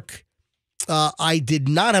did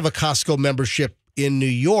not have a Costco membership in New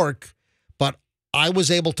York, but I was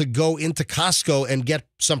able to go into Costco and get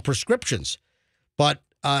some prescriptions. But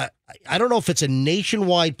I don't know if it's a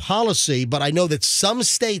nationwide policy, but I know that some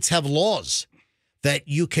states have laws that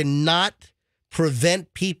you cannot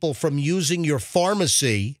prevent people from using your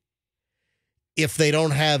pharmacy if they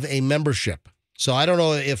don't have a membership. So I don't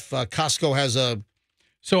know if Costco has a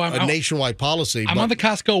nationwide policy. I'm on the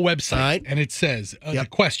Costco website, Right. and it says, the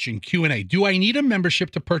question, Q&A, do I need a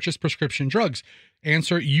membership to purchase prescription drugs?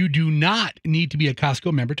 Answer, you do not need to be a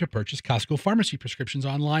Costco member to purchase Costco pharmacy prescriptions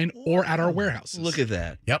online or at our warehouses. Look at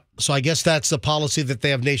that. Yep. So I guess that's the policy that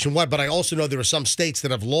they have nationwide. But I also know there are some states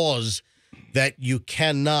that have laws that you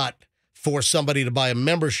cannot force somebody to buy a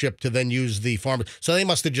membership to then use the pharmacy. So they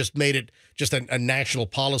must have just made it just a national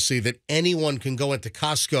policy that anyone can go into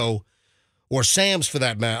Costco or Sam's for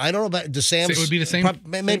that matter. I don't know about the Sam's. So it would be the same.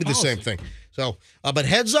 Maybe the same thing. So, but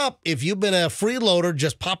heads up, if you've been a freeloader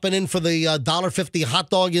just popping in for the $1.50 hot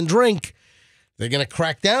dog and drink, they're going to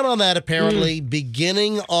crack down on that apparently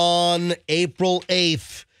beginning on April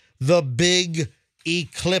 8th, the big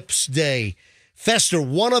eclipse day. Fester,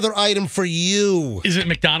 one other item for you. Is it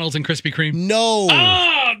McDonald's and Krispy Kreme? No.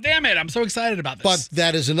 Oh, damn it. I'm so excited about this. But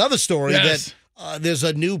that is another story Yes. that there's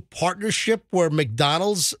a new partnership where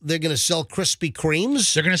McDonald's, they're going to sell Krispy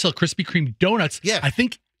Kremes. They're going to sell Krispy Kreme donuts. Yeah. I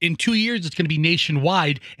think in 2 years it's going to be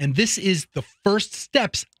nationwide, and this is the first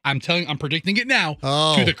steps. I'm predicting it now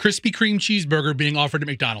to the Krispy Kreme cheeseburger being offered at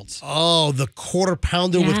McDonald's. Oh, the quarter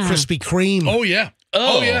pounder with Krispy Kreme. Oh yeah.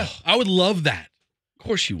 Oh yeah. I would love that. Of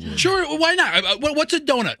course you would. Sure. Why not? What's a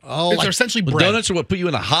donut? Oh, it's like- essentially Well, bread. donuts are what put you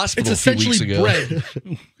in the hospital It's a few weeks essentially ago.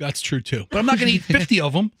 bread. That's true too. But I'm not going to eat 50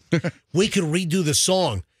 of them. We could redo the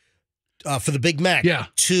song for the Big Mac. Yeah.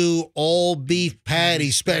 2 all beef patty,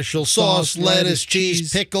 special sauce, lettuce,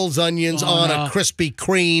 cheese, pickles, onions on a Krispy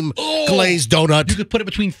Kreme glazed donut. You could put it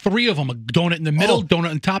between 3 of them: a donut in the middle, donut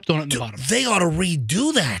on top, donut in the bottom. They ought to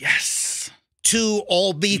redo that. Yes. 2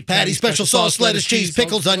 all beef patty, special sauce, lettuce, cheese,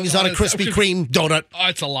 pickles, onions on a Krispy Kreme donut. Oh,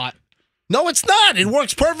 it's a lot. No, it's not. It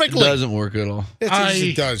works It perfectly. doesn't work at all.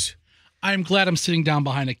 It does. I'm glad I'm sitting down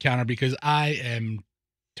behind a counter because I am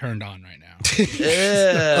turned on right now.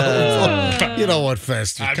 Yeah. You know what,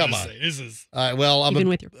 Fester? I'm Come just on. saying, this is All right, well, Even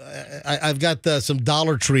with your I've got some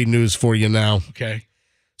Dollar Tree news for you now. okay.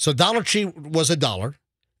 So Dollar Tree was $1. Right.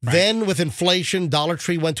 Then with inflation, Dollar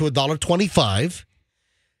Tree went to $1.25.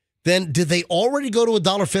 Then did they already go to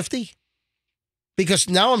 $1.50? Because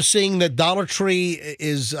now I'm seeing that Dollar Tree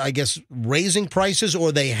is, I guess, raising prices,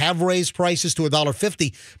 or they have raised prices to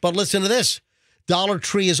 $1.50. But listen to this. Dollar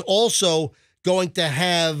Tree is also going to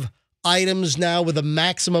have items now with a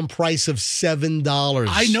maximum price of $7.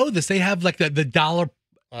 I know this. They have like the dollar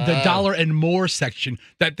and more section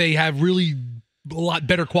that they have really a lot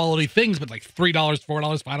better quality things, but like $3,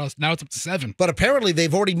 $4, $5. Now it's up to $7. But apparently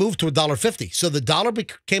they've already moved to $1.50. So the dollar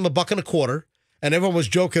became $1.25, and everyone was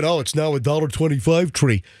joking, oh, it's now $1.25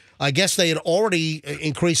 tree. I guess they had already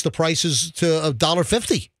increased the prices to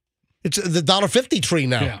 $1.50. It's the $1.50 tree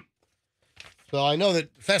now. Yeah. So I know that,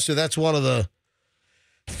 Fester, that's one of the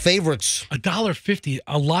favorites. $1.50.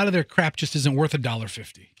 A lot of their crap just isn't worth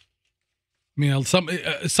 $1.50. I mean, some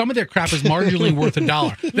of their crap is marginally worth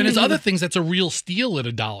 $1. Then there's other things that's a real steal at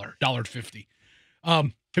 $1.50.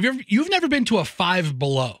 You've never been to a Five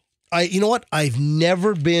Below? You know what? I've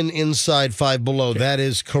never been inside Five Below. Okay. That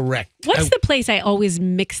is correct. What's the place I always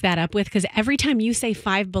mix that up with? Because every time you say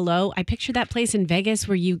Five Below, I picture that place in Vegas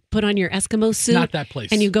where you put on your Eskimo suit. Not that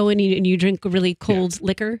place. And you go in and you drink really cold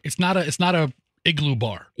liquor. It's not a igloo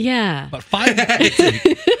bar. Yeah. But Five. That's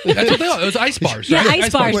what they are. Those ice bars. Yeah, Right?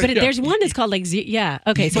 ice bars. Wait, But there's one that's called like, yeah.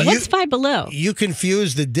 Okay, so But what's Five Below? You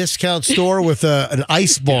confuse the discount store with an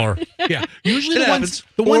ice bar. Yeah. Usually It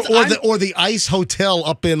the ones or the ice hotel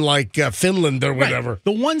up in like Finland or whatever. Right.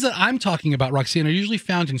 The ones that I'm talking about, Roxanne, are usually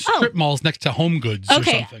found in strip malls next to Home Goods or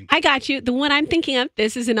Okay, something. I got you. The one I'm thinking of,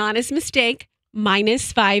 this is an honest mistake,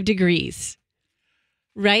 -5 degrees.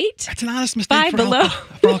 Right? That's an honest mistake Five Below.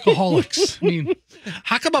 for alcoholics. I mean,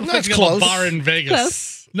 how come I'm That's thinking of a close. bar in Vegas?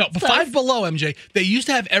 Close. No, but Close. Five Below, MJ, they used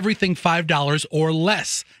to have everything $5 or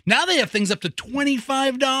less. Now they have things up to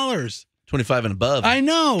 $25. 25 and above. I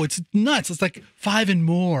know. It's nuts. It's like 5 and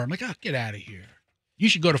more. I'm like, oh, get out of here. You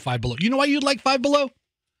should go to Five Below. You know why you'd like Five Below?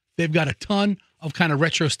 They've got a ton of kind of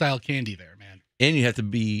retro style candy there, man. And you have to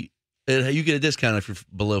be, you get a discount if you're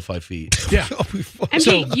below 5 feet. Yeah.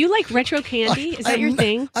 MJ, you like retro candy? Is that your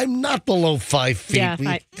thing? I'm not below 5 feet. Yeah, We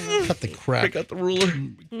cut the crap. Pick out the ruler.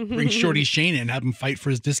 Bring Shorty Shane in and have him fight for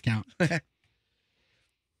his discount. You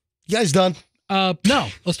guys done? No,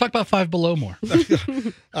 let's talk about Five Below more.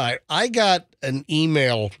 All right. I got an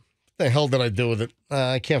email. What the hell did I do with it?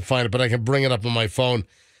 I can't find it, but I can bring it up on my phone.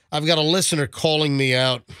 I've got a listener calling me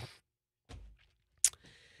out.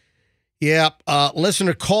 Yeah,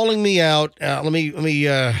 listener calling me out. Let me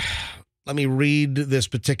read this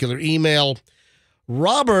particular email.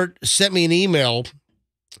 Robert sent me an email.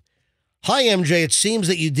 Hi, MJ. It seems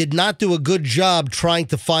that you did not do a good job trying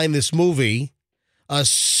to find this movie. A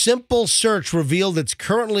simple search revealed it's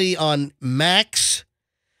currently on Max,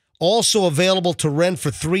 also available to rent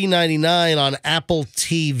for $3.99 on Apple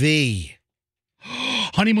TV.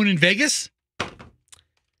 Honeymoon in Vegas?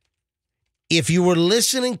 If you were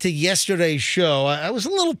listening to yesterday's show, I was a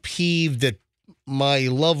little peeved at my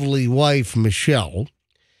lovely wife, Michelle,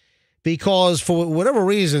 because for whatever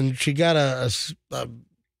reason, she got a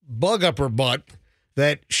bug up her butt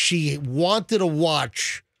that she wanted to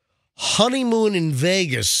watch Honeymoon in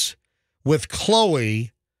Vegas with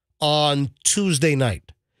Chloe on Tuesday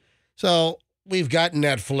night. So we've got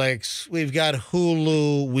Netflix, we've got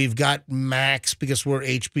Hulu, we've got Max because we're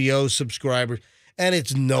HBO subscribers, and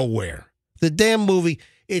it's nowhere. The damn movie,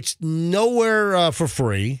 it's nowhere for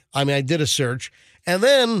free. I mean, I did a search. And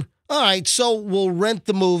then, all right, so we'll rent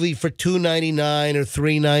the movie for $2.99 or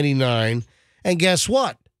 $3.99. And guess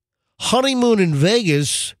what? Honeymoon in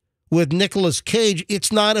Vegas with Nicolas Cage,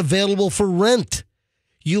 it's not available for rent.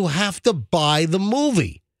 You have to buy the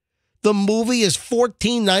movie. The movie is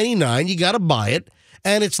 $14.99. You got to buy it.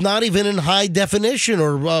 And it's not even in high definition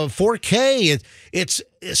or 4K. It's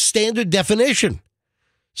standard definition.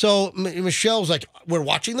 So Michelle's like, we're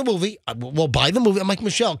watching the movie. We'll buy the movie. I'm like,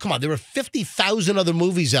 Michelle, come on. There are 50,000 other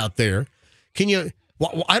movies out there. Can you?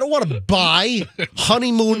 I don't want to buy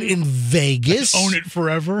Honeymoon in Vegas. Own it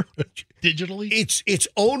forever digitally? It's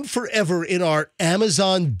owned forever in our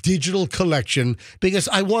Amazon digital collection because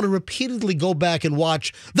I want to repeatedly go back and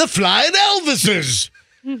watch The Flying Elvises.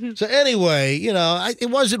 So anyway, it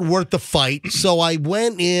wasn't worth the fight. So I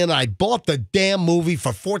went in, I bought the damn movie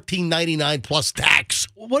for $14.99 plus tax.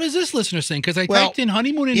 What is this listener saying? Because I Well, typed in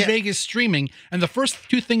Honeymoon in yeah. Vegas streaming, and the first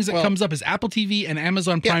two things that comes up is Apple TV and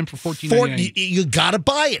Amazon Prime for $14.99. You got to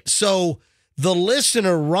buy it. So the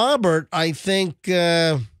listener, Robert, I think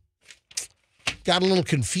got a little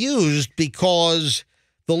confused because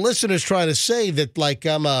the listener's trying to say that like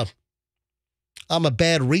I'm a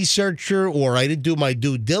bad researcher or I didn't do my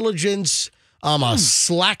due diligence. I'm a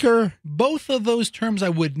slacker. Both of those terms I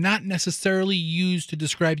would not necessarily use to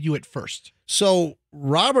describe you at first. So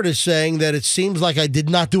Robert is saying that it seems like I did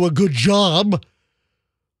not do a good job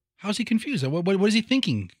How's he confused? What is he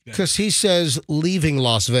thinking? Because he says leaving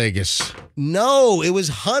Las Vegas. No, it was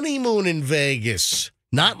honeymoon in Vegas,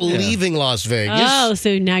 not leaving Las Vegas. Oh,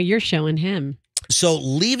 so now you're showing him. So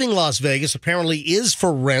leaving Las Vegas apparently is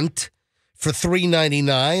for rent for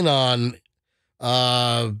 $3.99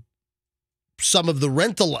 on some of the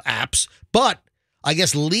rental apps. But I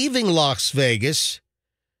guess leaving Las Vegas,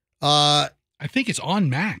 I think it's on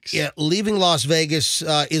Max. yeah, leaving Las Vegas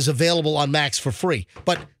is available on Max for free.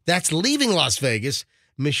 But that's leaving Las Vegas.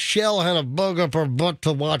 Michelle had a bug up her butt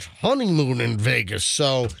to watch Honeymoon in Vegas.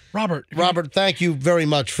 So, Robert, thank you very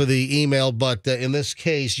much for the email. But in this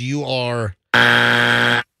case, you are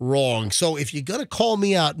wrong. So if you're going to call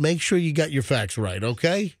me out, make sure you got your facts right,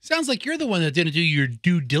 okay? sounds like you're the one that didn't do your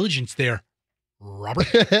due diligence there, Robert.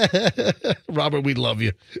 Robert, we love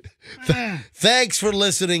you. Ah. Thanks for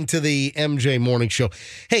listening to the MJ Morning Show.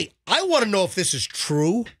 Hey, I want to know if this is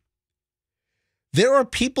true. There are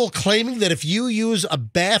people claiming that if you use a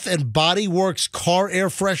Bath and Body Works car air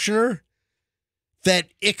freshener, that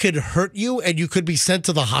it could hurt you and you could be sent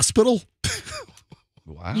to the hospital.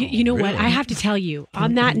 Wow. You know what? really? I have to tell you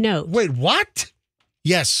on that note. Wait, what?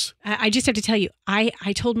 Yes. I just have to tell you, I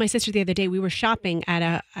told my sister the other day we were shopping at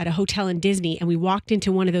a hotel in Disney and we walked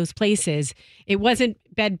into one of those places. It wasn't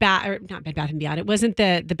not Bed Bath and Beyond. It wasn't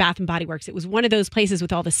the Bath and Body Works. It was one of those places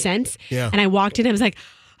with all the scents. Yeah. And I walked in and I was like,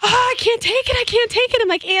 I can't take it. I can't take it. I'm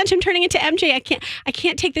like, Ange, I'm turning into MJ. I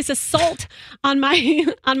can't take this assault on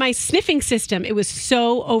my sniffing system. It was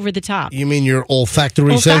so over the top. You mean your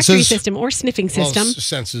olfactory senses? System or sniffing system. Well,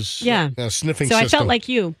 senses. Yeah. Sniffing So system. I felt like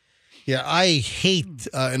you. Yeah, I hate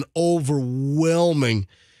an overwhelming,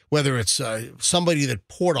 whether it's somebody that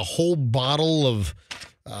poured a whole bottle of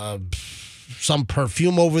some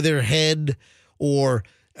perfume over their head, or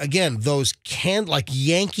again, those like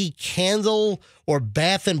Yankee Candle or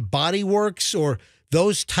Bath and Body Works, or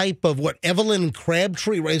those type of Evelyn and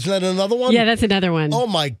Crabtree, right? Isn't that another one? Yeah, that's another one. Oh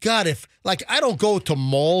my God. I don't go to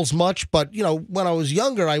malls much, but when I was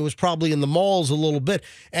younger, I was probably in the malls a little bit,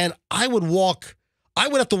 and I would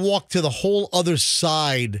have to walk to the whole other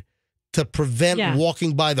side to prevent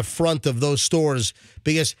walking by the front of those stores,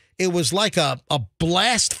 because it was like a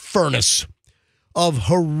blast furnace of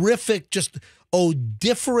horrific, just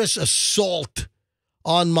odoriferous assault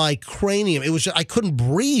on my cranium. It was I couldn't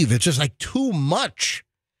breathe. It's just like too much.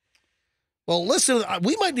 Well, listen,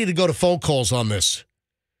 we might need to go to phone calls on this.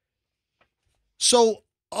 So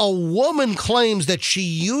a woman claims that she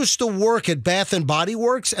used to work at Bath and Body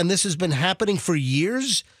Works, and this has been happening for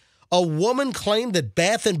years. A woman claimed that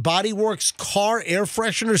Bath and Body Works car air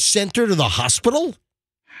freshener sent her to the hospital.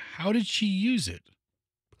 How did she use it?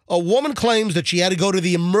 A woman claims that she had to go to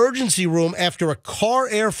the emergency room after a car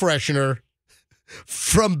air freshener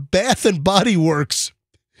from Bath and Body Works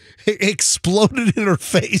exploded in her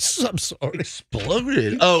face. I'm sorry.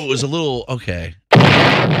 Exploded. Oh, it was a little, okay. Okay,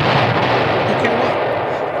 what?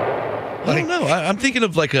 I don't know. I'm thinking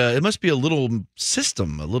of it must be a little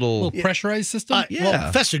system, a A little. little pressurized system? Yeah. Well,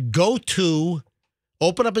 Professor,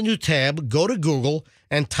 open up a new tab, go to Google,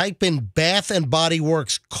 and type in Bath and Body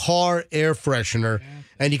Works car air freshener,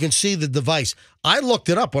 and you can see the device. I looked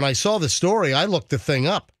it up. When I saw the story, I looked the thing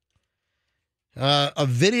up. A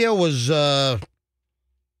video was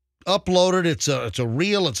uploaded. It's a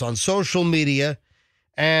reel. It's on social media,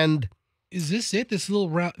 and Is this it? This little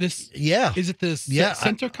round? This? yeah, Is it this Yeah,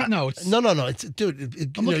 center? No, it's no. It's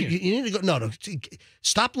dude. I'm looking. You need to go. No.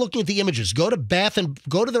 Stop looking at the images. Go to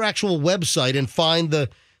go to their actual website and find the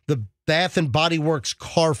Bath and Body Works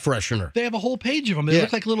car freshener. They have a whole page of them. They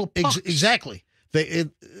look like little pucks. Exactly.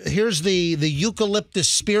 Here's the eucalyptus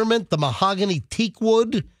spearmint, the mahogany teak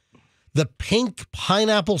wood, the pink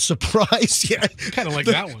pineapple surprise. Yeah, Kind of like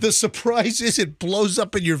that one. The surprise is it blows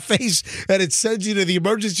up in your face and it sends you to the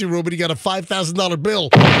emergency room and you got a $5,000 bill.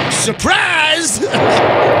 Surprise! They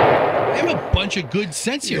have a bunch of good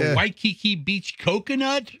scents here. Yeah. Waikiki Beach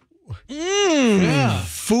coconut. Yeah.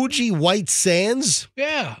 Fuji White Sands,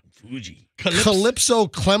 Yeah. Fuji. Calypso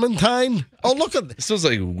Clementine. Oh, look at this. It smells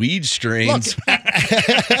like weed Look, strains.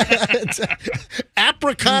 It's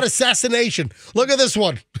apricot assassination. Look at this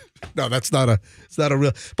one. No, it's not a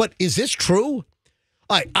real. But is this true?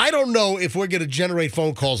 I don't know if we're going to generate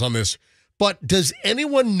phone calls on this, but does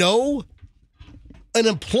anyone know? An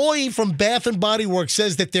employee from Bath and Body Works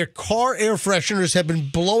says that their car air fresheners have been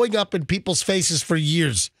blowing up in people's faces for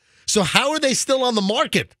years. So how are they still on the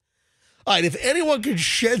market? All right, if anyone could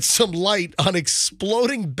shed some light on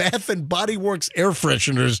exploding Bath and Body Works air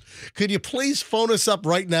fresheners, could you please phone us up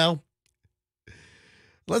right now?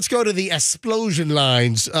 Let's go to the explosion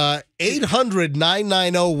lines.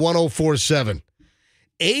 800-990-1047.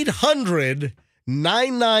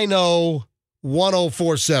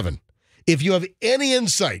 990-1047. If you have any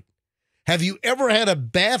insight, have you ever had a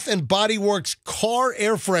Bath and Body Works car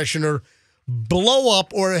air freshener blow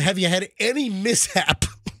up, or have you had any mishap?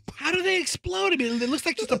 How do they explode? I mean, it looks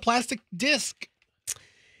like just a plastic disc.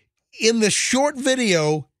 In the short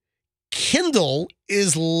video, Kendall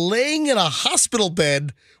is laying in a hospital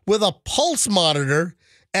bed with a pulse monitor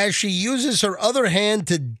as she uses her other hand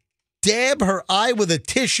to dab her eye with a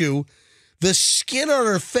tissue. The skin on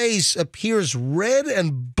her face appears red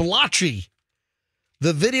and blotchy.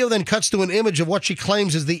 The video then cuts to an image of what she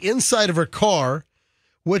claims is the inside of her car,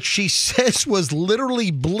 which she says was literally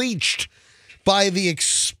bleached by the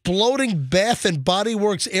exploding Bath and Body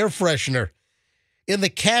Works air freshener. In the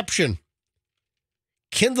caption,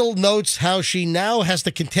 Kendall notes how she now has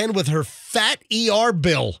to contend with her fat ER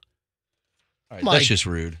bill. All right, that's just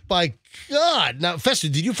rude. My God. Now, Fester,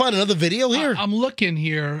 did you find another video here? I'm looking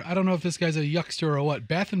here. I don't know if this guy's a yuckster or what.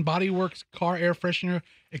 Bath and Body Works car air freshener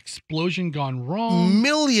explosion gone wrong.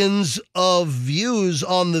 Millions of views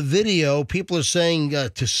on the video. People are saying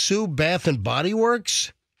to sue Bath and Body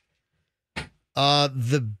Works.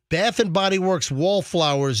 The Bath and Body Works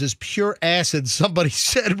wallflowers is pure acid, somebody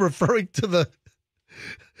said, referring to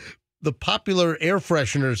the popular air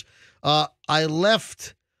fresheners. I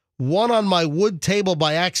left one on my wood table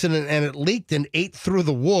by accident, and it leaked and ate through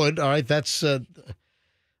the wood. All right, that's, I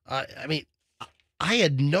mean, I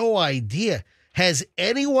had no idea. Has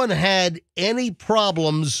anyone had any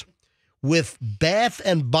problems with Bath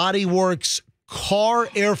and Body Works car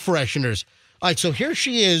air fresheners? All right, so here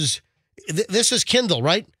she is. This is Kendall,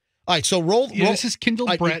 right? All right, so roll. This is Kendall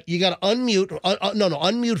Brett. You got to unmute. No,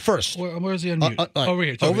 unmute first. Where's the unmute? Over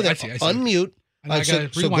here. Over there. I see. Unmute. And I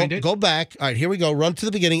got to rewind it. Go back. All right, here we go. Run to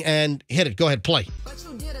the beginning and hit it. Go ahead, play. But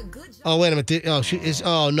you did a good job. Oh, wait a minute. Oh, she is.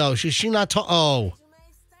 Oh no, she not talking. Oh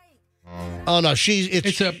no, there's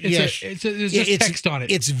just text on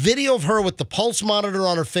it. It's video of her with the pulse monitor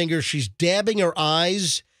on her finger. She's dabbing her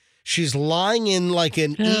eyes. She's lying in like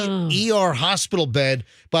an ER hospital bed,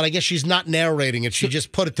 but I guess she's not narrating it. She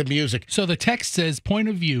just put it to music. So the text says, point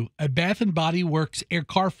of view, a Bath and Body Works air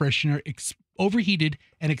car freshener overheated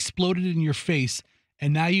and exploded in your face,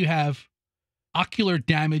 and now you have ocular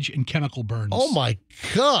damage and chemical burns. Oh, my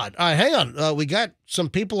God. All right, hang on. We got some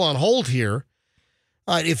people on hold here.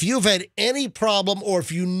 All right, if you've had any problem or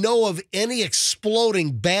if you know of any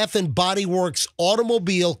exploding Bath and Body Works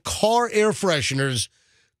automobile car air fresheners,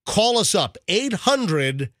 call us up,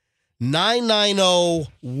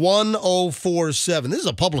 800-990-1047. This is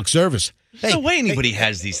a public service. There's no way anybody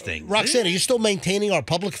has these things. Roxanne, are you still maintaining our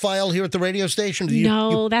public file here at the radio station?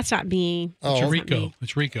 No, that's not me. It's Rico.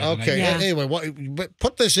 It's Rico. Okay. Yeah. Anyway,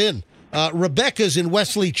 put this in. Rebecca's in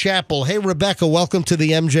Wesley Chapel. Hey, Rebecca, welcome to the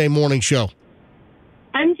MJ Morning Show.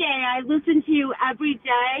 MJ, I listen to you every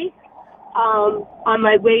day on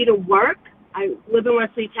my way to work. I live in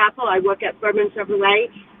Wesley Chapel. I work at Furman Chevrolet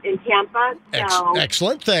in Tampa. So.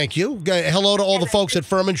 Excellent. Thank you. Hello to all the folks at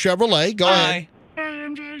Furman Chevrolet. Go ahead.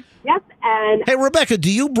 Yep. And hey, Rebecca,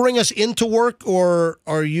 do you bring us into work or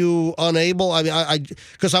are you unable? I mean,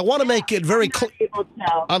 because I want to make it very clear.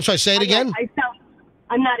 I'm sorry, say it again?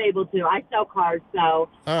 I'm not able to. I sell cars, so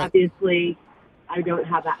obviously I don't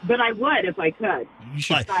have that. But I would if I could.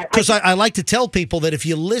 Because I like to tell people that if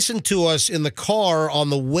you listen to us in the car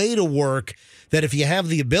on the way to work, that if you have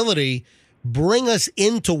the ability, bring us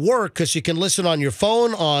into work because you can listen on your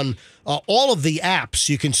phone, on all of the apps.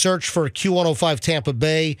 You can search for Q105 Tampa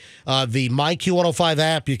Bay, the My Q105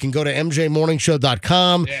 app. You can go to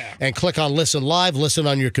mjmorningshow.com and click on Listen Live, listen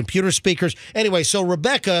on your computer speakers. Anyway, so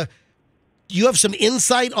Rebecca, you have some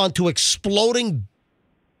insight onto exploding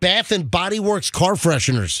Bath and Body Works car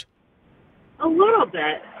fresheners. A little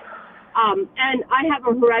bit. And I have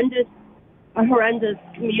a horrendous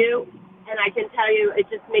commute. And I can tell you, it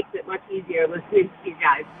just makes it much easier listening to you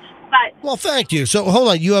guys. But well, thank you. So hold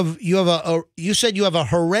on, you said you have a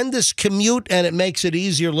horrendous commute, and it makes it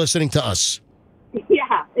easier listening to us.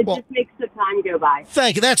 Yeah, it just makes the time go by.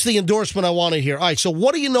 Thank you. That's the endorsement I want to hear. All right. So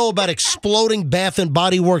what do you know about exploding Bath and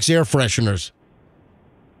Body Works air fresheners?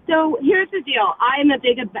 So here's the deal. I am a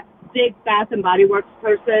big Bath and Body Works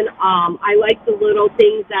person. I like the little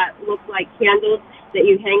things that look like candles that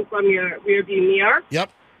you hang from your rearview mirror. Yep.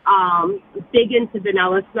 Big into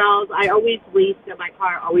vanilla smells. I always lease, and my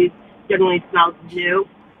car always generally smells new.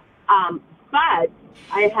 But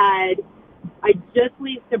I just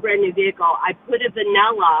leased a brand new vehicle. I put a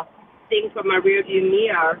vanilla thing from my rearview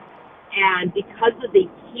mirror, and because of the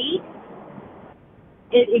heat,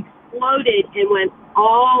 it exploded and went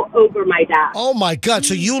all over my dash. Oh my God!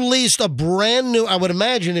 So you leased a brand new? I would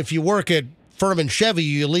imagine if you work at Furman Chevy,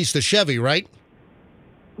 you leased a Chevy, right?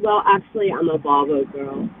 Well, actually, I'm a Volvo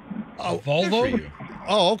girl. Volvo?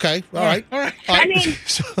 Oh, okay. All right. All right. I mean,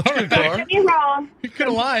 Good don't car. get me wrong. You could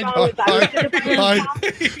have lied. Wrong if I was gonna buy a All car.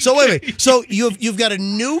 right. So wait a minute. So you've got a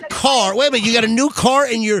new car. Wait a minute. You got a new car,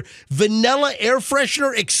 and your vanilla air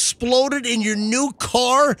freshener exploded in your new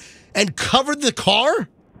car and covered the car.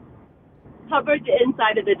 Covered the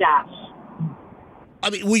inside of the dash. I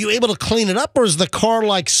mean, were you able to clean it up, or is the car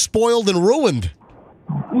like spoiled and ruined?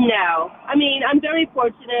 No. I mean, I'm very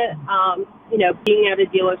fortunate, being at a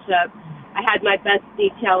dealership. I had my best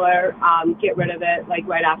detailer get rid of it, like,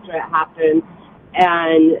 right after it happened.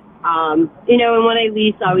 And, and when I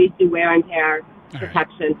lease, I always do wear and tear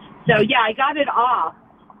protection. So, yeah, I got it off,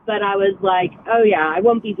 but I was like, oh, yeah, I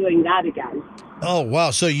won't be doing that again. Oh,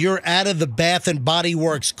 wow. So you're out of the Bath and Body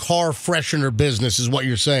Works car freshener business is what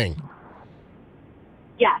you're saying.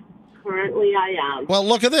 Yes, currently I am. Well,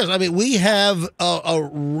 look at this. I mean, we have a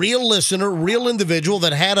real listener, real individual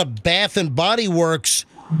that had a Bath and Body Works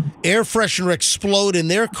air freshener explode in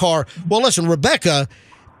their car. Well, listen, Rebecca,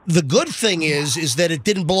 the good thing is that it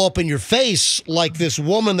didn't blow up in your face like this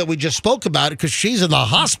woman that we just spoke about because she's in the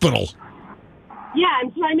hospital. Yeah,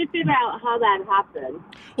 I'm trying to figure out how that happened.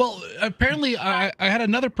 Well, apparently, I had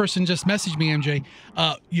another person just message me, MJ.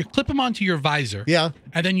 You clip them onto your visor. Yeah.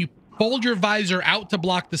 And then you fold your visor out to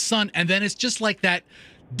block the sun, and then it's just like that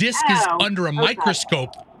disc is under a microscope,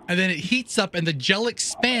 and then it heats up, and the gel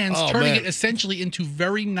expands, turning it essentially into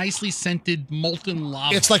very nicely scented molten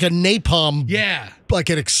lava. It's like a napalm. Yeah. Like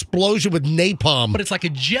an explosion with napalm. But it's like a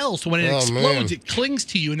gel, so when it explodes, it clings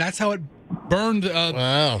to you, and that's how it burned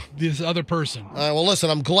this other person. Well, listen,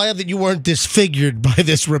 I'm glad that you weren't disfigured by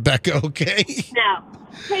this, Rebecca, okay? No.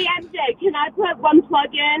 Hey, MJ, can I put one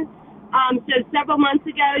plug in? So several months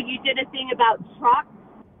ago, you did a thing about trucks.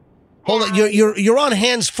 Hold on, you're on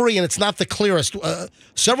hands free, and it's not the clearest.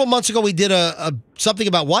 Several months ago, we did a something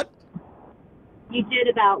about what? You did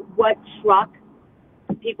about what truck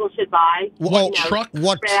people should buy. What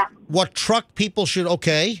truck people should?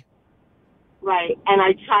 Okay. Right, and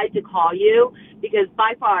I tried to call you because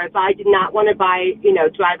by far, if I did not want to buy,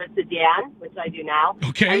 drive a sedan, which I do now,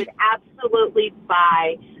 I would absolutely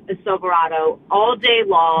buy a Silverado all day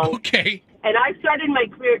long. Okay. And I started my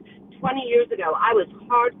career 20 years ago. I was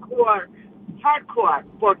hardcore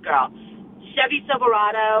Ford girl. Chevy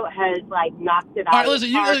Silverado has, knocked it out. All right, listen,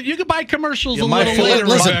 you can buy commercials a my little later,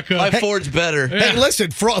 Rebecca. My Ford's better. Hey,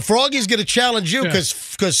 listen, Froggy's going to challenge you because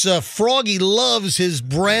Froggy loves his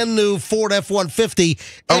brand new Ford F-150.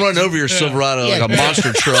 I'll run over your Silverado like a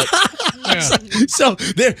monster truck. So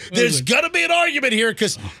there's going to be an argument here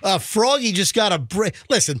because Froggy just got a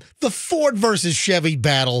listen, the Ford versus Chevy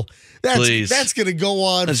battle. That's going to go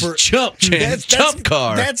on for jump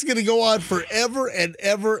car. That's going to go on forever and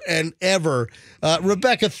ever and ever.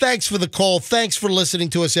 Rebecca, thanks for the call. Thanks for listening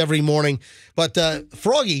to us every morning. But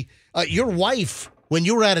Froggy, your wife, when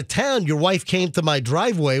you were out of town, your wife came to my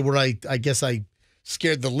driveway where I guess I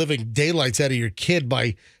scared the living daylights out of your kid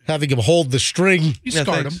by having him hold the string. You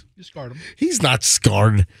scarred him. You scarred him. He's not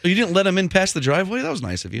scarred. Oh, you didn't let him in past the driveway? That was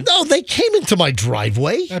nice of you. No, they came into my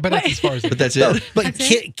driveway. But that's as far as But that's it. But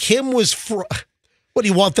Kim was... What, do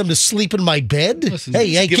you want them to sleep in my bed? Listen,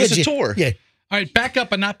 hey, give kids, us a tour. Yeah. All right, back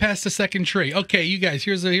up and not past the second tree. Okay, you guys,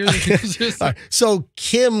 here's All right, so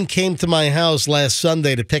Kim came to my house last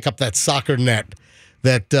Sunday to pick up that soccer net,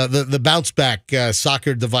 that the bounce back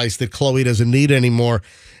soccer device that Chloe doesn't need anymore.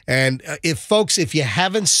 And if you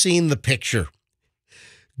haven't seen the picture,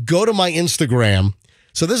 go to my Instagram.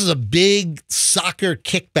 So this is a big soccer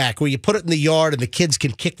kickback where you put it in the yard and the kids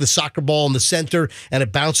can kick the soccer ball in the center and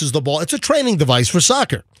it bounces the ball. It's a training device for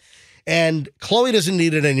soccer. And Chloe doesn't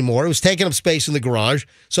need it anymore. It was taking up space in the garage.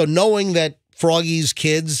 So knowing that Froggy's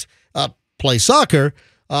kids play soccer,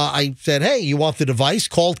 I said, hey, you want the device?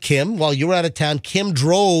 Called Kim while you were out of town. Kim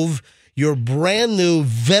drove your brand new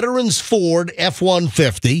Veterans Ford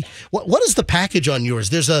F-150. What is the package on yours?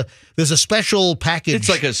 There's a special package. It's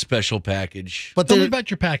like a special package. But tell me about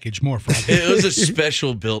your package more, Froggy. It was a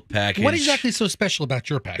special built package. What exactly is so special about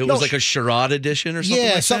your package? It was like a charade edition or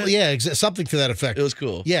something like that? Something to that effect. It was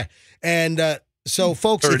cool. Yeah. And so,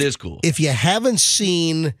 folks, it is cool. If you haven't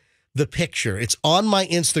seen the picture, it's on my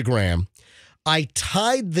Instagram. I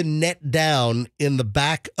tied the net down in the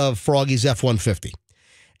back of Froggy's F-150,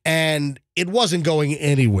 and it wasn't going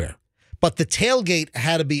anywhere. But the tailgate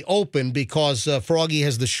had to be open because Froggy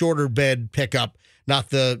has the shorter bed pickup, not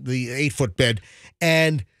the 8-foot bed.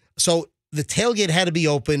 And so the tailgate had to be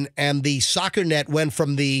open, and the soccer net went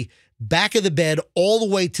from the back of the bed all the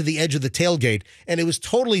way to the edge of the tailgate, and it was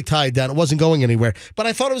totally tied down. It wasn't going anywhere. But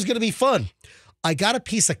I thought it was going to be fun. I got a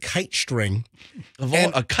piece of kite string.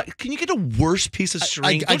 Can you get a worse piece of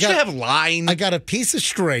string? Don't you have line? I got a piece of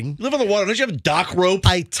string. You live on the water. Don't you have a dock rope?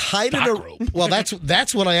 I tied it. Well,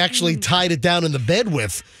 that's what I actually tied it down in the bed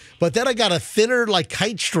with. But then I got a thinner like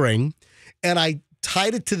kite string, and I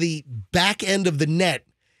tied it to the back end of the net.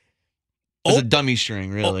 It was a dummy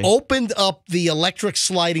string, really. Opened up the electric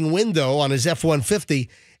sliding window on his F-150,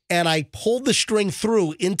 and I pulled the string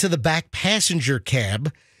through into the back passenger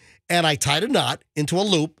cab, and I tied a knot into a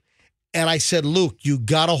loop, and I said, Luke, you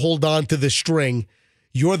got to hold on to the string.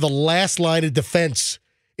 You're the last line of defense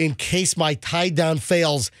in case my tie-down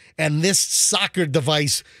fails, and this soccer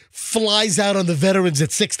device flies out on the veterans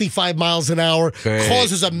at 65 miles an hour,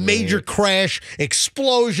 causes a major crash,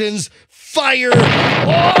 explosions, fire. Oh,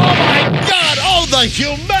 my God. Oh, the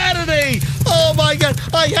humanity. Oh, my God.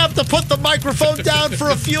 I have to put the microphone down for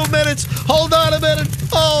a few minutes. Hold on a minute.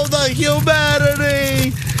 Oh, the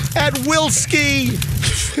humanity. At Wilski.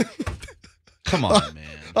 Come on, man.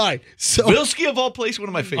 All right. So Wilski, of all places, one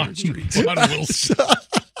of my favorite streets.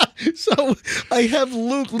 So I have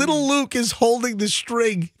Luke. Little Luke is holding the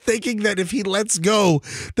string, thinking that if he lets go,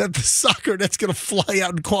 that the soccer net's going to fly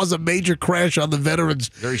out and cause a major crash on the veterans.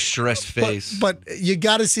 Very stressed face. But you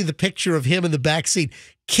got to see the picture of him in the back seat.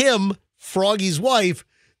 Kim, Froggy's wife,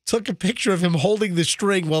 took a picture of him holding the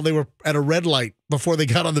string while they were at a red light before they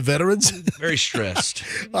got on the veterans. Very stressed.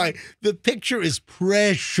 All right, the picture is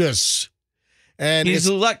precious. And he's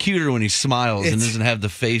a lot cuter when he smiles and doesn't have the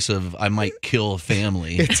face of "I might kill a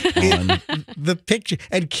family" on. The picture.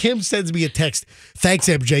 And Kim sends me a text. Thanks,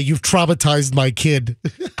 MJ. You've traumatized my kid.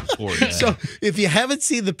 Poor guy. So if you haven't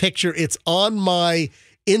seen the picture, it's on my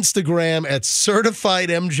Instagram at Certified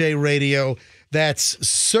MJ Radio. That's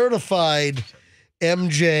Certified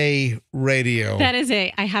MJ Radio. That is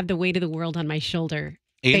I have the weight of the world on my shoulder.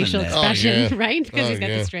 Facial expression, right? Because he's got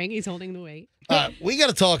the string. He's holding the weight. We got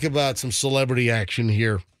to talk about some celebrity action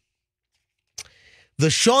here. The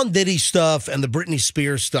Sean Diddy stuff and the Britney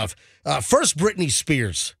Spears stuff. First, Britney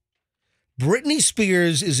Spears. Britney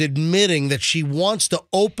Spears is admitting that she wants to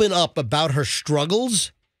open up about her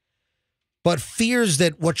struggles, but fears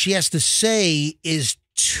that what she has to say is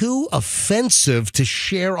too offensive to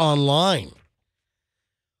share online.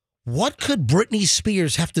 What could Britney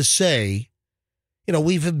Spears have to say? You know,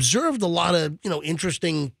 we've observed a lot of,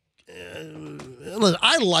 interesting.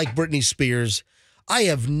 I like Britney Spears. I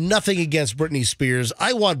have nothing against Britney Spears.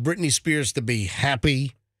 I want Britney Spears to be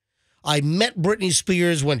happy. I met Britney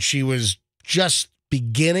Spears when she was just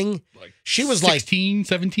beginning. She was 16,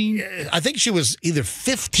 17? I think she was either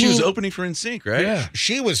 15. She was opening for NSYNC, right? Yeah.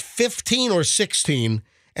 She was 15 or 16,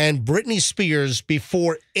 and Britney Spears,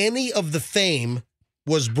 before any of the fame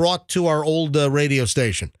was brought to our old radio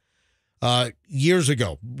station years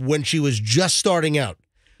ago, when she was just starting out.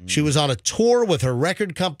 She was on a tour with her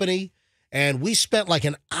record company, and we spent like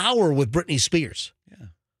an hour with Britney Spears. Yeah.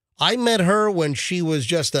 I met her when she was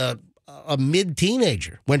just a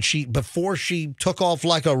mid-teenager, before she took off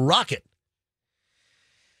like a rocket.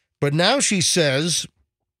 But now she says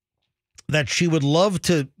that she would love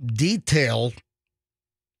to detail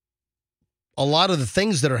a lot of the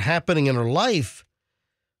things that are happening in her life,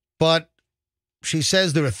 but she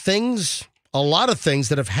says there are a lot of things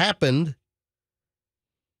that have happened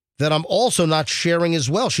that I'm also not sharing as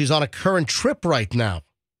well. She's on a current trip right now.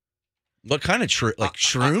 What kind of trip? Like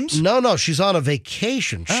shrooms? No, she's on a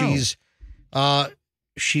vacation. Oh.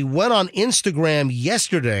 She went on Instagram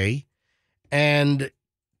yesterday and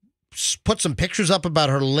put some pictures up about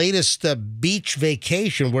her latest beach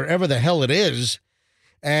vacation, wherever the hell it is.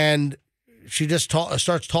 And she just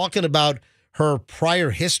starts talking about her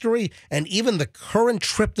prior history and even the current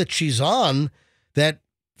trip that she's on, that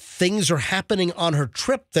things are happening on her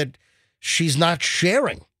trip that she's not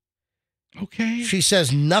sharing. Okay. She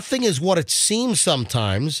says, nothing is what it seems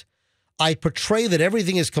sometimes. I portray that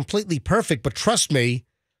everything is completely perfect, but trust me,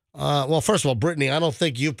 well, first of all, Brittany, I don't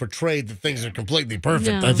think you portrayed that things are completely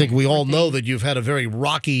perfect. No, I think we all know that you've had a very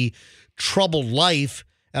rocky, troubled life,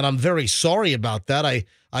 and I'm very sorry about that.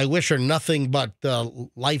 I wish her nothing but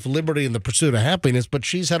life, liberty, and the pursuit of happiness, but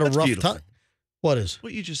she's had a rough time. What is?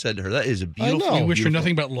 What you just said to her. That is a I beautiful. know. You wish for beautiful-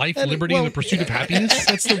 nothing but life, liberty, and the pursuit of happiness?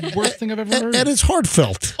 That's the worst thing I've ever heard. And it's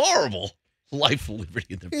heartfelt. Horrible. Life,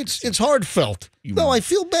 liberty, and the It's heartfelt. No, I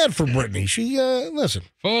feel bad for Brittany. She, listen,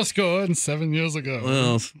 First good 7 years ago.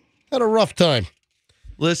 Well, had a rough time.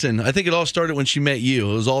 listen, I think it all started when she met you.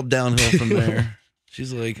 It was all downhill from there.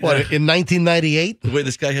 She's like, What, in 1998? the way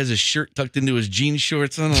this guy has his shirt tucked into his jean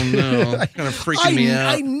shorts, I don't know. Kind of freaking me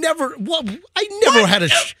out. I never had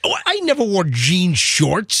I never wore jean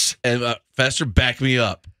shorts. And Faster, back me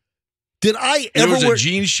up. Did I There ever was wear a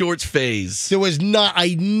jean shorts phase. There was not.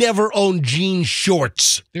 I never owned jean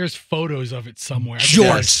shorts. There's photos of it somewhere.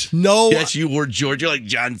 Jorts. No. Yes, you wore George. You're like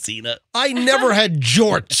John Cena. I never had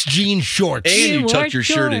jorts, jean shorts. And you wore tucked your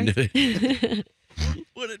shirt shorts. into it.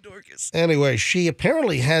 What a dorcas. Anyway, she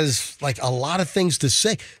apparently has like a lot of things to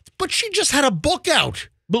say, but she just had a book out.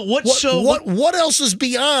 But what What else is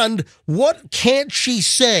beyond? What can't she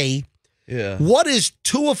say? Yeah. What is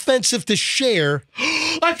too offensive to share?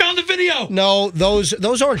 I found the video. No, those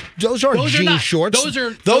aren't Those are jean not. shorts.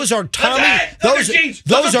 Those are Tommy. Those are jeans.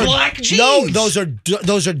 Those are black jeans. No,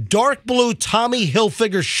 those are dark blue Tommy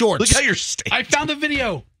Hilfiger shorts. Look how you're staying. I found the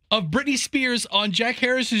video of Britney Spears on Jack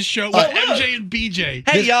Harris's show with MJ and BJ.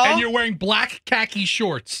 Hey, y'all. And you're wearing black khaki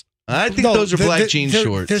shorts. I think those are black jean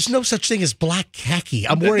shorts. There's no such thing as black khaki.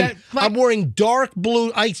 I'm That- wearing dark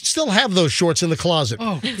blue. I still have those shorts in the closet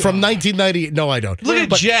from 1998. No, I don't. Look at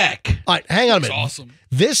Jack. All right, hang on a That's minute. awesome.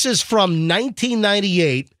 This is from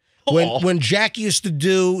 1998 when Jack Harris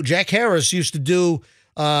used to do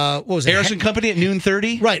what was it? Harrison Company at noon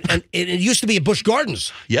 30. Right, and it used to be at Busch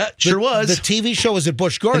Gardens. Yeah, sure was. The TV show was at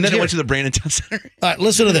Busch Gardens. and then it Here. went to the Brandontown Center. All right,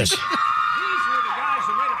 listen to this. These were the guys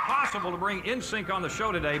who made it possible to bring NSYNC on the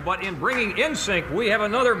show today, but in bringing NSYNC, we have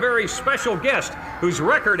another very special guest whose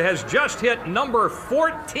record has just hit number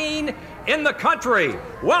 14 in the country.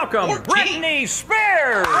 Welcome, 14? Britney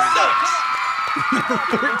Spears!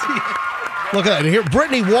 Look at that. And here,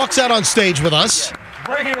 Brittany walks out on stage with us.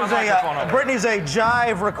 Brittany's a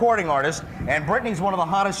jive recording artist, and Brittany's one of the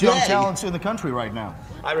hottest young talents in the country right now.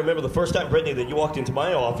 I remember the first time, Brittany, that you walked into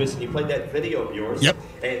my office and you played that video of yours. Yep.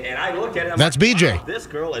 And I looked at it. I'm That's like, BJ. wow, this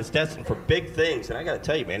girl is destined for big things. And I got to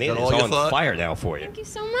tell you, man, it is all you on thought? fire now for you. Thank you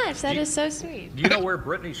so much. That is so sweet. Do you know where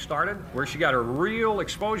Britney started? Where she got her real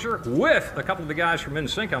exposure? With a couple of the guys from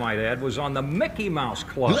NSYNC, I might add, was on the Mickey Mouse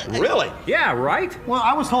Club. Really? Yeah, right? Well,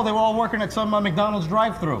 I was told they were all working at some McDonald's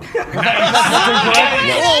drive-thru. Oh,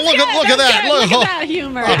 look at that. Look at that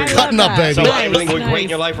humor. I'm I cutting love up, that. baby. So Nice, everything going great in nice.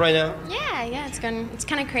 your life right now? Yeah, it's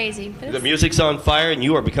kind of crazy. But The it's, music's on fire and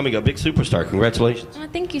you are becoming a big superstar. Congratulations. oh,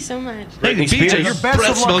 thank you so much. Hey, Britney BJ, Spears. your Best breath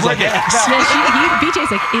of luck, smells like Brittany. ass.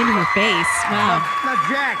 BJ's like in her face. Wow. Now,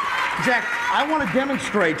 Jack, I want to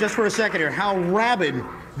demonstrate just for a second here how rabid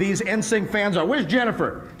these NSYNC fans are. Where's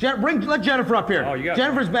Jennifer? Let Jennifer up here. Oh, you got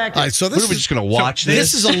Jennifer's back here. All right, so What, are we just going to watch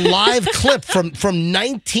this this? is a live clip from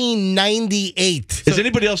 1998. Is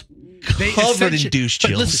anybody else covered in essentially- douche but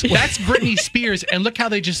chills? listen, that's Britney Spears, and look how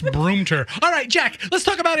they just broomed her. All right, Jack, let's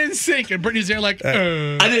talk about NSYNC. And Britney's there like, I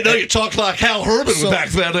didn't know you talked like Hal Herman So- was back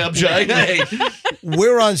then, MJ. Hey.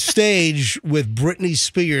 We're on stage with Britney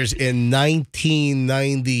Spears in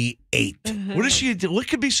 1998. What does she do? What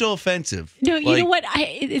could be so offensive? No, you Like- know what?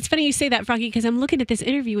 It's funny you say that, Froggy, because I'm looking at this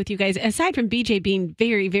interview with you guys. Aside from BJ being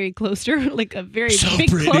very, very close to her, like a very big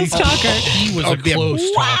close talker. he was a yeah. close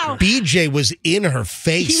Wow. talker. BJ was in her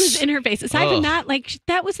face. He was in her face. Aside from that, like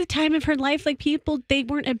that was the time of her life. Like people, they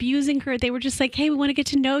weren't abusing her. They were just like, "Hey, we want to get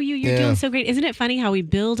to know you. You're doing so great." Isn't it funny how we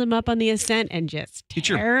build him up on the ascent and just Get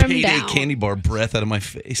tear your him payday down? candy bar breath out of my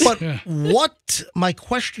face. But what? My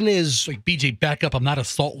question is, Like, BJ, back up. I'm not a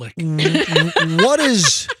salt lick.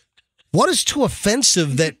 what is too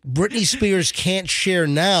offensive that Britney Spears can't share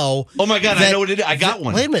now? Oh my God, I that- know what it is. I got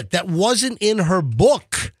one. Wait a minute, that wasn't in her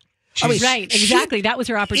book. I mean, Right, exactly. That was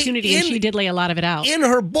her opportunity, and she did lay a lot of it out. In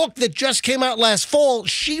her book that just came out last fall,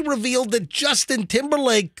 she revealed that Justin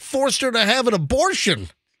Timberlake forced her to have an abortion.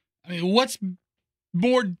 I mean, what's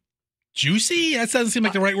more juicy? That doesn't seem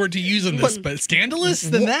like the right word to use in this, but scandalous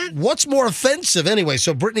than that? What's more offensive anyway?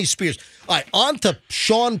 So Britney Spears. All right, on to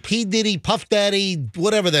Sean P. Diddy, Puff Daddy,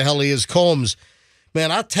 whatever the hell he is, Combs. Man,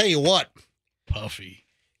 I'll tell you what. Puffy.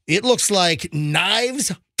 It looks like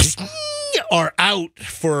knives are out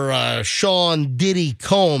for Sean Diddy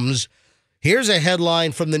Combs. Here's a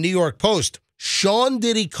headline from the New York Post. Sean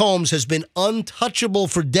Diddy Combs has been untouchable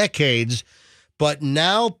for decades, but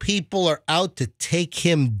now people are out to take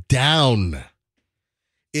him down.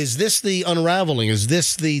 Is this the unraveling? Is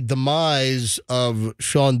this the demise of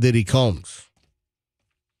Sean Diddy Combs?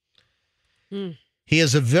 He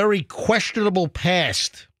has a very questionable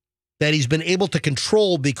past that he's been able to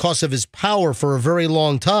control because of his power for a very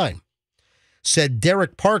long time, said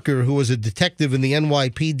Derek Parker, who was a detective in the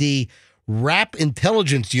NYPD Rap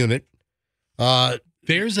Intelligence Unit.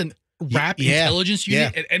 There's an rap intelligence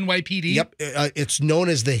unit at NYPD? Yep. It's known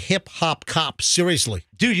as the Hip Hop Cops. Seriously.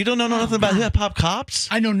 Dude, you don't know nothing about hip hop cops?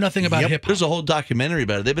 I know nothing about hip hop. There's a whole documentary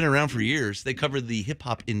about it. They've been around for years. They covered the hip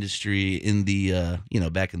hop industry in the,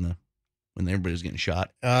 back in the, when everybody was getting shot.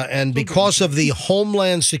 And because of the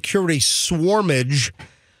Homeland Security swarmage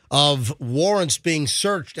of warrants being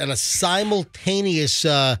searched and a simultaneous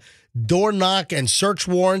door knock and search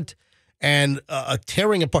warrant and a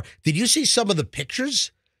tearing apart. Did you see some of the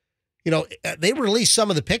pictures? They released some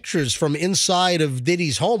of the pictures from inside of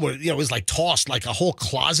Diddy's home where, it was like tossed like a whole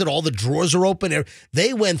closet. All the drawers are open.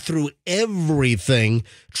 They went through everything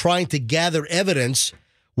trying to gather evidence,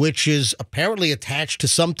 which is apparently attached to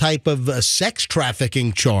some type of sex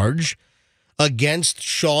trafficking charge against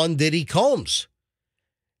Sean Diddy Combs.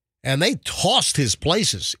 And they tossed his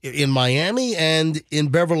places in Miami and in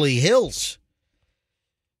Beverly Hills.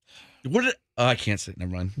 I can't say.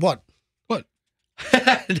 Never mind. What?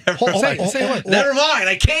 Never mind.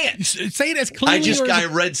 I can't. Say it as clearly. I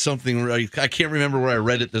read something. I can't remember where I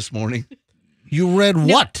read it this morning. You read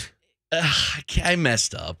what? I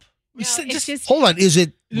messed up. Hold on. Is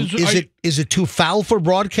it too foul for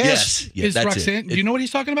broadcast? Yes. That's Roxanne? Do you know what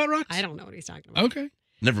he's talking about, Rox? I don't know what he's talking about. Okay.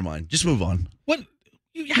 Never mind. Just move on. What?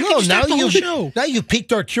 Now you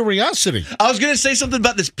piqued our curiosity. I was going to say something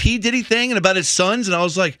about this P. Diddy thing and about his sons, and I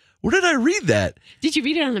was like, where did I read that? Did you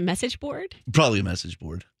read it on a message board? Probably a message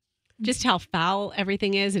board. Just how foul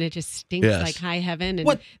everything is, and it just stinks like high heaven.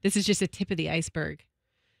 And this is just a tip of the iceberg.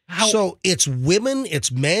 So it's women,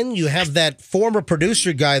 it's men. You have that former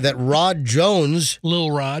producer guy, that Rod Jones.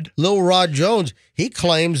 Lil Rod Jones. He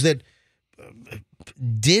claims that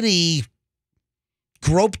Diddy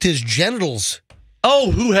groped his genitals.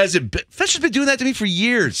 Oh, who hasn't been? Fetch has been doing that to me for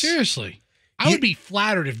years. Seriously. I would be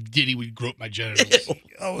flattered if Diddy would grope my genitals.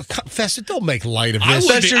 Fester, don't make light of this.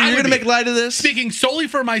 Fester, you're going to make light of this? Speaking solely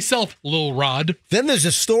for myself, Lil Rod. Then there's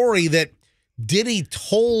a story that Diddy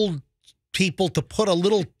told people to put a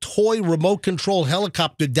little toy remote control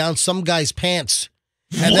helicopter down some guy's pants.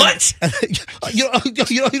 And what? You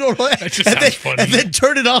don't know that just sounds funny. And then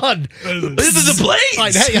turn it on. This is a plane.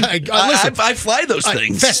 Right, hey, listen. I fly those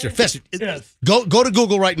things. Fester. Yes. Go to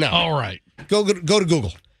Google right now. All right. Go to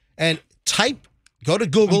Google and go to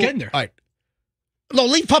Google. I'm getting there. All right. No,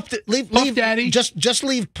 leave Puff Daddy. Just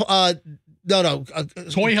leave. No.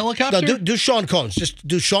 Toy helicopter. No, do Sean Combs. Just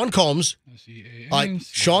do Sean Combs. All right,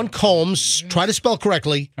 Sean Combs. Try to spell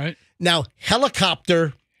correctly. All right. Now,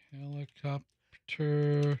 helicopter.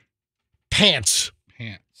 Pants.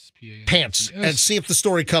 Pants. And see if the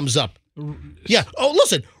story comes up. Yeah. Oh,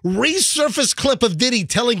 listen. Resurface clip of Diddy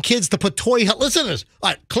telling kids to put toy. Listen to this. All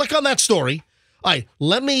right. Click on that story. All right.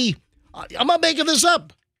 I'm not making this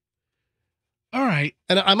up. All right.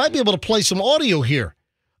 And I might be able to play some audio here.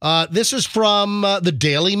 This is from the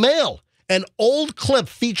Daily Mail. An old clip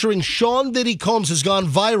featuring Sean Diddy Combs has gone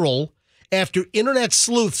viral after internet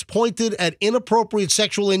sleuths pointed at inappropriate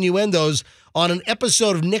sexual innuendos on an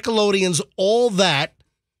episode of Nickelodeon's All That,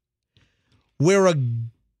 where a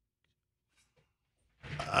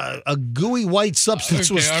gooey white substance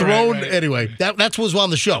was thrown. Right. Anyway, that's what was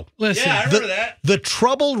on the show. Listen, I remember that. The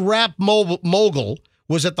troubled rap mogul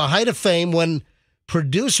was at the height of fame when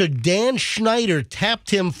producer Dan Schneider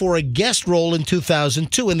tapped him for a guest role in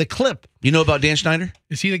 2002 in the clip. You know about Dan Schneider?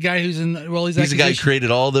 Is he the guy who's in he's the guy who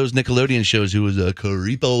created all those Nickelodeon shows who was a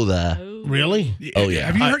Caripola. Really? Oh,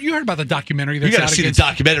 yeah. Have you heard about the documentary that's You got out to see the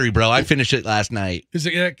documentary, bro. I finished it last night. Is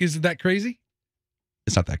it that crazy?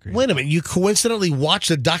 It's not that crazy. Wait a minute. You coincidentally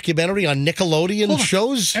watched a documentary on Nickelodeon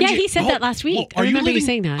shows? Yeah, he said that last week. I remember you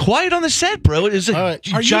saying that. Quiet on the set, bro. It is a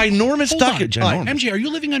ginormous documentary. MJ, are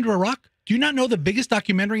you living under a rock? Do you not know the biggest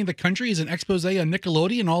documentary in the country is an expose on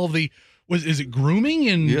Nickelodeon? All of the is it grooming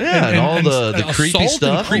and all the creepy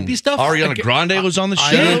stuff? Creepy stuff. Ariana Grande was on the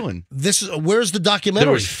show. And this is where's the documentary?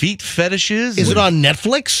 There was feet fetishes. Is it on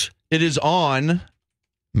Netflix? It is on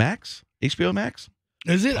Max, HBO Max.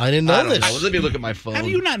 Is it? I didn't know this. Let me look at my phone. How do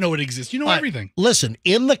you not know it exists? You know everything. Listen,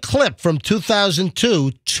 in the clip from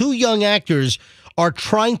 2002, two young actors are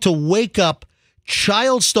trying to wake up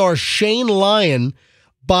child star Shane Lyon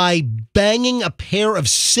by banging a pair of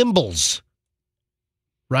cymbals.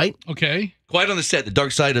 Right? Okay. Quiet on the Set, the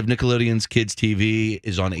dark side of Nickelodeon's kids' TV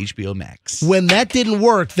is on HBO Max. When that didn't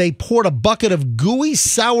work, they poured a bucket of gooey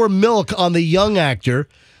sour milk on the young actor.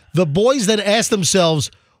 The boys then asked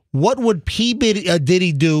themselves, what would P.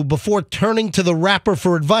 Diddy do before turning to the rapper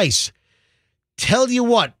for advice? Tell you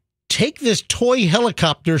what, take this toy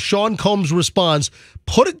helicopter, Sean Combs responds,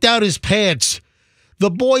 put it down his pants. The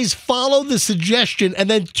boys follow the suggestion and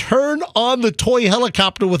then turn on the toy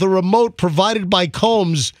helicopter with a remote provided by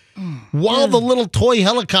Combs while the little toy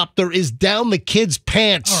helicopter is down the kid's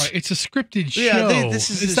pants. All right, it's a scripted show. Yeah, this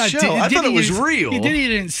is a show. I thought it was real. He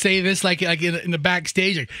didn't say this like in the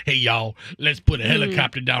backstage, like, hey, y'all, let's put a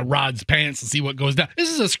helicopter down Rod's pants and see what goes down.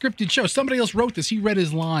 This is a scripted show. Somebody else wrote this. He read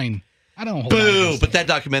his line. I don't hold Boo, but that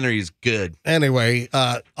documentary is good. Anyway,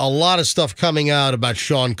 a lot of stuff coming out about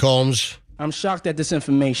Sean Combs. I'm shocked at this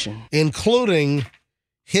information. Including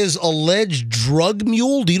his alleged drug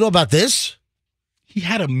mule. Do you know about this? He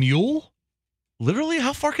had a mule? Literally,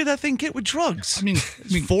 how far could that thing get with drugs? I mean,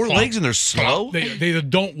 four legs and they're slow? They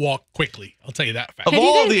don't walk quickly. I'll tell you that fact. Of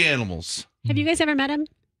all the animals. Have you guys ever met him?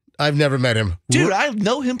 I've never met him. Dude, I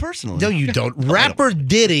know him personally. No, you don't. Rapper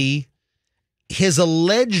Diddy, his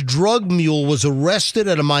alleged drug mule was arrested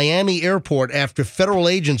at a Miami airport after federal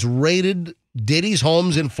agents raided Diddy's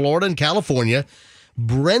homes in Florida and California.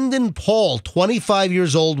 Brendan Paul, 25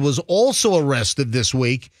 years old, was also arrested this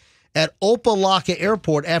week at Opa-locka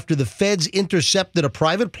Airport after the feds intercepted a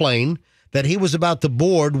private plane that he was about to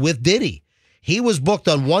board with Diddy. He was booked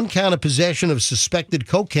on one count of possession of suspected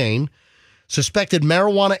cocaine, suspected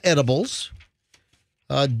marijuana edibles.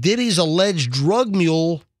 Diddy's alleged drug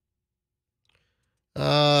mule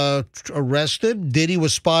arrested. Diddy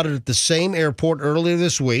was spotted at the same airport earlier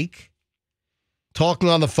this week, talking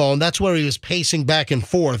on the phone. That's where he was pacing back and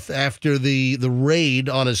forth after the raid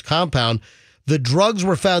on his compound. The drugs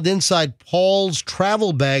were found inside Paul's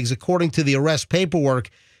travel bags, according to the arrest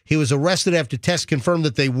paperwork. He was arrested after tests confirmed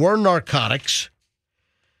that they were narcotics.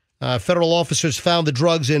 Federal officers found the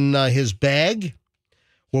drugs in his bag.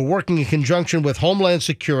 We're working in conjunction with Homeland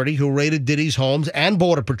Security, who raided Diddy's homes, and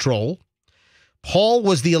Border Patrol. Paul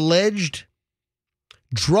was the alleged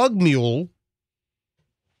drug mule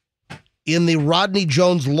in the Rodney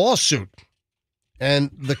Jones lawsuit.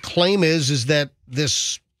 And the claim is that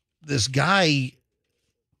this guy,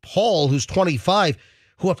 Paul, who's 25,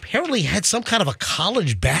 who apparently had some kind of a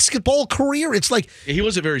college basketball career. It's like he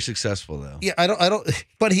wasn't very successful though. Yeah, I don't.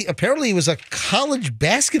 But he apparently was a college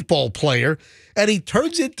basketball player, and he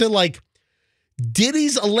turns into like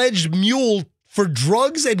Diddy's alleged mule for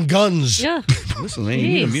drugs and guns. Yeah. Listen, man, you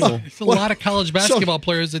need a mule. It's a lot of college basketball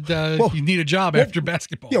players that you need a job after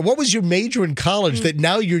basketball. Yeah, what was your major in college that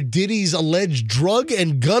now you're Diddy's alleged drug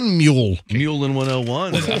and gun mule? Mule in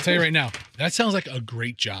 101. Listen, I'll tell you right now, that sounds like a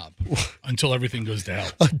great job until everything goes to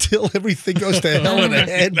hell. Until everything goes to hell in a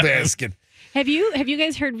handbasket. Have you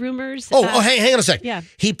guys heard rumors? Hey, hang on a sec. Yeah.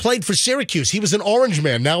 He played for Syracuse. He was an orange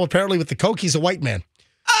man. Now apparently with the coke, he's a white man.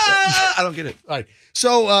 I don't get it. All right.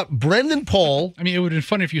 So Brendan Paul. I mean, it would have been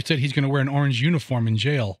funny if you said he's going to wear an orange uniform in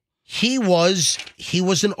jail. He was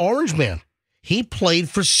an orange man. He played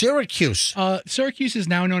for Syracuse. Syracuse is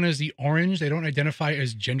now known as the Orange. They don't identify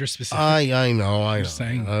as gender specific. I know. I'm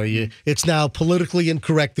saying. It's now politically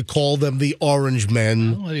incorrect to call them the Orange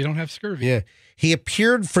Men. Well, they don't have scurvy. Yeah. He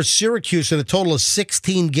appeared for Syracuse in a total of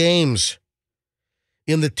 16 games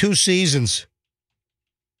in the 2 seasons.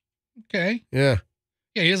 Okay. Yeah.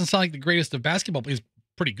 Yeah, he doesn't sound like the greatest of basketball players. He's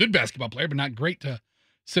a pretty good basketball player, but not great to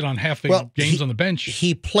sit on half the games on the bench.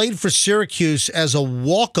 He played for Syracuse as a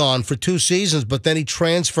walk-on for 2 seasons, but then he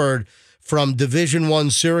transferred from Division I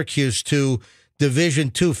Syracuse to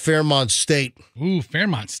Division II Fairmont State. Ooh,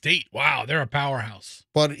 Fairmont State. Wow, they're a powerhouse.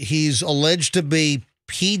 But he's alleged to be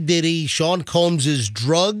P. Diddy, Sean Combs'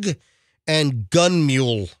 drug and gun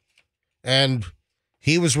mule. And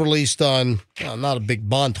he was released on, not a big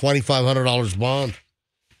bond, $2,500 bond.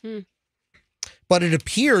 But it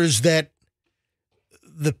appears that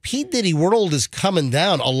the P. Diddy world is coming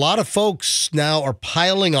down. A lot of folks now are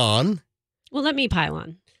piling on. Well, let me pile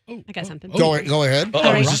on. I got something. Go ahead. All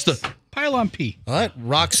right. Just a pile on P. All right.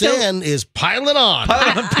 Roxanne is piling on.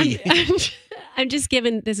 Pile on P. I'm just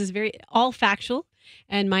giving, this is very all factual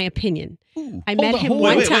and my opinion. I Hold met on, him hold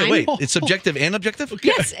one on. time. Wait. It's subjective and objective?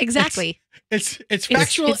 Yes, exactly. It's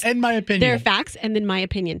factual and my opinion. There are facts and then my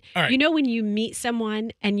opinion. All right. You know when you meet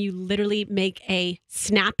someone and you literally make a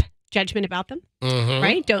snap judgment about them,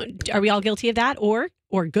 right? Are we all guilty of that or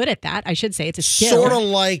good at that? I should say it's a skill. Sort of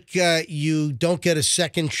like you don't get a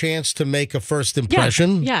second chance to make a first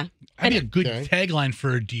impression. Yeah. That'd be a good tagline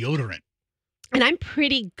for a deodorant. And I'm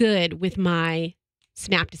pretty good with my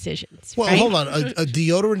snap decisions. Well, right? hold on. A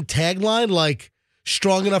deodorant tagline like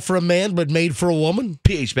strong enough for a man but made for a woman?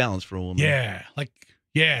 pH balance for a woman. Yeah,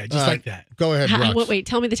 just like that. Go ahead, Rox. Wait,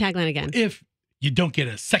 tell me the tagline again. If you don't get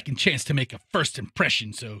a second chance to make a first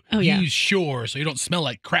impression, so use Sure so you don't smell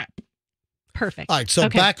like crap. Perfect. All right, so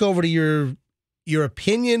back over to your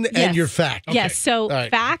opinion and your fact. Okay. Yes, so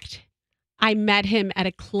fact, I met him at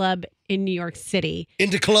a club in New York City.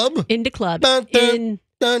 Into club? Dun, dun,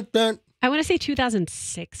 dun, dun. I want to say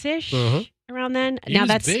 2006-ish, around then. He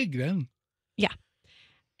was big then. Yeah.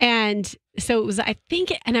 And so it was, I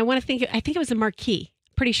think it was the Marquee,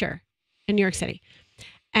 pretty sure, in New York City.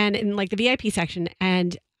 And in like the VIP section.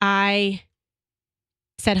 And I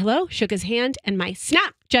said hello, shook his hand, and my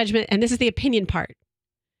snap judgment, and this is the opinion part.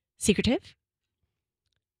 Secretive.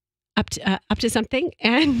 up to something,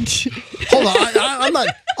 and Hold on, I'm not.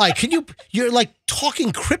 Can you? You're like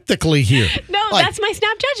talking cryptically here. no, that's my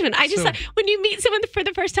snap judgment. I just thought when you meet someone for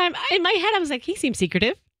the first time, in my head, I was like, he seems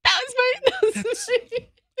secretive. That was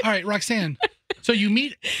All right, Roxanne. So you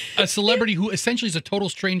meet a celebrity who essentially is a total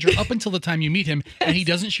stranger up until the time you meet him, and he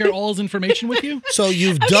doesn't share all his information with you? So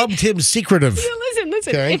you've dubbed him secretive. Listen.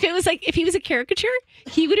 Okay. If it was like if he was a caricature,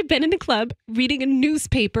 he would have been in the club reading a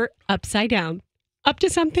newspaper upside down, up to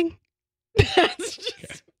something. That's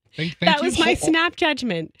just, Thank that you. was my snap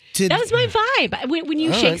judgment. That was my vibe. When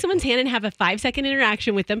you shake someone's hand and have a 5-second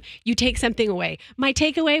interaction with them, you take something away. My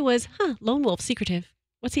takeaway was, lone wolf, secretive.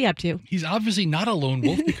 What's he up to? He's obviously not a lone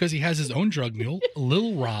wolf because he has his own drug mule, a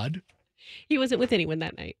little Rod. He wasn't with anyone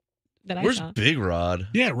that night that I Where's saw. Big Rod?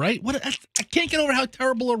 Yeah, right? I can't get over how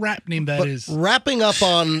terrible a rap name that is. Wrapping up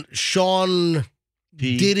on Sean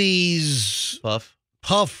Diddy's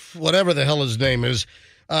Puff, whatever the hell his name is.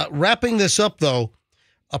 Wrapping this up, though,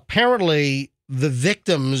 apparently the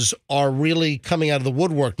victims are really coming out of the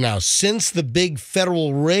woodwork now. Since the big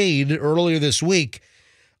federal raid earlier this week,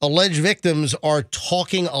 alleged victims are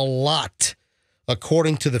talking a lot,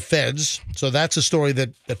 according to the feds. So that's a story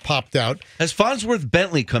that popped out. Has Farnsworth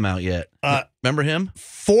Bentley come out yet? Remember him?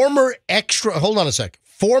 Former extra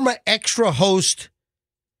host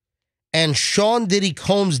and Sean Diddy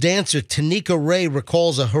Combs dancer Tanika Ray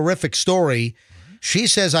recalls a horrific story. She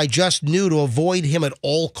says, I just knew to avoid him at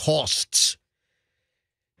all costs.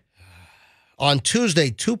 On Tuesday,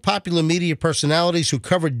 two popular media personalities who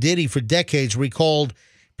covered Diddy for decades recalled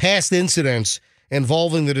past incidents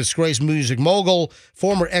involving the disgraced music mogul,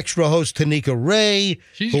 former extra host Tanika Ray,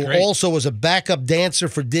 who also was a backup dancer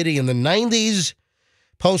for Diddy in the 90s,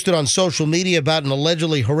 posted on social media about an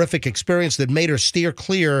allegedly horrific experience that made her steer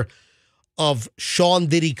clear of Sean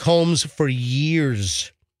Diddy Combs for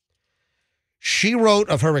years. She wrote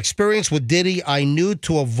of her experience with Diddy, I knew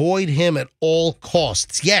to avoid him at all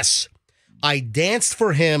costs. Yes, I danced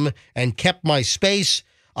for him and kept my space.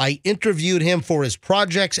 I interviewed him for his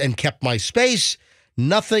projects and kept my space.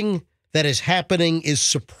 Nothing that is happening is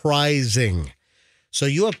surprising. So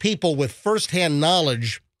you have people with firsthand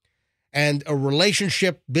knowledge and a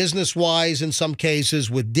relationship, business-wise in some cases,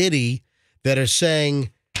 with Diddy that are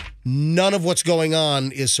saying none of what's going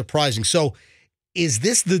on is surprising. So is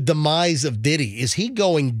this the demise of Diddy? Is he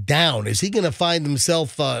going down? Is he going to find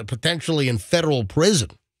himself potentially in federal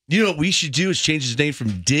prison? You know what we should do is change his name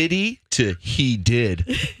from Diddy to He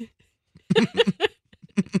Did.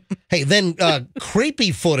 Hey, then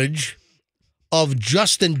creepy footage of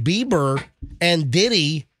Justin Bieber and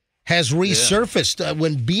Diddy has resurfaced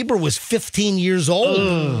when Bieber was 15 years old.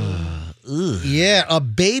 Yeah, a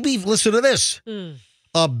baby, listen to this.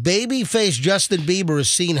 A baby-faced Justin Bieber is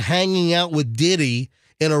seen hanging out with Diddy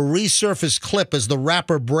in a resurfaced clip as the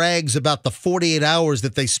rapper brags about the 48 hours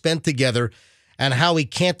that they spent together and how he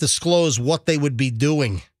can't disclose what they would be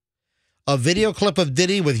doing. A video clip of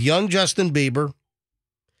Diddy with young Justin Bieber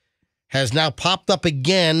has now popped up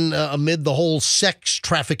again amid the whole sex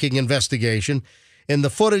trafficking investigation. In the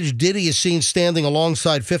footage, Diddy is seen standing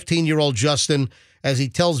alongside 15-year-old Justin as he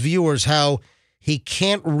tells viewers how he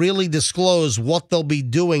can't really disclose what they'll be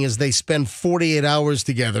doing as they spend 48 hours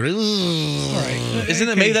together. All right. Isn't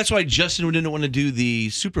it maybe that's why Justin didn't want to do the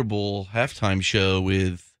Super Bowl halftime show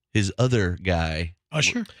with his other guy?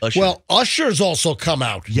 Usher? Well, Usher's also come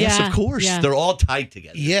out. Yes, of course. Yeah. They're all tied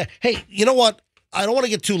together. Yeah. Hey, you know what? I don't want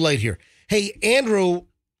to get too late here. Hey, Andrew,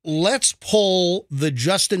 let's pull the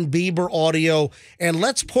Justin Bieber audio and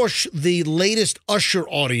let's push the latest Usher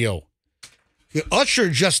audio. Usher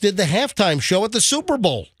just did the halftime show at the Super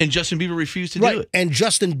Bowl. And Justin Bieber refused to do it. And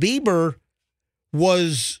Justin Bieber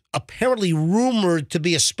was apparently rumored to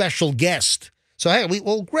be a special guest. So, hey,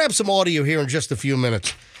 we'll grab some audio here in just a few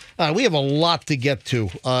minutes. We have a lot to get to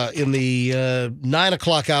in the 9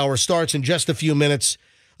 o'clock hour. Starts in just a few minutes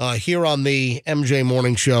here on the MJ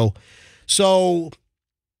Morning Show. So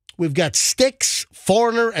we've got Styx,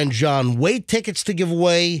 Foreigner, and John Wayne tickets to give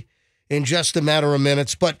away in just a matter of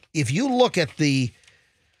minutes. But if you look at the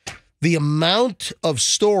amount of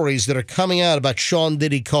stories that are coming out about Sean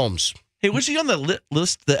Diddy Combs. Hey, was he on the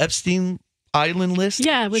list, the Epstein Island list?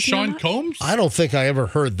 Yeah, was Sean Combs? I don't think I ever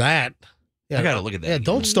heard that. Yeah, I got to look at that. Yeah,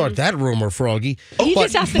 don't start that rumor, Froggy. He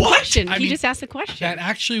just asked the question. I He mean, just asked the question. That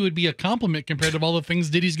actually would be a compliment compared to all the things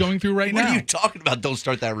Diddy's going through right now. What are you talking about? Don't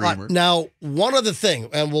start that rumor. Now, one other thing,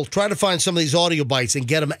 and we'll try to find some of these audio bites and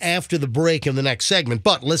get them after the break in the next segment,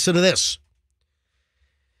 but listen to this.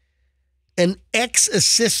 An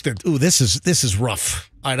ex-assistant. Ooh, this is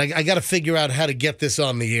rough. All right, I got to figure out how to get this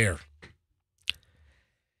on the air.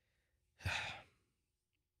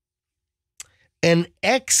 An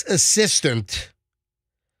ex-assistant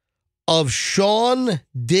of Sean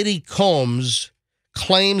Diddy Combs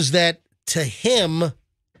claims that to him,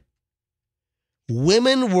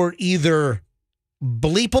 women were either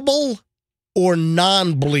bleepable or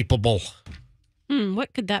non-bleepable.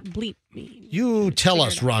 What could that bleep mean? You tell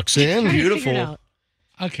us, Roxanne. Trying to figure it Beautiful. out.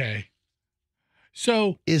 Okay.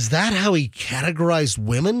 So Is that how he categorized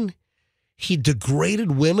women? He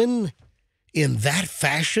degraded women in that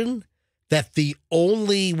fashion? That the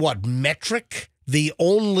only, metric, the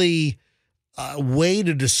only way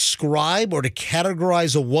to describe or to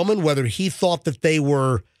categorize a woman, whether he thought that they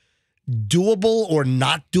were doable or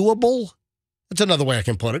not doable? That's another way I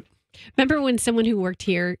can put it. Remember when someone who worked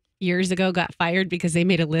here years ago got fired because they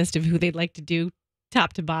made a list of who they'd like to do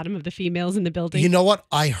top to bottom of the females in the building? You know what?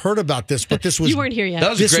 I heard about this, but this was... You weren't here yet.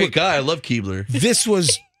 That was a great guy. I love Keebler. This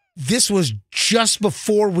was just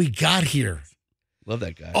before we got here. Love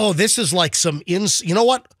that guy. Oh, this is like some You know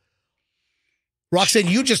what? Roxanne,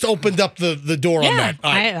 you just opened up the door on that.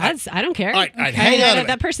 All right, I don't care. All right, hang on.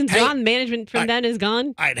 That person's gone. Management from then is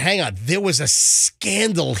gone. All right, hang on. There was a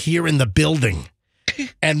scandal here in the building.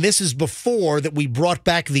 And this is before that we brought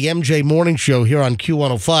back the MJ Morning Show here on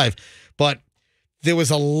Q105. But there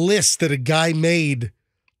was a list that a guy made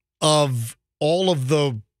of all of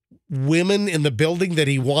the women in the building that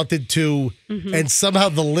he wanted to, and somehow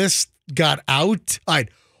the list got out. All right,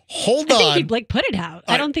 hold on. I think he put it out.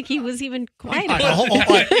 I don't think he was even quiet about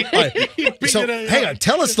it. So hang on,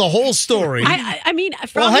 tell us the whole story. I mean,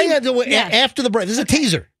 hang on. After the break, this is a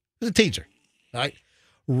teaser. This is a teaser. All right.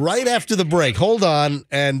 Right after the break. Hold on.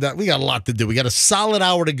 And we got a lot to do. We got a solid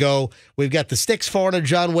hour to go. We've got the Styx Foreigner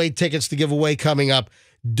John Wade tickets to give away coming up.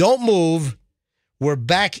 Don't move. We're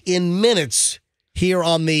back in minutes here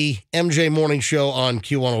on the MJ Morning Show on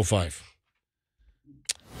Q105.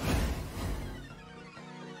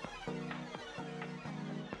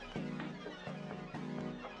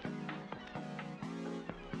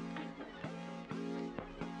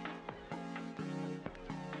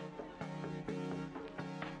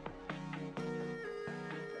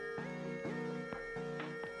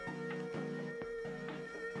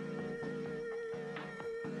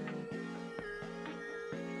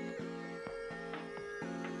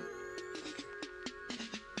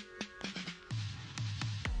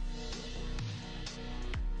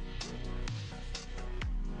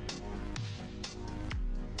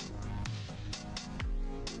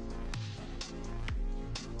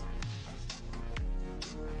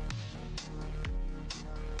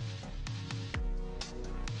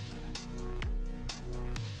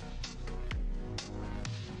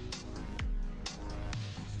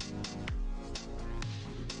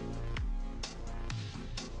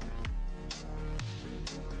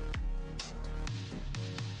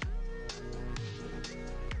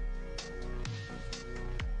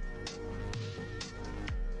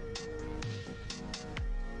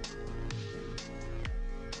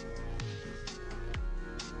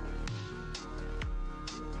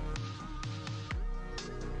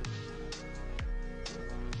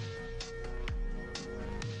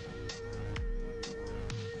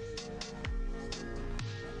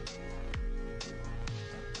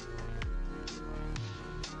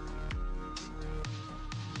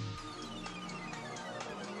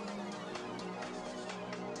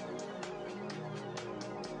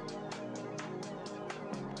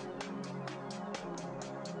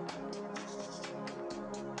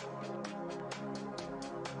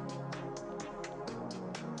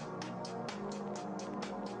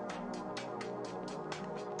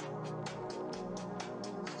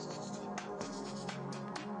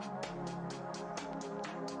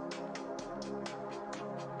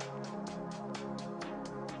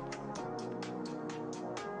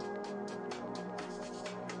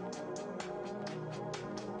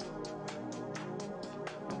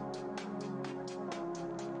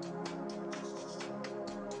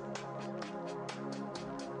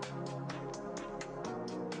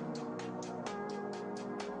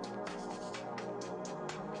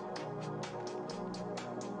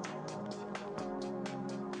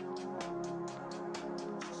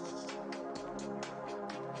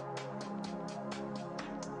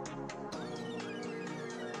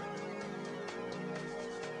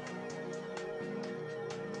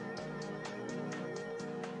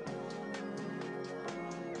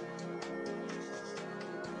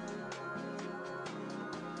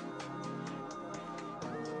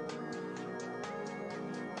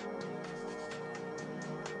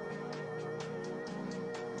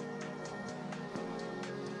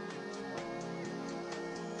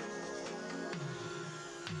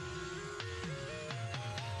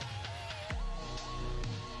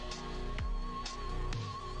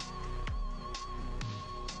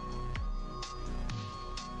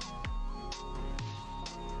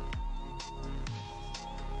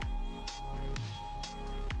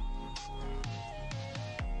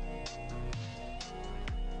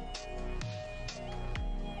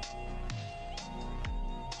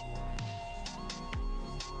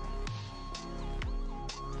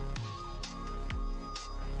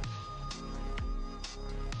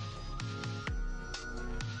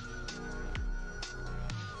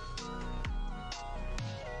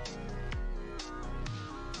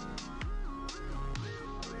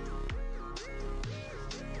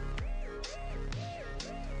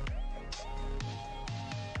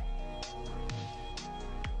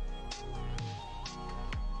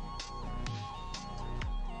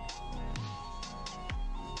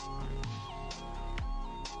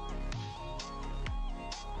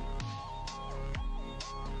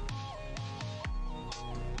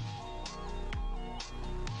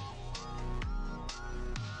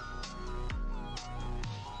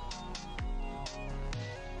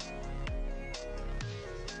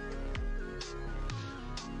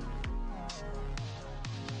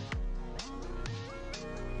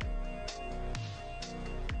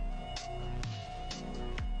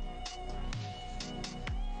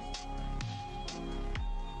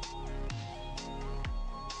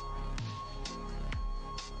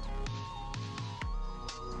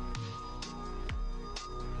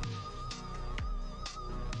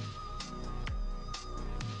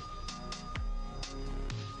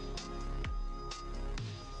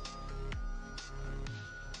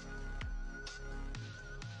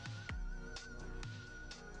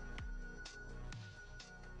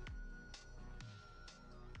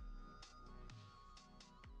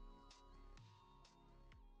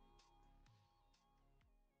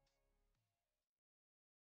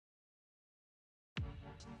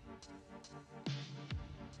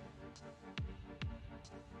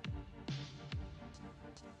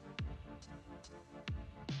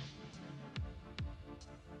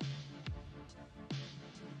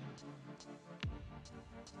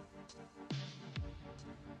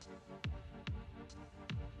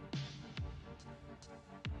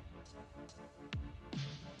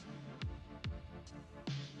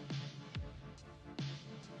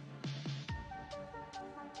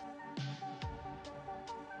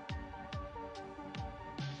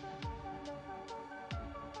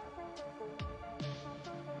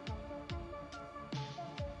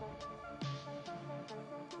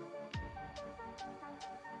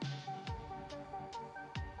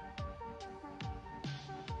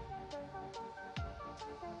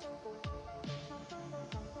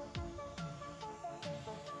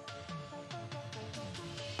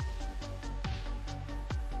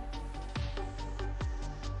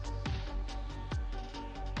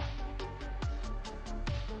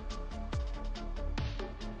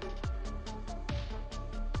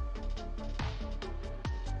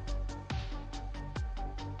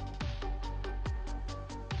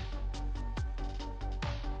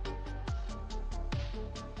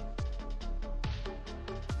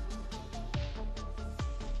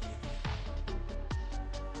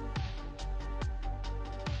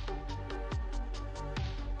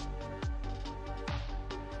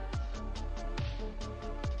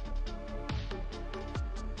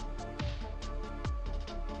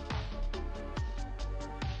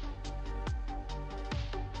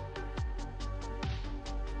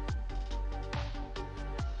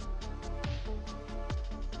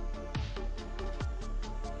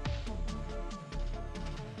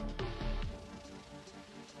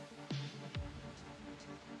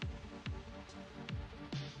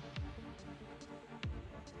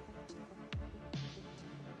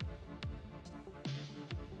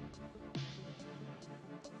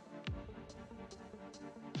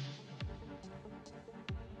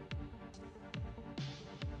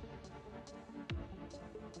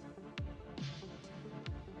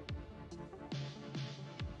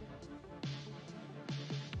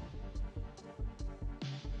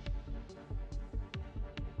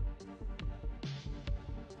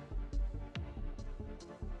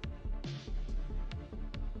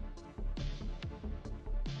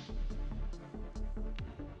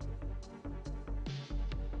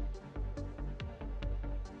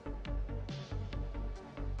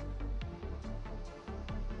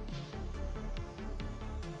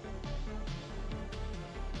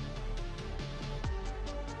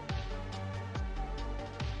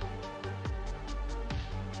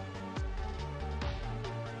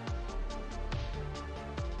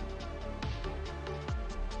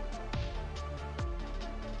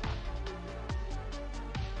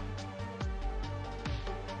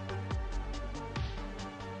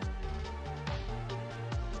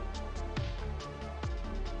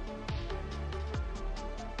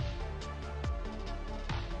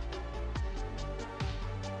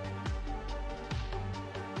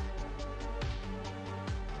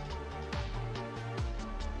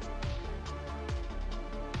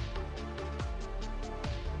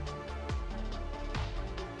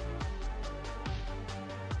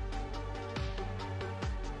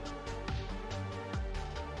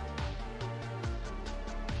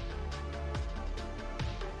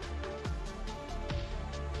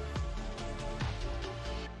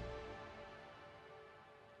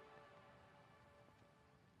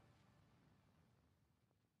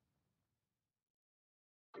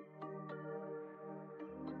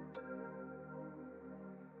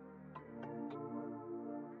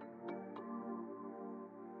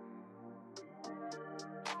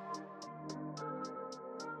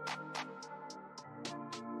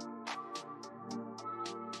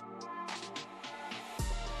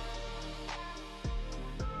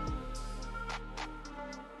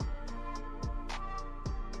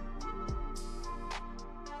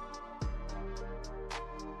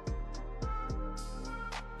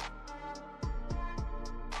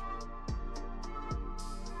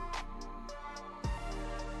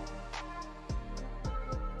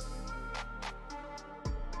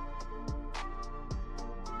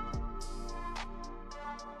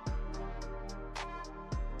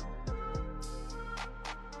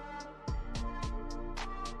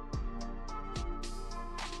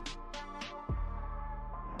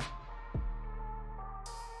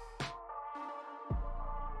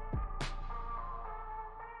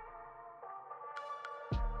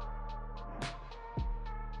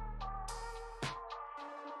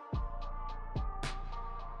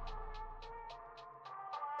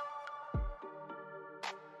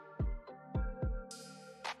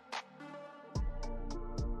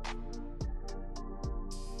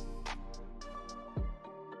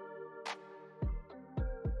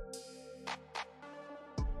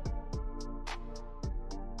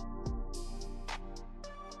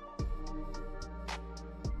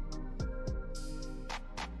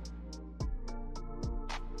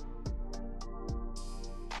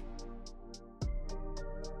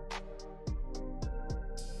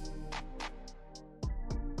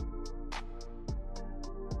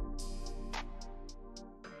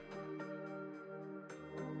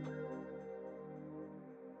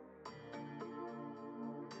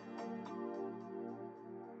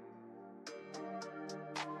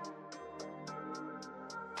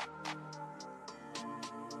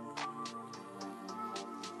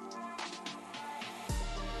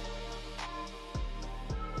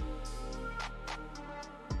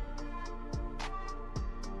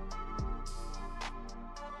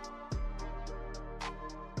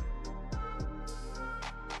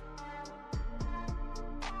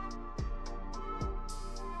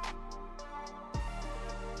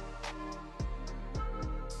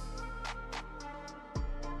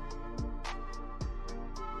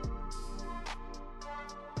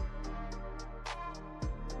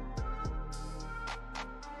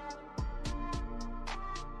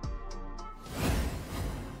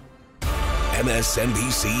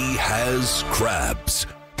 MSNBC has crabs.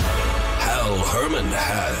 Hal Herman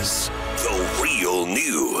has the real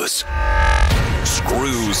news.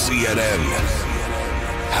 Screw CNN.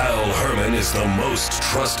 Hal Herman is the most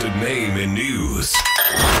trusted name in news.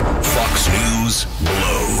 Fox News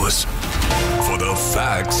blows. For the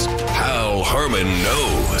facts, Hal Herman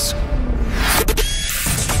knows.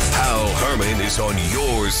 Hal Herman is on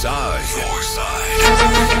your side. Your side.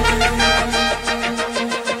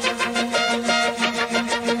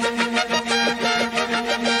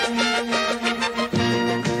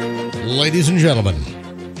 Ladies and gentlemen,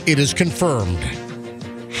 it is confirmed.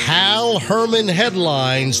 Hal Herman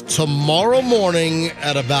headlines tomorrow morning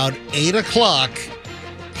at about 8 o'clock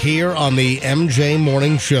here on the MJ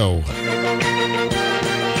Morning Show.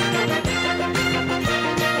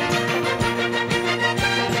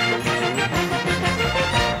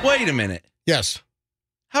 Wait a minute. Yes.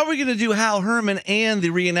 How are we going to do Hal Herman and the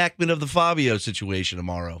reenactment of the Fabio situation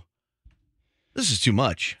tomorrow? This is too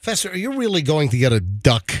much. Fester, are you really going to get a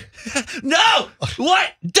duck? No!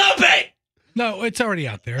 What? Dump it! No, it's already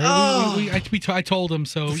out there. Oh. I told him,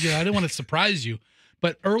 so yeah, I didn't want to surprise you.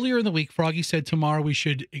 But earlier in the week, Froggy said tomorrow we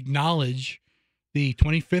should acknowledge the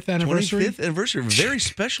 25th anniversary. 25th anniversary, very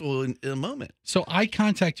special in a moment. So I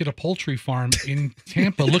contacted a poultry farm in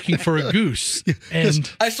Tampa looking for a goose, and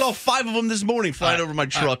I saw 5 of them this morning flying over my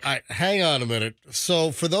truck. Hang on a minute.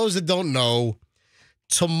 So for those that don't know,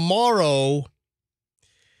 tomorrow,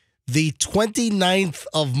 the 29th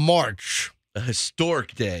of March, a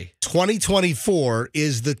historic day, 2024,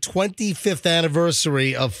 is the 25th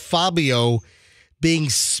anniversary of Fabio being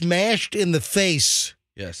smashed in the face.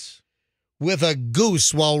 Yes. With a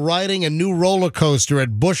goose while riding a new roller coaster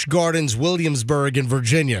at Busch Gardens, Williamsburg in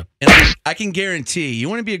Virginia. And I can guarantee, you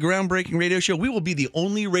want to be a groundbreaking radio show? We will be the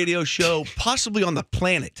only radio show possibly on the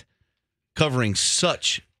planet covering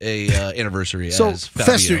such a anniversry as Fabio.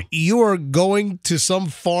 Fester, you are going to some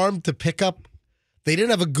farm to pick up. They didn't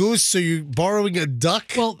have a goose, so you're borrowing a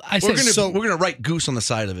duck? Well, we're gonna write goose on the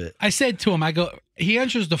side of it. I said to him, he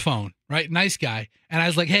answers the phone, right? Nice guy. And I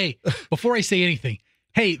was like, hey, before I say anything,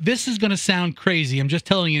 hey, this is going to sound crazy. I'm just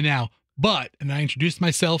telling you now. But, and I introduced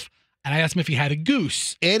myself, and I asked him if he had a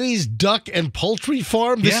goose. Eddie's Duck and Poultry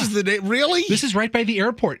Farm? This is the name? Really? This is right by the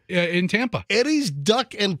airport in Tampa. Eddie's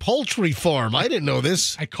Duck and Poultry Farm. I didn't know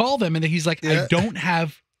this. I called him, and he's like, I don't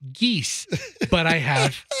have geese, but I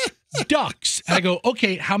have ducks. And I go,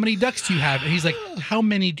 okay, how many ducks do you have? And he's like, how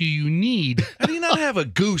many do you need? How do you not have a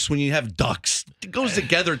goose when you have ducks? It goes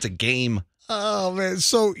together. It's a game. Oh, man.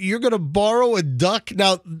 So you're going to borrow a duck?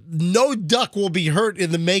 Now, no duck will be hurt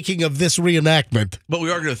in the making of this reenactment. But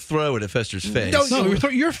we are going to throw it at Fester's face. No,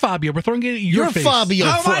 you're Fabio. We're throwing it at your face. Fabio.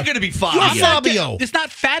 How am I going to be Fabio? You're Fabio. It's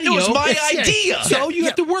not Fabio. It was my idea. So you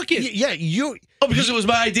have to work it. Yeah, you. Oh, because it was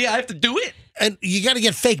my idea, I have to do it? And you got to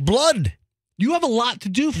get fake blood. You have a lot to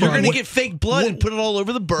do for You're going to get fake blood and put it all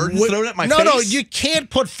over the bird and throw it at my face? No, you can't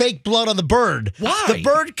put fake blood on the bird. Why? The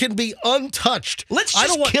bird can be untouched. Let's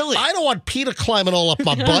just kill it. I don't want PETA climbing all up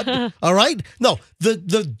my butt. All right? No, the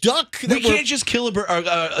duck. We can't just kill a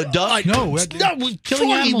duck. No,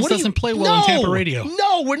 killing animals doesn't play well on Tampa radio.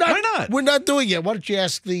 No, we're not. Why not? We're not doing it. Why don't you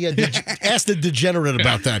ask the ask the degenerate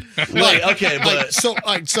about that? Right, okay, but all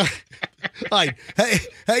right. Hey,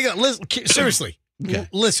 hang on. Listen, seriously. Okay.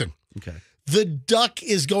 Listen. Okay. The duck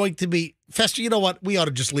is going to be Fester. You know what? We ought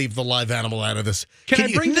to just leave the live animal out of this. Can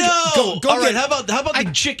I bring All right. How about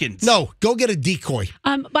the chickens? No, go get a decoy.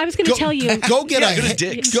 I was going to tell you. Go get go to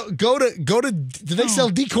Dick's. Go to. Do they sell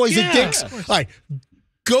decoys at Dick's? All right.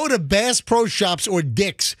 Go to Bass Pro Shops or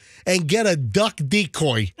Dick's and get a duck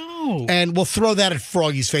decoy. No. And we'll throw that at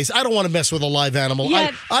Froggy's face. I don't want to mess with a live animal.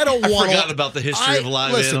 Yeah. I don't want. I forgot about the history of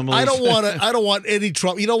live animals. I don't want any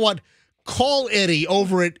trouble. You know what? Call Eddie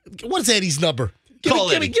over at. What's Eddie's number? Give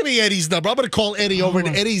me Eddie's number. I'm going to call Eddie over at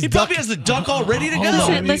Eddie's He duck. probably has the duck all ready to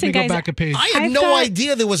go. Listen, guys. Go back a page. I had no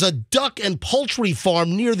idea there was a duck and poultry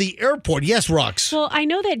farm near the airport. Yes, Rox. Well, I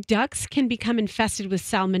know that ducks can become infested with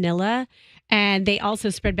salmonella, and they also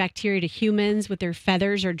spread bacteria to humans with their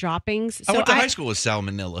feathers or droppings. So I went to high school with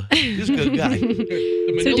salmonella. He's a good guy.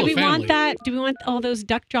 So do we want that? Do we want all those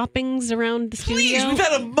duck droppings around the Please, studio? we've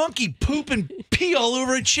had a monkey poop and pee all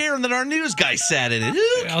over a chair, and then our news guy sat in it.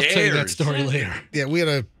 Who cares? I'll tell you that story later. Yeah, we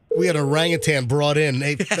had an orangutan brought in.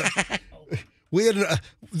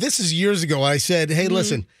 This is years ago. I said, hey,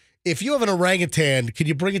 listen, if you have an orangutan, can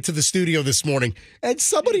you bring it to the studio this morning? And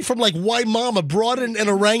somebody from like Waimama brought in an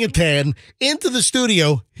orangutan into the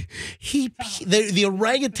studio. The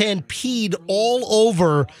orangutan peed all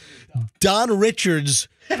over Don Richards'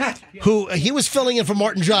 who he was filling in for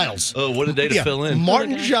Martin Giles. Oh, what a day to fill in.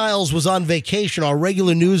 Martin Giles was on vacation, our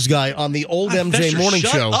regular news guy on the old MJ Fester, morning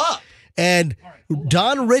shut show. up. And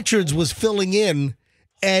Don Richards was filling in,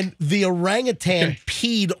 and the orangutan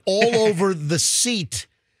peed all over the seat.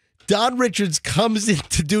 Don Richards comes in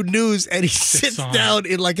to do news, and he sits down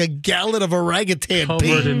in like a gallon of orangutan Covered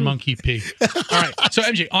pee. in monkey pee. All right. So,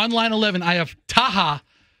 MJ, on line 11, I have Taha,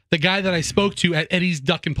 the guy that I spoke to at Eddie's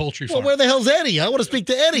Duck and Poultry Farm. Well, where the hell's Eddie? I want to speak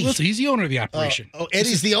to Eddie. Listen, he's the owner of the operation. Oh,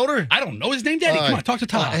 Eddie's the owner? I don't know. His name's Eddie. Come on, talk to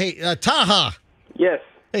Taha. Hey, Taha. Yes.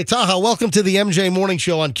 Hey, Taha, welcome to the MJ Morning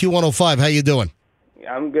Show on Q105. How you doing?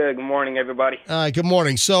 I'm good. Good morning, everybody. Good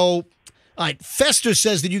morning. So, all right, Fester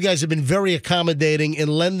says that you guys have been very accommodating in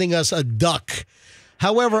lending us a duck.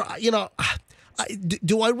 However, you know,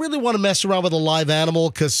 do I really want to mess around with a live animal?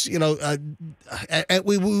 Because, you know,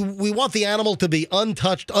 we want the animal to be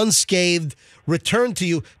untouched, unscathed, returned to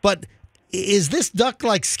you. But is this duck,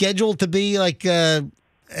 like, scheduled to be, like, at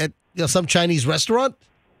some Chinese restaurant?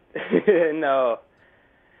 No.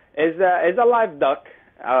 It's a live duck.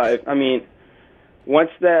 I mean,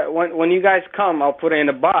 when you guys come, I'll put it in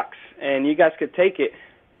a box, and you guys could take it.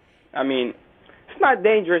 I mean, it's not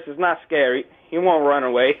dangerous. It's not scary. He won't run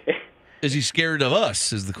away. Is he scared of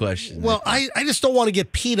us, is the question. Well, I just don't want to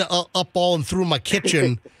get PETA up all and through my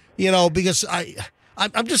kitchen, you know, because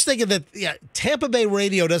I'm just thinking that, Tampa Bay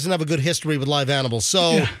radio doesn't have a good history with live animals.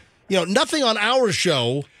 So, you know, nothing on our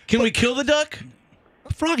show. Can we kill the duck?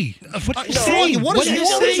 Froggy, Froggy, what is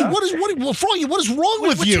wrong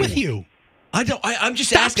with you? What's with you? I'm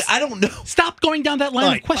just asking. I don't know. Stop going down that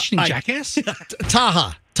line of questioning, jackass.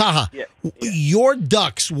 Taha, your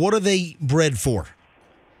ducks, what are they bred for?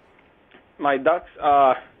 My ducks,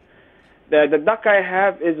 the duck I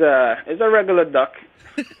have is a regular duck.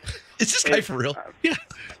 Is this guy for real? Yeah.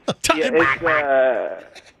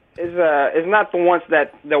 It's not the ones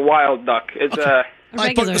that the wild duck. It's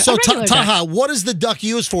Taha, what is the duck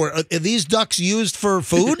used for? Are these ducks used for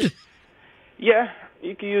food? Yeah,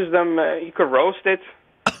 you can use them. You could roast it.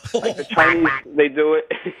 Like the Chinese, they do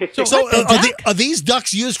it. So are these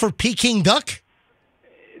ducks used for Peking duck?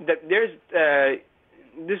 There's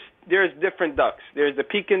different ducks. There's the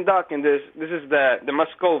Peking duck, and this is the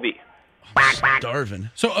Muscovy. Starving.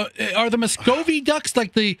 So are the Muscovy ducks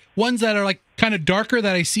like the ones that are like kind of darker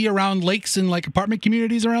that I see around lakes and like apartment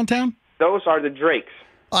communities around town? Those are the drakes.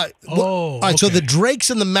 All right, so the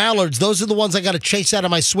drakes and the mallards, those are the ones I got to chase out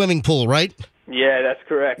of my swimming pool, right? Yeah, that's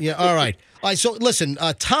correct. Yeah, all right. So listen,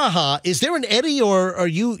 Taha, is there an Eddie, or are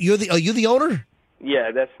you the owner?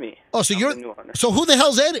 Yeah, that's me. Oh, so I'm you're the new owner. So who the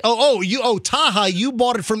hell's Eddie? Taha, you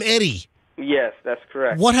bought it from Eddie. Yes, that's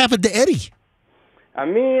correct. What happened to Eddie? I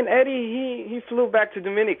mean, Eddie, he flew back to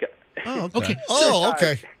Dominica. Oh, okay.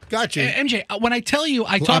 Okay. Gotcha. MJ, when I tell you,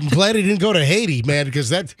 I'm glad he didn't go to Haiti, man, because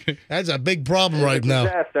that's a big problem right now.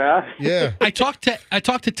 Disaster, huh? Yeah. I talked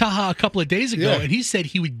to Taha a couple of days ago, Yeah. and he said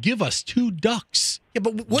he would give us 2 ducks. Yeah,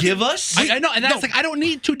 but give us? I know, and that's like I don't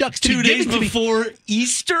need 2 ducks. 2 days given to me. before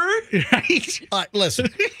Easter. Right? Listen,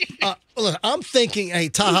 I'm thinking. Hey,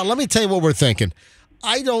 Taha, let me tell you what we're thinking.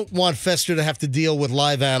 I don't want Fester to have to deal with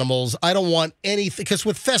live animals. I don't want anything, because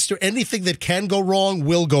with Fester, anything that can go wrong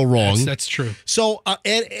will go wrong. That's true. So,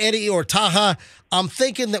 Eddie or Taha, I'm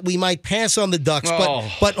thinking that we might pass on the ducks.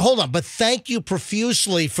 But hold on. But thank you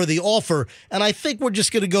profusely for the offer. And I think we're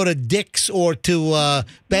just going to go to Dick's or to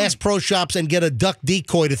Bass Pro Shops and get a duck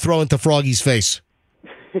decoy to throw into Froggy's face.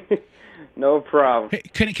 No problem. Hey,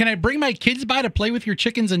 can I bring my kids by to play with your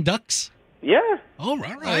chickens and ducks? Yeah. Oh,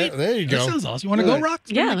 right. There you go. That sounds awesome. You want to go, Rox?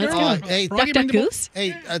 Yeah, let's go. Hey, Duck, duck, goose.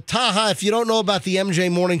 Hey, Taha, if you don't know about the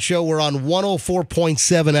MJ Morning Show, we're on 104.7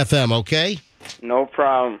 FM, okay? No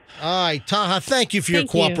problem. All right, Taha, thank you for your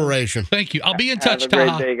Thank you. cooperation. Thank you. I'll be in touch, Have a great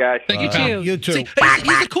Taha. day, guys. Thank you, too. You too. See,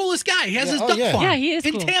 he's the coolest guy. He has his duck farm. Yeah, he is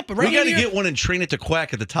in cool. Tampa, We right got to here. get one and train it to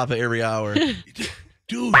quack at the top of every hour.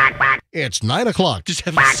 Dude, It's 9 o'clock. Just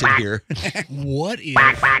have it sit here.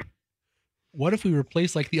 What if we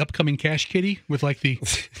replace like the upcoming Cash Kitty with like the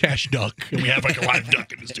Cash Duck, and we have like a live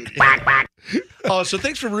duck in the studio? Oh, so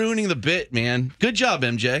thanks for ruining the bit, man. Good job,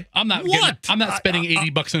 MJ. I'm not. What? I'm not spending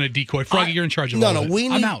 $80 on a decoy. Froggy, you're in charge of No, all no, of it. we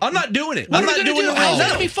I'm need- out. I'm not doing it. What I'm are we not gonna doing do? it. How's that No.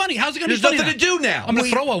 gonna be funny? How's it gonna There's be funny? nothing to do now. I'm gonna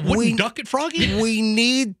throw a wooden duck at Froggy. We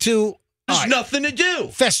need to... There's nothing to do.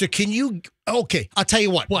 Fester, can you... Okay, I'll tell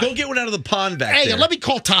you what. Go get one out of the pond back Hey, there. let me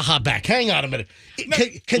call Taha back. Hang on a minute.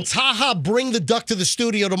 Can Taha bring the duck to the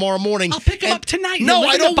studio tomorrow morning? I'll pick him up tonight. No, He'll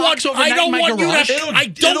I live in don't a box want. overnight I don't in my want you to.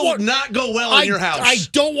 garage. It'll not go well in your house. I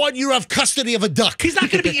don't want you to have custody of a duck. He's not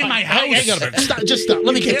going to be in my house. Hang on a minute. Stop, just stop.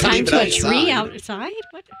 Let me get Time Taha. to a tree outside?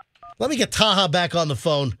 What? Let me get Taha back on the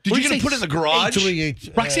phone. Were you going to put it in the garage?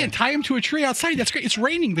 838, Roxanne, tie him to a tree outside. That's great. It's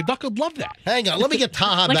raining. The duck would love that. Hang on. Let me get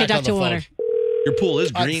Taha Like a back duck on the to phone. water. Your pool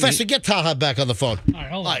is green. Fester, get Taha back on the phone. All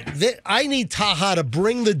right, hold on. I need Taha to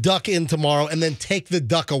bring the duck in tomorrow and then take the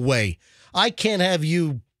duck away. I can't have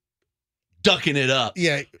you ducking it up.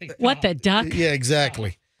 Yeah. What, the duck? Yeah,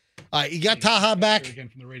 exactly. All right, you got Taha back? Again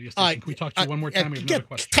from the radio station. Can we talk to you one more time? We have another Get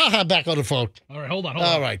question. Taha back on the phone. All right, hold on.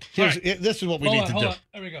 All right. This is what we need to do.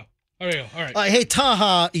 There we go. All right. Hey,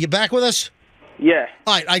 Taha, you back with us? Yeah.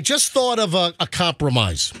 All right, I just thought of a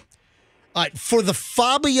compromise. All right, for the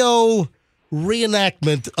Fabio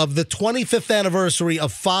reenactment of the 25th anniversary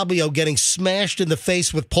of Fabio getting smashed in the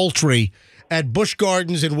face with poultry at Busch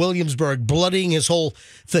Gardens in Williamsburg, bloodying his whole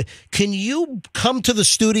thing. Can you come to the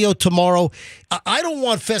studio tomorrow? I don't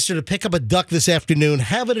want Fester to pick up a duck this afternoon,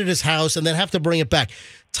 have it at his house, and then have to bring it back.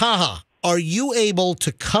 Taha, are you able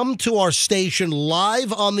to come to our station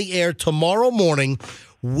live on the air tomorrow morning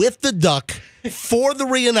with the duck for the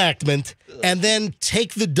reenactment and then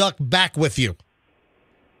take the duck back with you?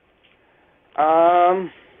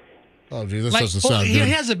 Oh, gee, this doesn't sound he good.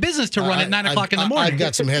 has a business to run at 9 o'clock in the morning. I've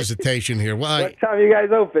got some hesitation here. What time you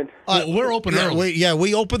guys open? We're open early.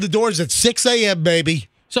 We open the doors at 6 a.m., baby.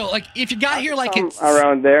 So, like, if you got here like it's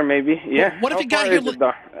around there, maybe. Yeah. What if you got here?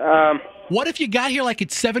 What if you got here like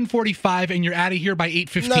it's 7:45 and you're out of here by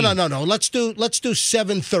 8:15? No. Let's do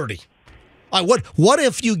 7:30. All right, what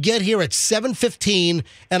if you get here at 7:15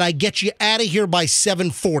 and I get you out of here by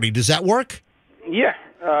 7:40? Does that work? Yeah.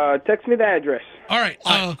 Text me the address. All right.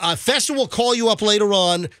 Fester will call you up later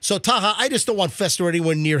on. So Taha, I just don't want Fester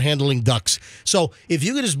anywhere near handling ducks. So if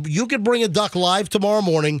you could bring a duck live tomorrow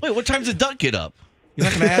morning. Wait, what time's the duck get up? You're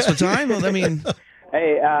not going to ask what time? Well, I mean,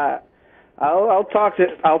 hey, I'll talk to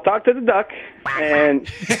the duck, and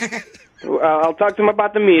I'll talk to him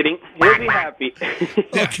about the meeting. He'll be happy.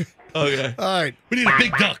 Okay. Okay. All right. We need a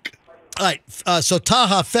big duck. All right. So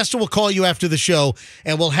Taha, Fester will call you after the show,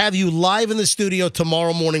 and we'll have you live in the studio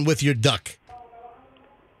tomorrow morning with your duck.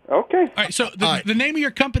 Okay. All right. So the name of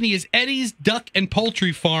your company is Eddie's Duck and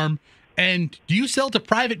Poultry Farm. And do you sell to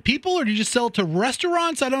private people or do you just sell to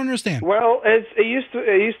restaurants? I don't understand. Well, it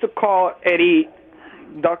used to call Eddie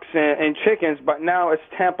Ducks and Chickens, but now it's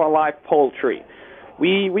Tampa Live Poultry.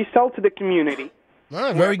 We sell to the community. All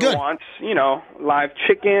right, very good. Wants live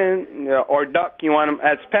chicken or duck? You want them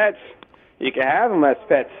as pets? You can have them as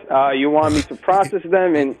pets. You want me to process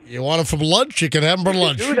them and you want them for lunch? You can have them for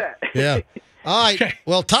lunch. Do that. Yeah. All right. Okay.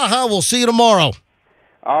 Well, Taha, we'll see you tomorrow.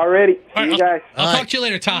 Alrighty. See you guys. I'll talk to you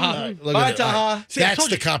later, Taha. Bye, Taha. See, I That's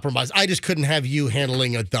told the you. compromise. I just couldn't have you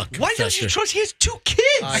handling a duck. Why don't you trust? He has 2 kids.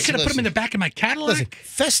 I could have put him in the back of my Cadillac. Listen,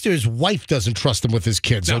 Fester's wife doesn't trust him with his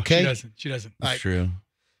kids, No, okay? She doesn't. All right. True.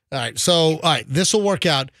 All right. So, this will work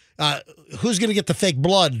out. Who's going to get the fake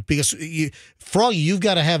blood? Because, Froggy, you've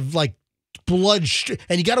got to have, like, blood,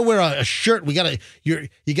 and you got to wear a shirt. You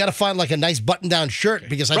got to find, like, a nice button-down shirt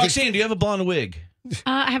because I Roxanne, think... do you have a blonde wig?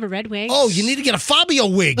 I have a red wig. Oh, you need to get a Fabio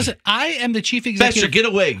wig. Listen, I am the chief executive. Fester, get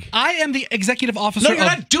a wig. I am the executive officer. No, you're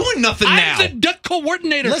not doing nothing now. I'm the duck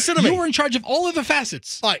coordinator. Listen to me. You were in charge of all of the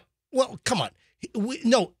facets. All right. Well, come on.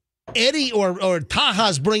 No, Eddie or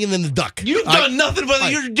Taha's bringing in the duck. You've done nothing,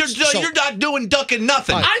 but you're not doing ducking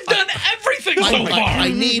nothing. I've done everything so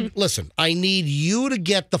far. I need you to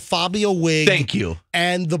get the Fabio wig. Thank you.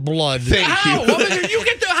 And the blood. Thank you. You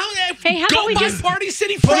get the Hey, how about we just Party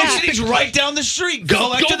City? Party City's right down the street.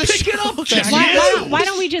 Go to the pick it up. Why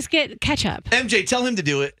don't we just get ketchup? MJ, tell him to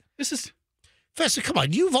do it. This is Fester, come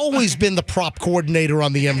on. You've always been the prop coordinator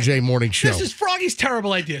on the MJ Morning Show. This is Froggy's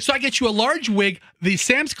terrible idea. So I get you a large wig, the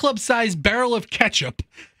Sam's Club size barrel of ketchup.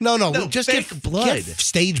 No, just fake get blood. Get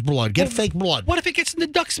stage blood. Get fake blood. What if it gets in the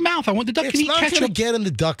duck's mouth? I want the duck It's to eat not ketchup. going to get in the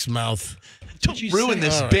duck's mouth. Don't ruin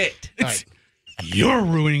this bit. All right. You're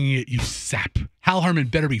ruining it, you sap. Hal Herman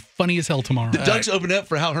better be funny as hell tomorrow. The ducks open up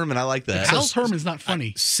for Hal Herman. I like that. Hal Herman's not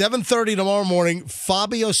funny. 7:30 tomorrow morning,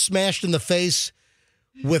 Fabio smashed in the face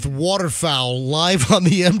with waterfowl live on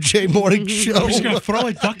the MJ Morning Show. We're just going to throw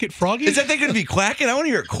a duck at Froggy? Is that thing going to be quacking? I want to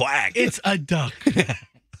hear it quack. It's a duck.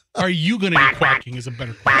 Are you going to be quacking is a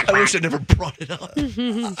better question. I wish I never brought it up.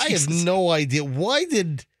 I have no idea. Why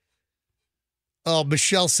did... Oh,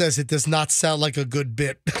 Michelle says it does not sound like a good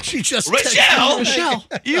bit. She just... Michelle,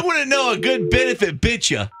 you wouldn't know a good bit if it bit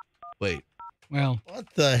you. Wait. Well, what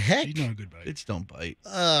the heck? You know a good bite. It's don't bite.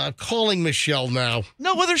 I'm calling Michelle now.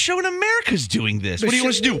 No, other show in America's doing this. What do you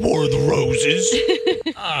want us to do? War of the Roses?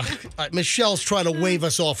 Michelle's trying to wave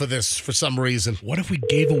us off of this for some reason. What if we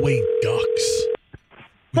gave away ducks?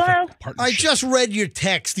 Hello? I just read your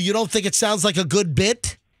text. You don't think it sounds like a good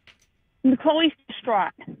bit? Chloe's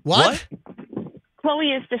distraught. What?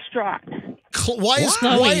 Chloe is distraught.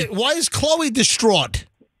 Why is Chloe distraught?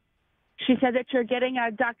 She said that you're getting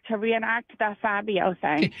a duck to reenact the Fabio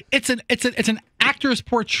thing. It's an actor's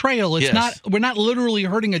portrayal. It's not. We're not literally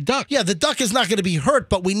hurting a duck. Yeah, the duck is not going to be hurt,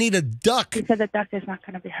 but we need a duck. She said the duck is not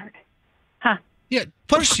going to be hurt. Huh? Yeah,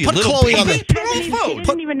 put Chloe on the phone. She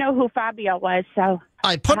didn't even know who Fabio was, so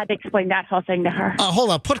I had to explain that whole thing to her.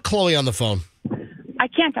 Hold on, put Chloe on the phone. I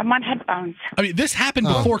can't. I'm on headphones. I mean, this happened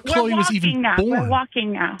before Chloe was even born. We're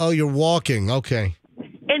walking now. Oh, you're walking. Okay.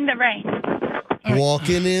 In the rain.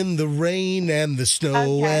 Walking in the rain and the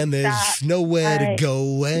snow, and there's nowhere to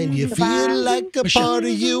go, and you feel like a part of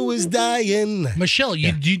you is dying. Michelle, do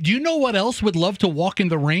you know what else would love to walk in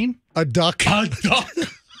the rain? A duck. A duck.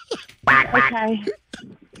 Okay.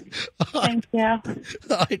 Thank you. All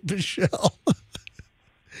right, Michelle.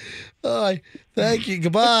 All right. Thank you.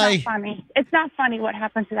 Goodbye. It's not funny. It's not funny what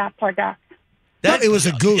happened to that poor duck. It was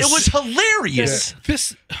a goose. It was hilarious. Yeah.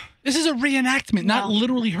 This is a reenactment, not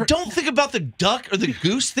literally her. Don't think about the duck or the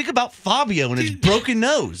goose. Think about Fabio and his broken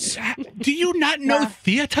nose. Do you not know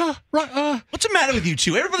theater? What's the matter with you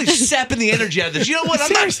two? Everybody's sapping the energy out of this. You know what?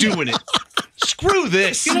 I'm not doing it. Screw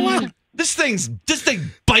this. You know what? This thing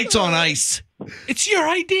bites on ice. It's your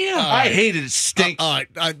idea. I hate it. It stinks. All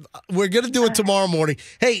right. We're going to do it tomorrow morning.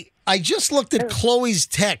 Hey, I just looked at Chloe's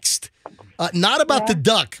text. Not about the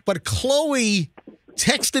duck, but Chloe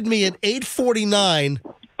texted me at 8:49.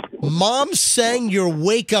 Mom sang your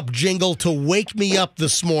wake-up jingle to wake me up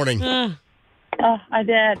this morning. Oh, I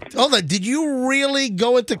did. Hold on. Did you really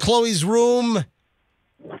go into Chloe's room?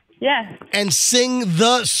 Yes. And sing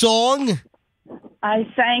the song? I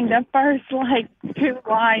sang the first, 2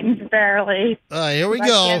 lines barely. Here we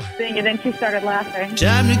go. I can't sing, and then she started laughing.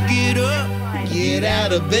 Time to get up, get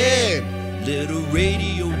out of bed. Let a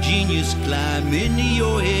radio genius climb into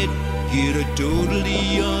your head. Get a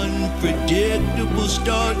totally unpredictable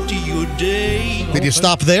start to your day. Did you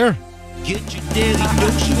stop there? Get your daily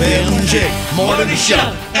dose of MJ Morning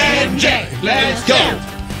Show. MJ, let's go.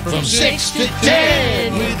 From 6 to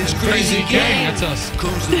 10 with this crazy gang. That's us.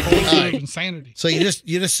 Right. Insanity. So you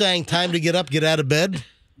just sang time to get up, get out of bed?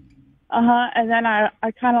 And then I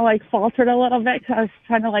kind of faltered a little bit because I was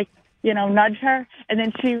trying to nudge her. And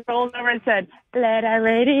then she rolled over and said, let a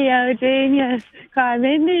radio genius climb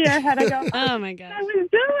into your head. I go, oh my God. I was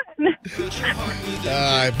doing. All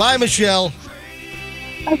right. Bye, Michelle.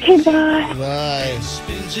 Okay, bye. Bye.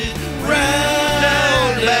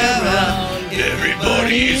 Round and round.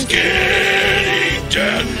 Everybody's getting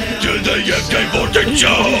down to the MJ Morning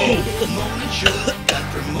Show.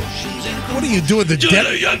 What are you doing? The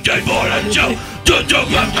MJ Morning Show. To the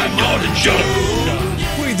MJ Morning Show.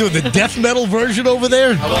 What are you doing? The death metal version over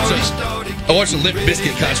there? I watched a Limp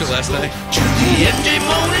Bizkit concert last night. To the MJ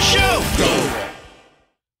Morning Show.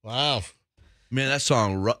 Wow. Man, that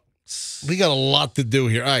song rocks. We got a lot to do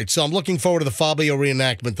here. All right, so I'm looking forward to the Fabio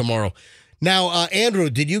reenactment tomorrow. Now, Andrew,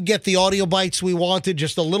 did you get the audio bites we wanted?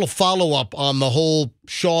 Just a little follow-up on the whole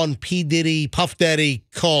Sean P. Diddy, Puff Daddy,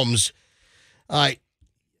 Combs.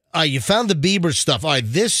 You found the Bieber stuff. All right,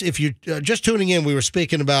 this, if you're just tuning in, we were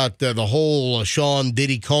speaking about the whole Sean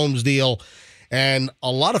Diddy Combs deal, and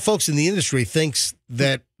a lot of folks in the industry thinks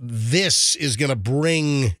that this is going to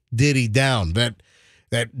bring Diddy down, that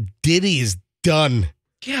Diddy is done.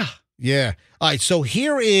 Yeah. Yeah. All right, so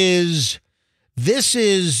this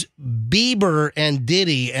is Bieber and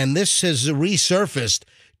Diddy, and this has resurfaced.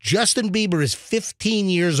 Justin Bieber is 15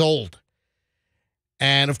 years old.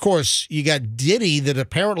 And, of course, you got Diddy that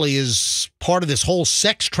apparently is part of this whole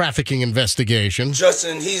sex trafficking investigation.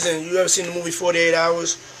 Justin, you ever seen the movie 48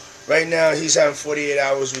 Hours? Right now, he's having 48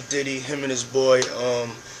 hours with Diddy, him and his boy.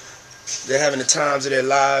 They're having the times of their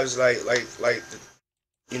lives, where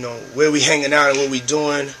we hanging out and what we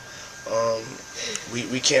doing.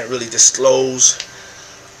 We can't really disclose,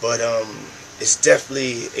 but it's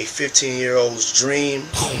definitely a 15-year-old's dream.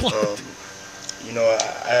 I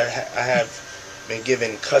have been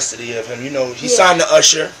given custody of him. He signed to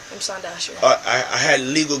Usher. I'm signed to Usher. I had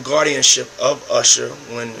legal guardianship of Usher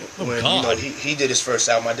when he did his first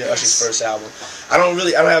album. I did Usher's first album. I don't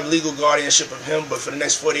have legal guardianship of him, but for the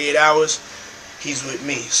next 48 hours, he's with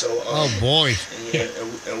me. So oh boy.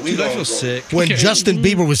 And we I feel sick. When Justin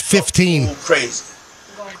Bieber was 15. Crazy.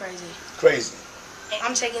 I'm going crazy. Crazy.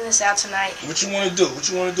 I'm taking this out tonight. What you want to do? What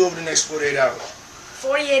you want to do over the next 48 hours?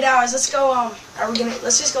 48 hours. Let's go.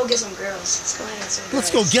 Let's just go get some girls. Let's go ahead and some girls. Let's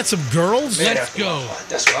go get some girls? Let's go.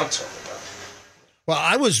 That's what I'm talking about. Well,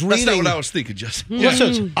 I was reading. That's not what I was thinking, Justin.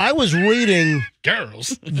 Listen, I was reading.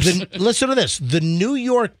 Girls. Listen to this. The New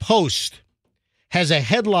York Post has a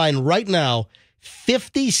headline right now.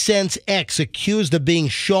 50 Cent's ex accused of being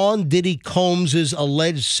Sean Diddy Combs'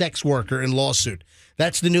 alleged sex worker in lawsuit.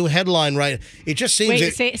 That's the new headline, right? It just seems...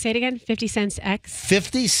 Wait, say it again. 50 Cent's ex?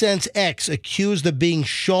 50 Cent's ex accused of being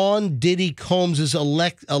Sean Diddy Combs'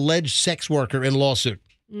 alleged sex worker in lawsuit.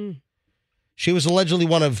 She was allegedly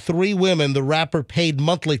one of 3 women the rapper paid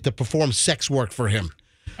monthly to perform sex work for him.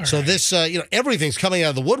 So this, everything's coming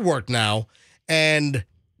out of the woodwork now, and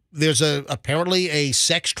there's apparently a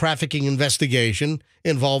sex trafficking investigation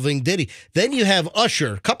involving Diddy. Then you have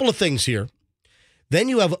Usher. A couple of things here. Then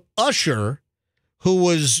you have Usher, who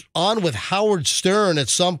was on with Howard Stern at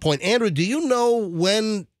some point. Andrew, do you know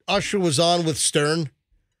when Usher was on with Stern?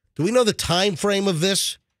 Do we know the time frame of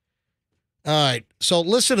this? All right, so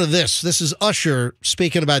listen to this. This is Usher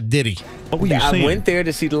speaking about Diddy. What were you seeing? I went there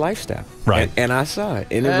to see the lifestyle, right? And I saw it,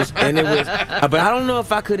 and it was, but I don't know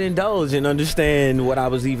if I could indulge and understand what I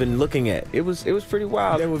was even looking at. It was pretty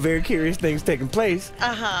wild. There were very curious things taking place,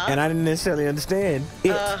 and I didn't necessarily understand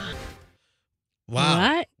it.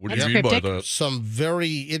 Wow. What do you mean by that? Some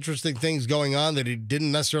very interesting things going on that he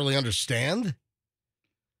didn't necessarily understand.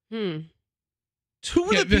 The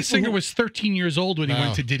singer was 13 years old when he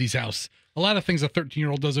went to Diddy's house. A lot of things a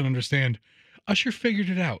 13-year-old doesn't understand. Usher figured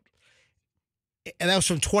it out. And that was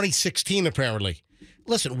from 2016, apparently.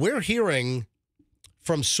 Listen, we're hearing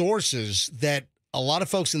from sources that a lot of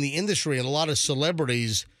folks in the industry and a lot of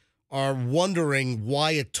celebrities are wondering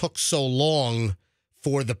why it took so long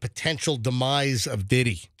for the potential demise of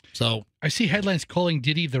Diddy. So I see headlines calling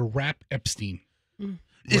Diddy the Rap Epstein.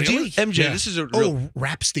 Really? MJ, this is a real...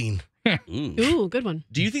 Rapstein. Ooh, good one.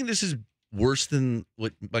 Do you think this is worse than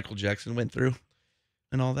what Michael Jackson went through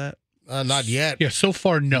and all that? Not yet. Yeah, so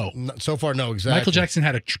far, no. So far, no, exactly. Michael Jackson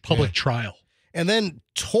had a public trial. And then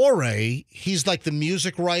Torre, he's like the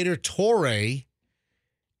music writer. Torre,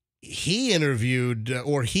 he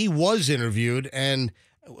was interviewed, and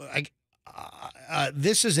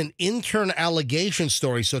this is an intern allegation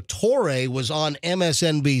story. So Torre was on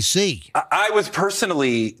MSNBC. I was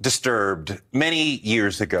personally disturbed many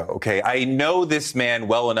years ago. Okay, I know this man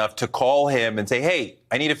well enough to call him and say, hey,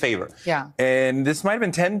 I need a favor. Yeah. And this might have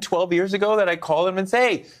been 10, 12 years ago that I called him and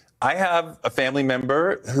say, hey, I have a family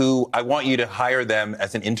member who I want you to hire them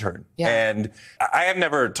as an intern. Yeah. And I have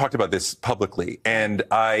never talked about this publicly. And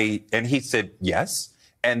he said yes.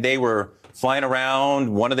 And they were flying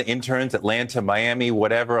around, one of the interns, Atlanta, Miami,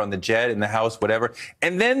 whatever, on the jet, in the house, whatever.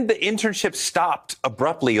 And then the internship stopped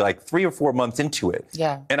abruptly, like 3 or 4 months into it.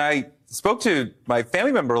 Yeah. And I spoke to my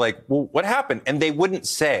family member, like, well, what happened? And they wouldn't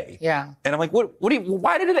say. Yeah. And I'm like,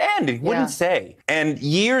 why did it end? He wouldn't say. And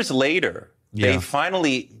years later, they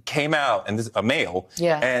finally came out, and this a male,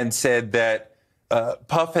 and said that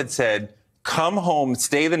Puff had said, come home,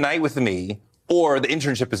 stay the night with me, or the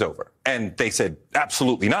internship is over. And they said,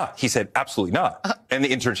 absolutely not. He said, absolutely not. And the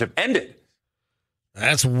internship ended.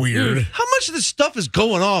 That's weird. How much of this stuff is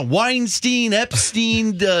going on? Weinstein,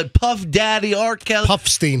 Epstein, Puff Daddy, R. Kelly.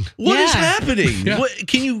 Puffstein. What is happening? Yeah. What,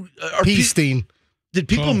 can you... P-Stein. Did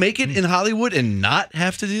people make it in Hollywood and not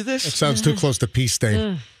have to do this? It sounds too close to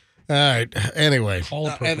P-Stain. All right. Anyway.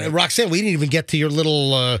 And Roxanne, we didn't even get to your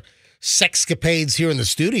little... sexcapades here in the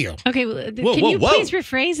studio. Okay, can you please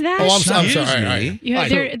rephrase that? Oh, I'm sorry.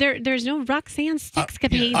 There's no Roxanne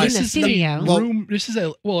sexcapades in the studio.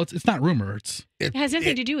 It's not rumor. It has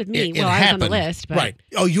nothing to do with me. I was on the list. But... Right.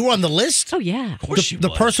 Oh, you were on the list? Oh, yeah. Of course the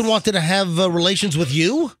person wanted to have relations with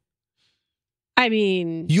you? I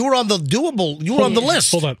mean... You were on the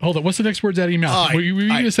list. Hold on. What's the next words out of your mouth? Were you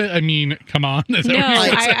going to say, come on?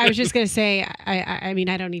 I was just going to say, I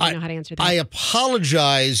don't even know how to answer that. I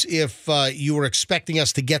apologize if you were expecting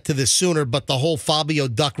us to get to this sooner, but the whole Fabio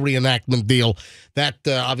Duck reenactment deal, that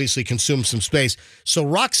obviously consumed some space. So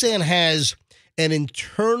Roxanne has an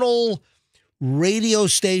internal radio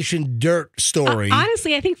station dirt story.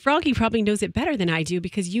 Honestly, I think Froggy probably knows it better than I do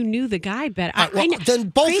because you knew the guy better. Then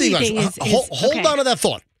both of you guys, hold on to that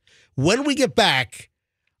thought. When we get back,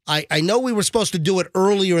 I know we were supposed to do it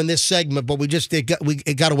earlier in this segment, but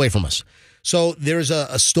it got away from us. So there's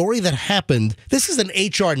a story that happened. This is an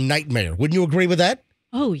HR nightmare. Wouldn't you agree with that?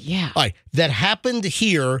 Oh, yeah. All right. That happened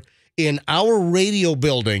here in our radio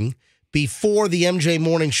building before the MJ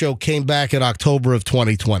Morning Show came back in October of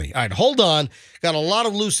 2020. All right, hold on. Got a lot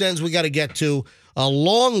of loose ends we got to get to. A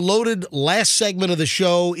long, loaded last segment of the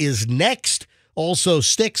show is next. Also,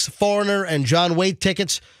 Styx, Foreigner, and John Waite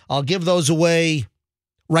tickets. I'll give those away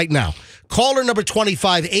right now. Caller number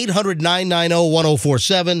 25,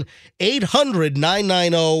 800-990-1047.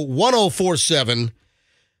 800-990-1047.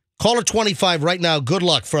 Caller 25 right now. Good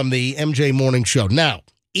luck from the MJ Morning Show. Now,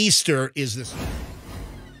 Easter is this...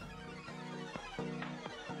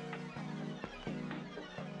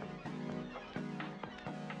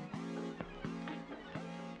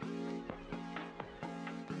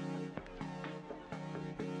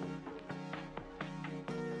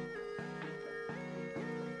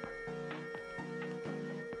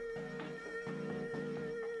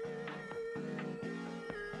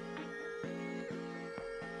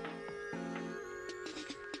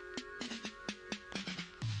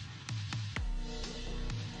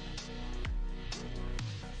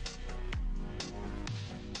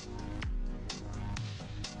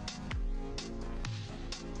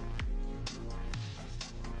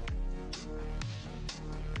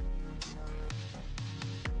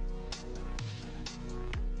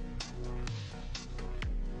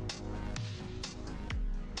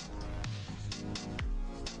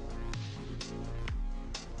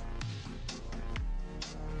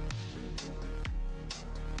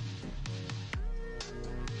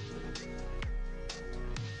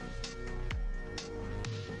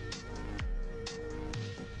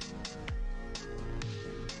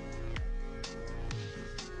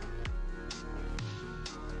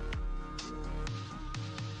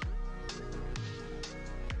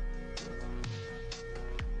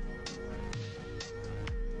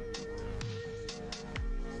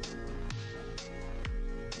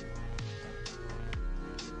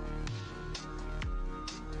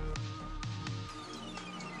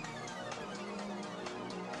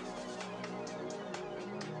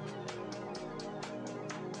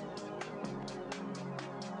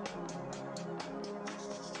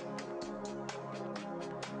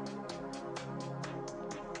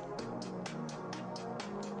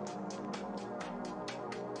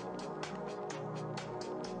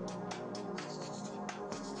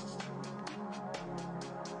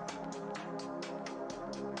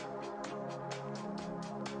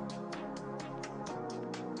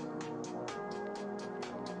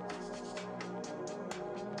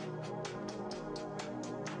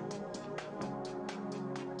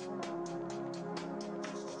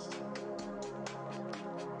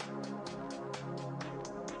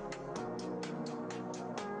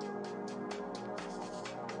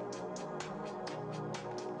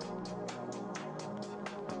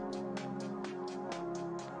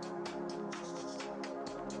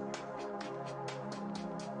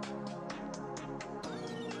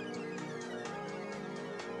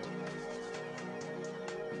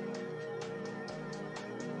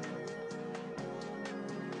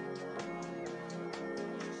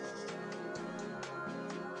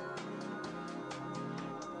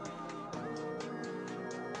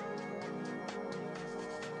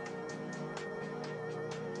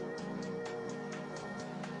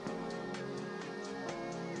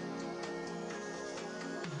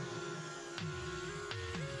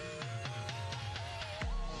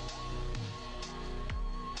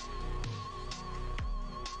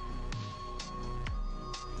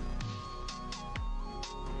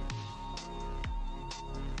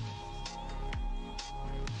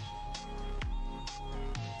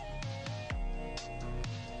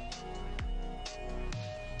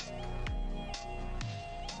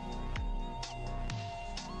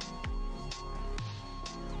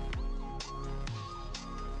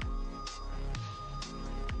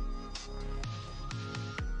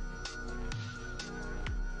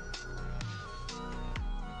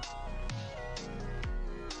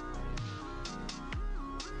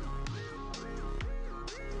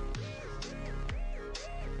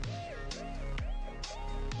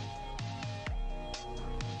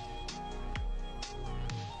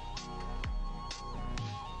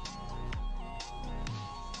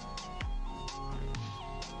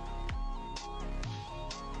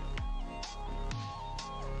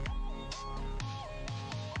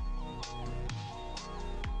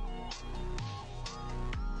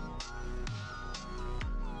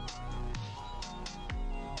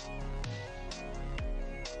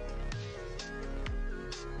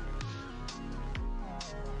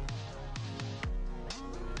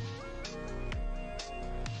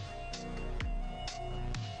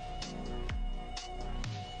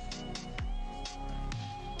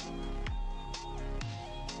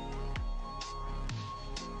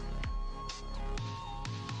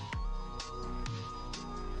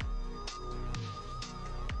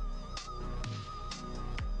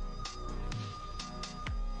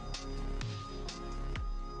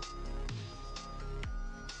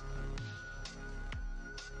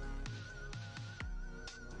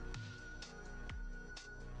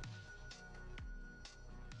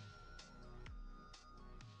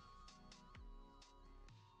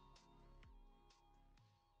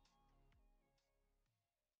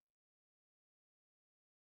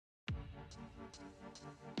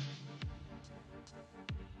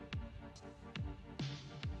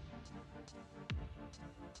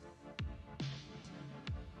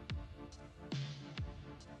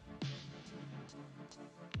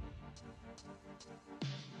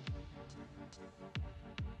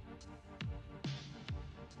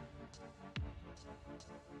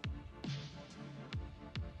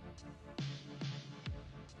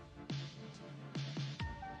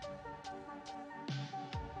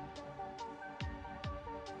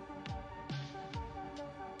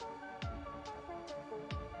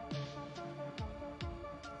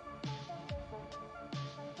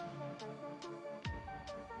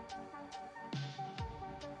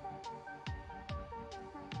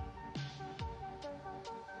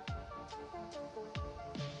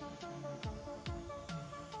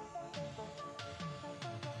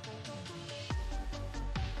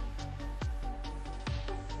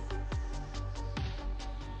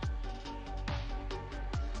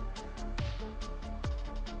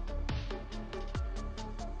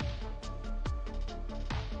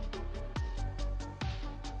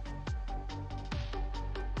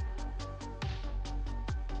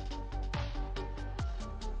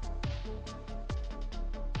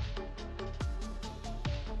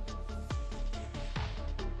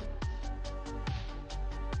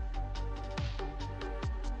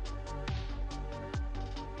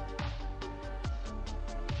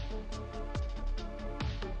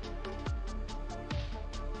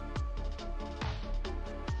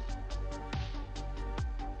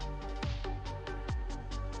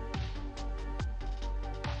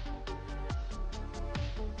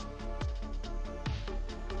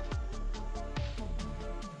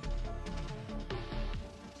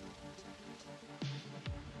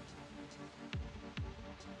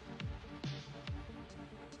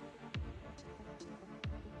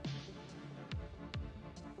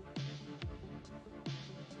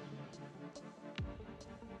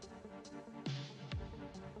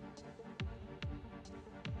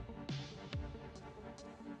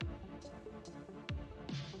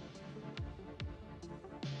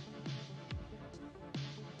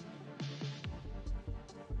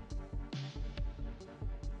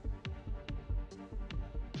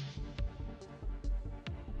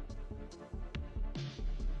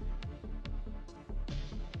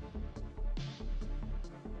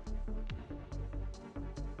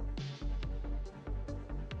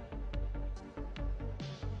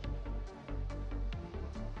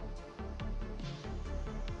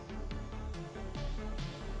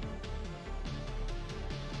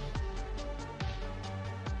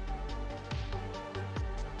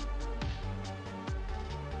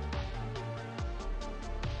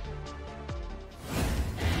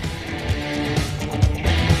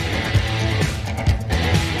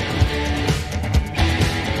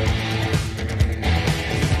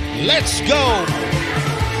 Let's go.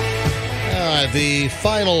 The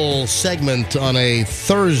final segment on a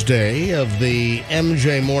Thursday of the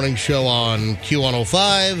MJ Morning Show on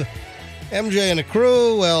Q105. MJ and the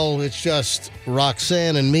crew, well, it's just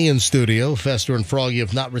Roxanne and me in studio. Fester and Froggy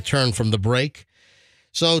have not returned from the break.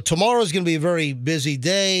 So tomorrow's going to be a very busy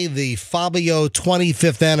day. The Fabio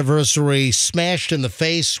 25th anniversary smashed in the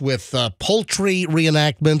face with poultry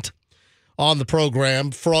reenactment on the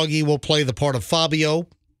program. Froggy will play the part of Fabio.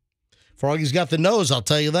 Froggy's got the nose, I'll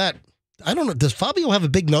tell you that. I don't know. Does Fabio have a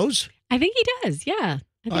big nose? I think he does, yeah. I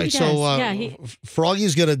think All right, he so does.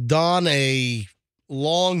 Froggy's going to don a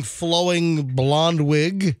long, flowing blonde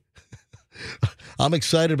wig. I'm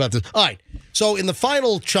excited about this. All right, so in the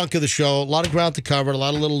final chunk of the show, a lot of ground to cover, a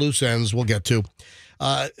lot of little loose ends we'll get to.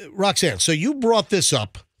 Roxanne, so you brought this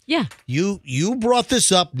up. Yeah. You brought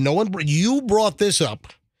this up. You brought this up.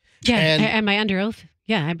 Yeah, am I under oath?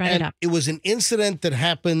 Yeah, I brought it up. It was an incident that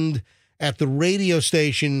happened at the radio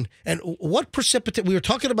station. And what precipitated? We were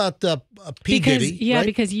talking about P. Diddy. Yeah, right?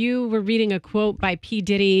 because you were reading a quote by P.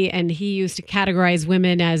 Diddy, and he used to categorize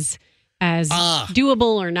women as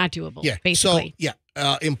doable or not doable, basically.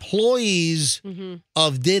 So, employees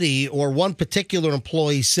of Diddy, or one particular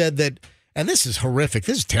employee said that, and this is horrific,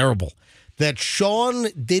 this is terrible, that Sean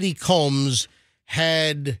Diddy Combs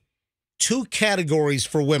had two categories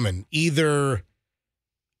for women, either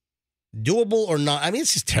doable or not. I mean,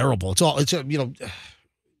 it's just terrible. It's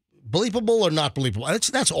believable or not believable.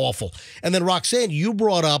 That's awful. And then Roxanne, you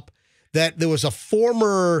brought up that there was a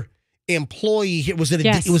former employee. Was it a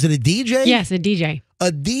DJ? Yes, a DJ.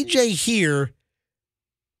 A DJ here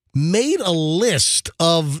made a list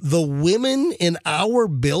of the women in our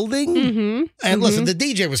building. And listen, the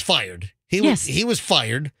DJ was fired. He was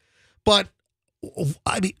fired. But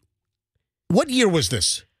I mean, what year was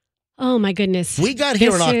this? Oh, my goodness. We got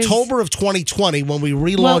here in This is- October of 2020 when we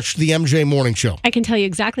relaunched the MJ Morning Show. I can tell you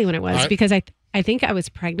exactly when it was All right. because I think I was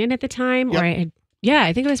pregnant at the time, Yep. or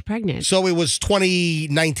I think I was pregnant. So it was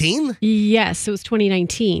 2019? Yes, it was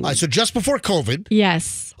 2019. All right, so just before COVID.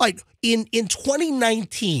 Yes. All right, in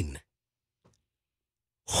 2019,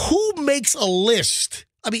 who makes a list?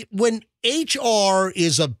 I mean, when HR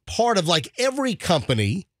is a part of like every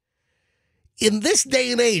company, in this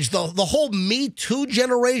day and age, the whole Me Too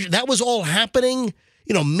generation, that was all happening.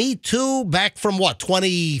 You know, Me Too back from what,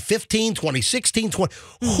 2015, 2016,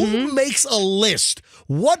 Who makes a list?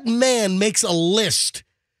 What man makes a list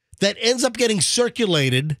that ends up getting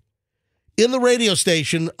circulated in the radio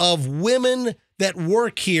station of women that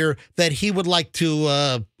work here that he would like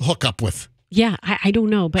to hook up with? Yeah, I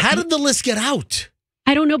don't know. But how did the list get out?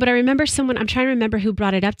 I don't know, but I remember I'm trying to remember who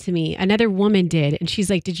brought it up to me. Another woman did. And she's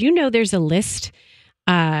like, did you know there's a list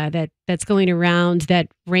that's going around that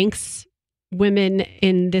ranks women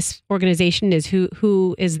in this organization as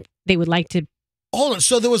who is they would like to. Oh,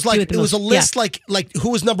 so there was like, it was a list like who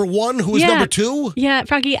was number one, who was number two? Yeah,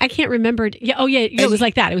 Froggy, I can't remember. Yeah, it was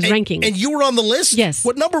like that. It was ranking. And you were on the list? Yes.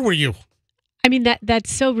 What number were you? I mean,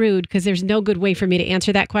 that's so rude because there's no good way for me to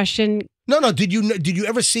answer that question. No. Did you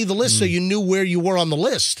ever see the list so you knew where you were on the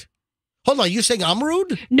list? Hold on, you saying I'm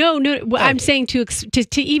rude? No. Well, I'm saying to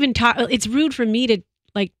even talk. It's rude for me to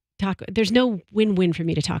like talk. There's no win-win for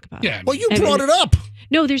me to talk about. Yeah. Well, you brought it up.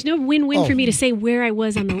 No, there's no win-win for me to say where I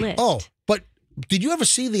was on the list. Oh, but did you ever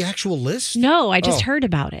see the actual list? No, I just heard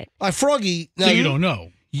about it. Froggy. Now, So you don't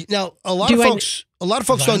know. Now, a lot of folks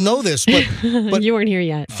don't know this, but you weren't here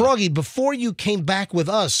yet. Froggy, before you came back with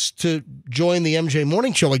us to join the MJ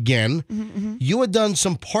Morning Show again, you had done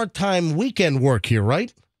some part-time weekend work here,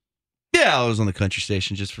 right? Yeah, I was on the country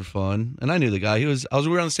station just for fun, and I knew the guy. We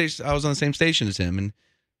were on the station. I was on the same station as him, and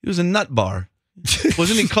he was a nut bar.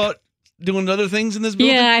 Wasn't he caught doing other things in this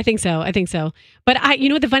building? Yeah, I think so. But you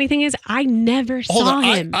know what the funny thing is? I never saw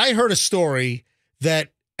him. I heard a story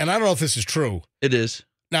that, and I don't know if this is true. It is.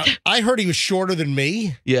 Now, I heard he was shorter than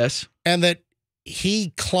me. Yes. And that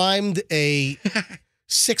he climbed a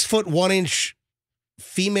 6'1"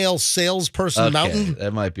 female salesperson mountain.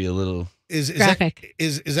 That might be a little graphic.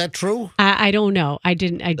 Is that true? I don't know. I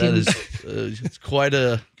didn't. That is, it's quite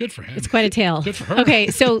a good for him. It's quite a tale. Good for her. Okay,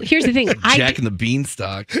 so here's the thing. Jack and the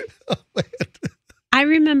Beanstalk. I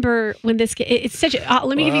remember when this. It's such.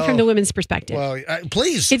 Let me give you from the women's perspective. Well,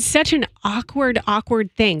 please. It's such an awkward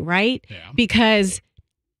thing, right? Yeah. Because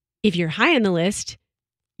if you're high on the list,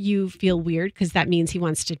 you feel weird because that means he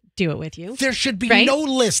wants to do it with you. There should be right? no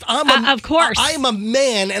list. Of course. I'm a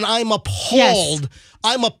man and I'm appalled. Yes.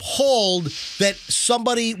 I'm appalled that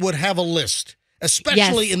somebody would have a list,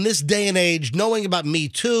 especially in this day and age, knowing about Me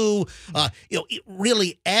Too.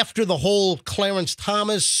 Really after the whole Clarence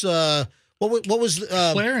Thomas. What was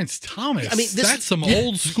Clarence Thomas? I mean, that's some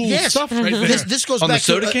old school stuff right there. This goes on back the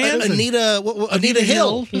soda to cans? Anita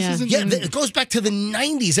Hill. Yeah. It goes back to the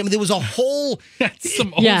 90s. I mean, there was a whole that's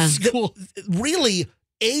some old school. Really,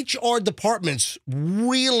 HR departments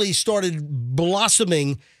really started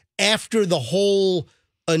blossoming after the whole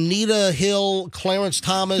Anita Hill, Clarence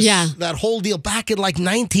Thomas, that whole deal back in like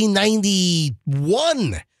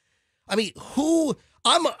 1991. I mean,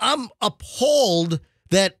 I'm appalled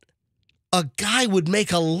that a guy would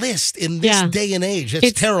make a list in this day and age.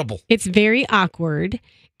 It's terrible. It's very awkward.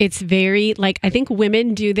 It's very I think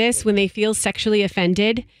women do this when they feel sexually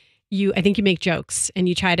offended. I think you make jokes and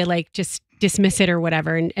you try to just dismiss it or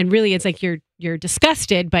whatever. And really it's like you're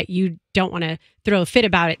disgusted, but you don't want to throw a fit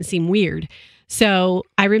about it and seem weird. So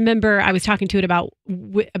I remember I was talking to it about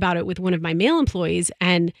it with one of my male employees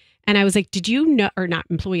and I was like, did you know, or not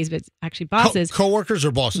employees, but actually bosses. Co-workers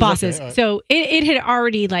or bosses? Bosses. Okay, right. So it had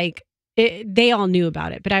already they all knew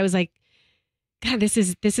about it, but I was like, God, this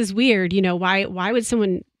is weird. You know, why would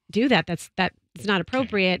someone do that? That's not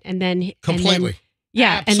appropriate. And then completely.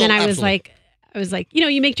 And then I was like,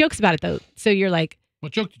 you make jokes about it though. So you're like,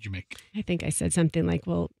 what joke did you make? I think I said something like,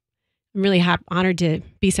 well, I'm really honored to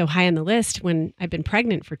be so high on the list when I've been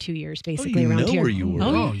pregnant for 2 years, basically around here. Where you were.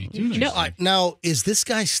 Oh, you do know. Now, is this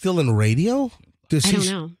guy still in radio? I don't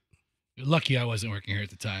know. You're lucky I wasn't working here at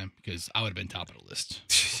the time because I would have been top of the list.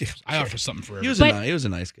 I offer something for everyone. He was a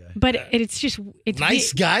nice guy. But it's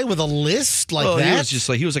nice guy with a list like that.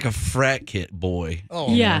 He was like a frat kid boy.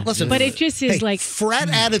 Oh yeah, listen, but it just is frat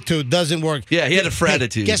attitude doesn't work. Yeah, he had a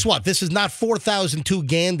fratitude. Guess what? This is not 4002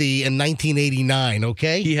 Gandhi in 1989.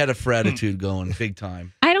 Okay, he had a fratitude going big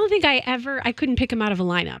time. I don't think I couldn't pick him out of a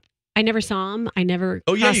lineup. I never saw him. I never.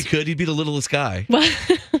 Oh yeah, you could. He'd be the littlest guy.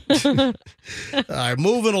 All right,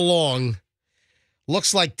 moving along.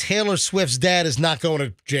 Looks like Taylor Swift's dad is not going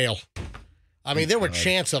to jail. I mean, there were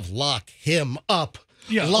chants of lock him up.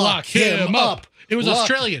 Yeah, lock him up. It was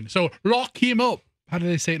Australian, so lock him up. How do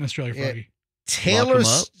they say it in Australia, Froggy?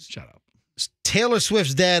 Shut up. Taylor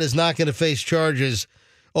Swift's dad is not going to face charges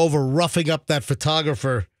over roughing up that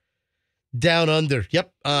photographer down under.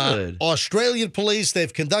 Yep. Australian police,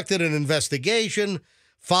 they've conducted an investigation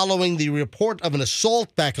following the report of an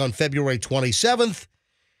assault back on February 27th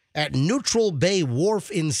at Neutral Bay Wharf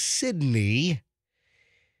in Sydney.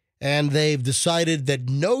 And they've decided that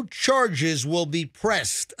no charges will be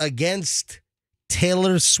pressed against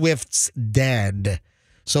Taylor Swift's dad.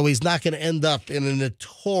 So he's not going to end up in a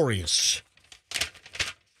notorious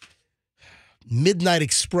Midnight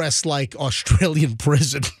Express-like Australian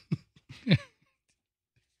prison.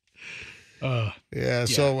 I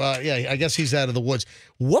guess he's out of the woods.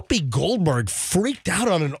 Whoopi Goldberg freaked out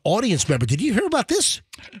on an audience member. Did you hear about this?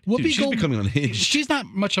 She's becoming unhinged. She's not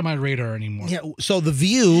much on my radar anymore. Yeah, so The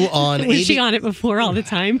View on... Was she on it before all the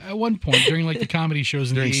time? At one point, during like the comedy shows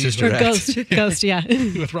in during the 80s. Sister Act. Ghost, yeah.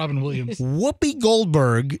 With Robin Williams. Whoopi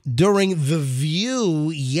Goldberg, during The View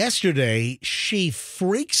yesterday, she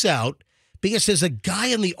freaks out because there's a guy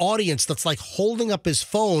in the audience that's like holding up his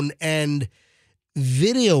phone and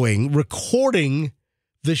videoing, recording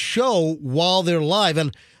the show while they're live.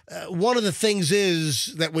 And one of the things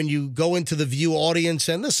is that when you go into the View audience,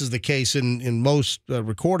 and this is the case in most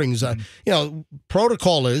recordings,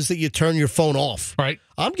 protocol is that you turn your phone off. Right.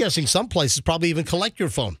 I'm guessing some places probably even collect your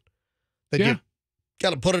phone. That you got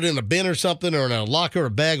to put it in a bin or something, or in a locker or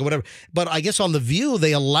a bag or whatever. But I guess on The View,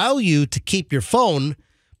 they allow you to keep your phone,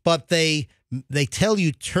 but they tell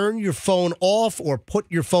you turn your phone off or put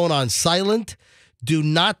your phone on silent. Do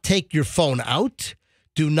not take your phone out.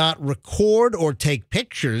 Do not record or take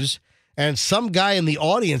pictures. And some guy in the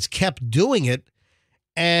audience kept doing it.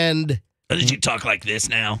 And Why did you talk like this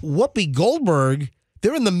now? Whoopi Goldberg,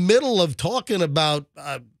 they're in the middle of talking about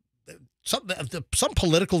some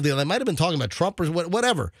political deal. They might have been talking about Trump or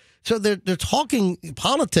whatever. So they're talking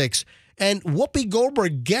politics. And Whoopi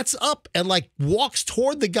Goldberg gets up and like walks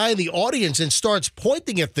toward the guy in the audience and starts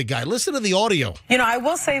pointing at the guy. Listen to the audio. You know, I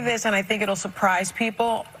will say this, and I think it'll surprise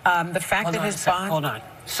people. The fact that his bond. Hold on,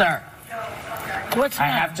 sir. What's I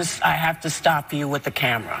have to stop you with the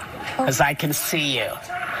camera because I can see you.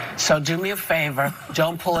 So do me a favor,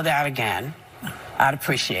 don't pull it out again. I'd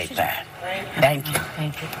appreciate that. Thank you.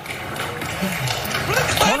 Thank you.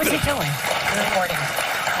 What was he doing? Recording.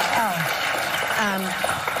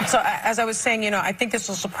 So as I was saying, I think this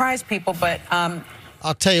will surprise people, but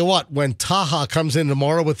I'll tell you what, when Taha comes in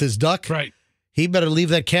tomorrow with his duck, right, he better leave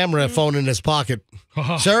that camera phone in his pocket.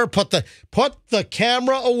 Sir, put the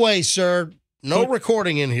camera away, sir. No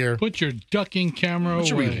recording in here. Put your ducking camera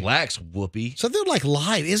away. Relax, Whoopi. So they're like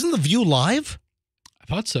live. Isn't The View live? I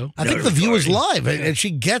thought so. I think The View is live. And she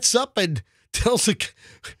gets up and tells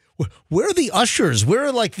where are the ushers? Where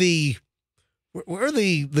are the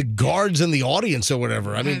guards in the audience or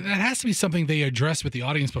whatever? I mean, that has to be something they address with the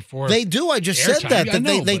audience before. They do. I just said that.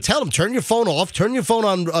 They tell them, turn your phone off, turn your phone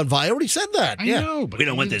on. I already said that. I know, but we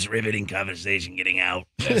don't want this riveting conversation getting out.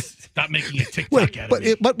 Stop making a TikTok out of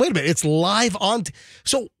it. But wait a minute, it's live on.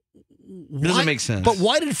 So it doesn't make sense. But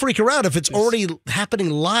why did it freak her out if it's already happening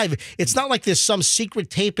live? It's not like there's some secret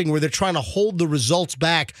taping where they're trying to hold the results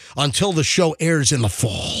back until the show airs in the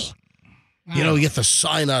fall. You have to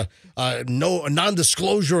sign a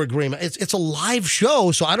non-disclosure agreement. It's a live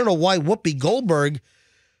show, so I don't know why Whoopi Goldberg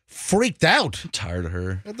freaked out. I'm tired of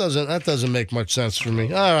her. That doesn't make much sense for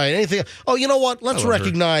me. All right, anything? Oh, you know what? Let's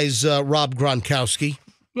recognize Rob Gronkowski.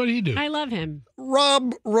 What do you do? I love him.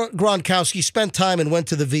 Rob Gronkowski spent time and went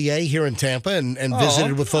to the VA here in Tampa and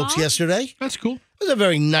visited with folks yesterday. That's cool. It was a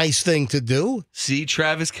very nice thing to do. See,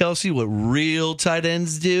 Travis Kelce, what real tight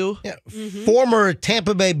ends do. Yeah. Former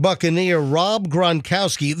Tampa Bay Buccaneer Rob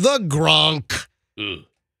Gronkowski, the Gronk.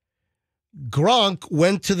 Gronk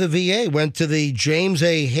went to the VA, went to the James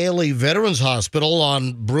A. Haley Veterans Hospital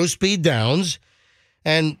on Bruce B. Downs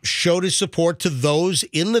and showed his support to those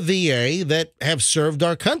in the VA that have served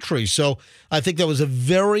our country. So I think that was a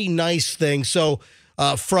very nice thing. So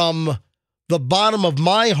from the bottom of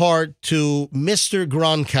my heart to Mr.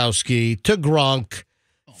 Gronkowski, to Gronk,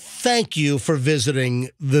 thank you for visiting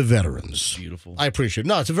the veterans. Beautiful. I appreciate it.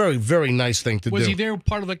 No, it's a very, very nice thing to do. Was he there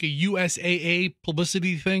part of like a USAA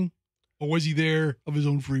publicity thing? Or was he there of his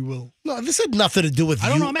own free will? No, this had nothing to do with I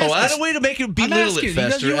don't know. I'm asking. that's a way to make it belittle it,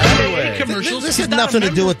 Fester. Commercials. This had nothing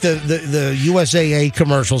to do with the USAA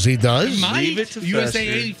commercials he does. Leave it to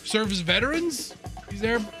USAA serves veterans? He's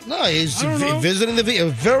there? No, he's visiting the VA. A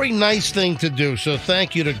very nice thing to do. So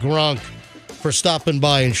thank you to Gronk for stopping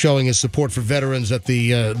by and showing his support for veterans at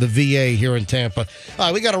the VA here in Tampa. All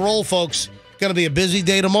right, we got to roll, folks. Going to be a busy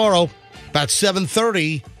day tomorrow. About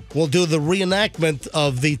 7:30, we'll do the reenactment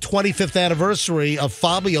of the 25th anniversary of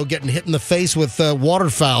Fabio getting hit in the face with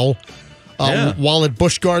waterfowl while at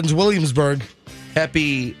Busch Gardens, Williamsburg.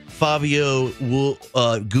 Happy Fabio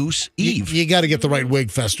Goose Eve. You got to get the right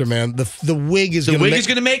wig, Fester, man. The wig is going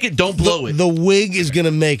to make it. Don't blow it. The wig is going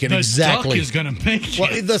to make it. The exactly. duck is going to make it.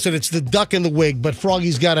 Well, listen, it's the duck and the wig, but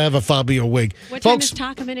Froggy's got to have a Fabio wig. What time Folks, is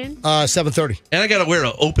Talk coming in? 7:30. And I got to wear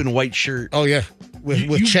an open white shirt. Oh, yeah.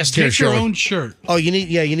 With chest hair Get your showing. own shirt. Oh, you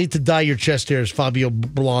need to dye your chest hairs, Fabio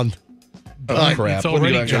blonde. Oh, crap. It's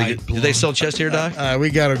already Do they sell chest hair dye? We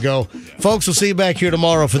got to go. Folks, we'll see you back here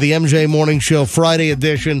tomorrow for the MJ Morning Show Friday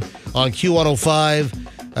edition on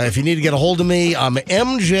Q105. If you need to get a hold of me, I'm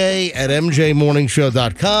MJ at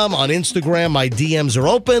MJMorningshow.com. On Instagram, my DMs are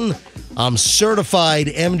open. I'm certified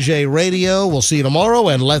MJ Radio. We'll see you tomorrow,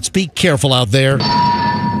 and let's be careful out there.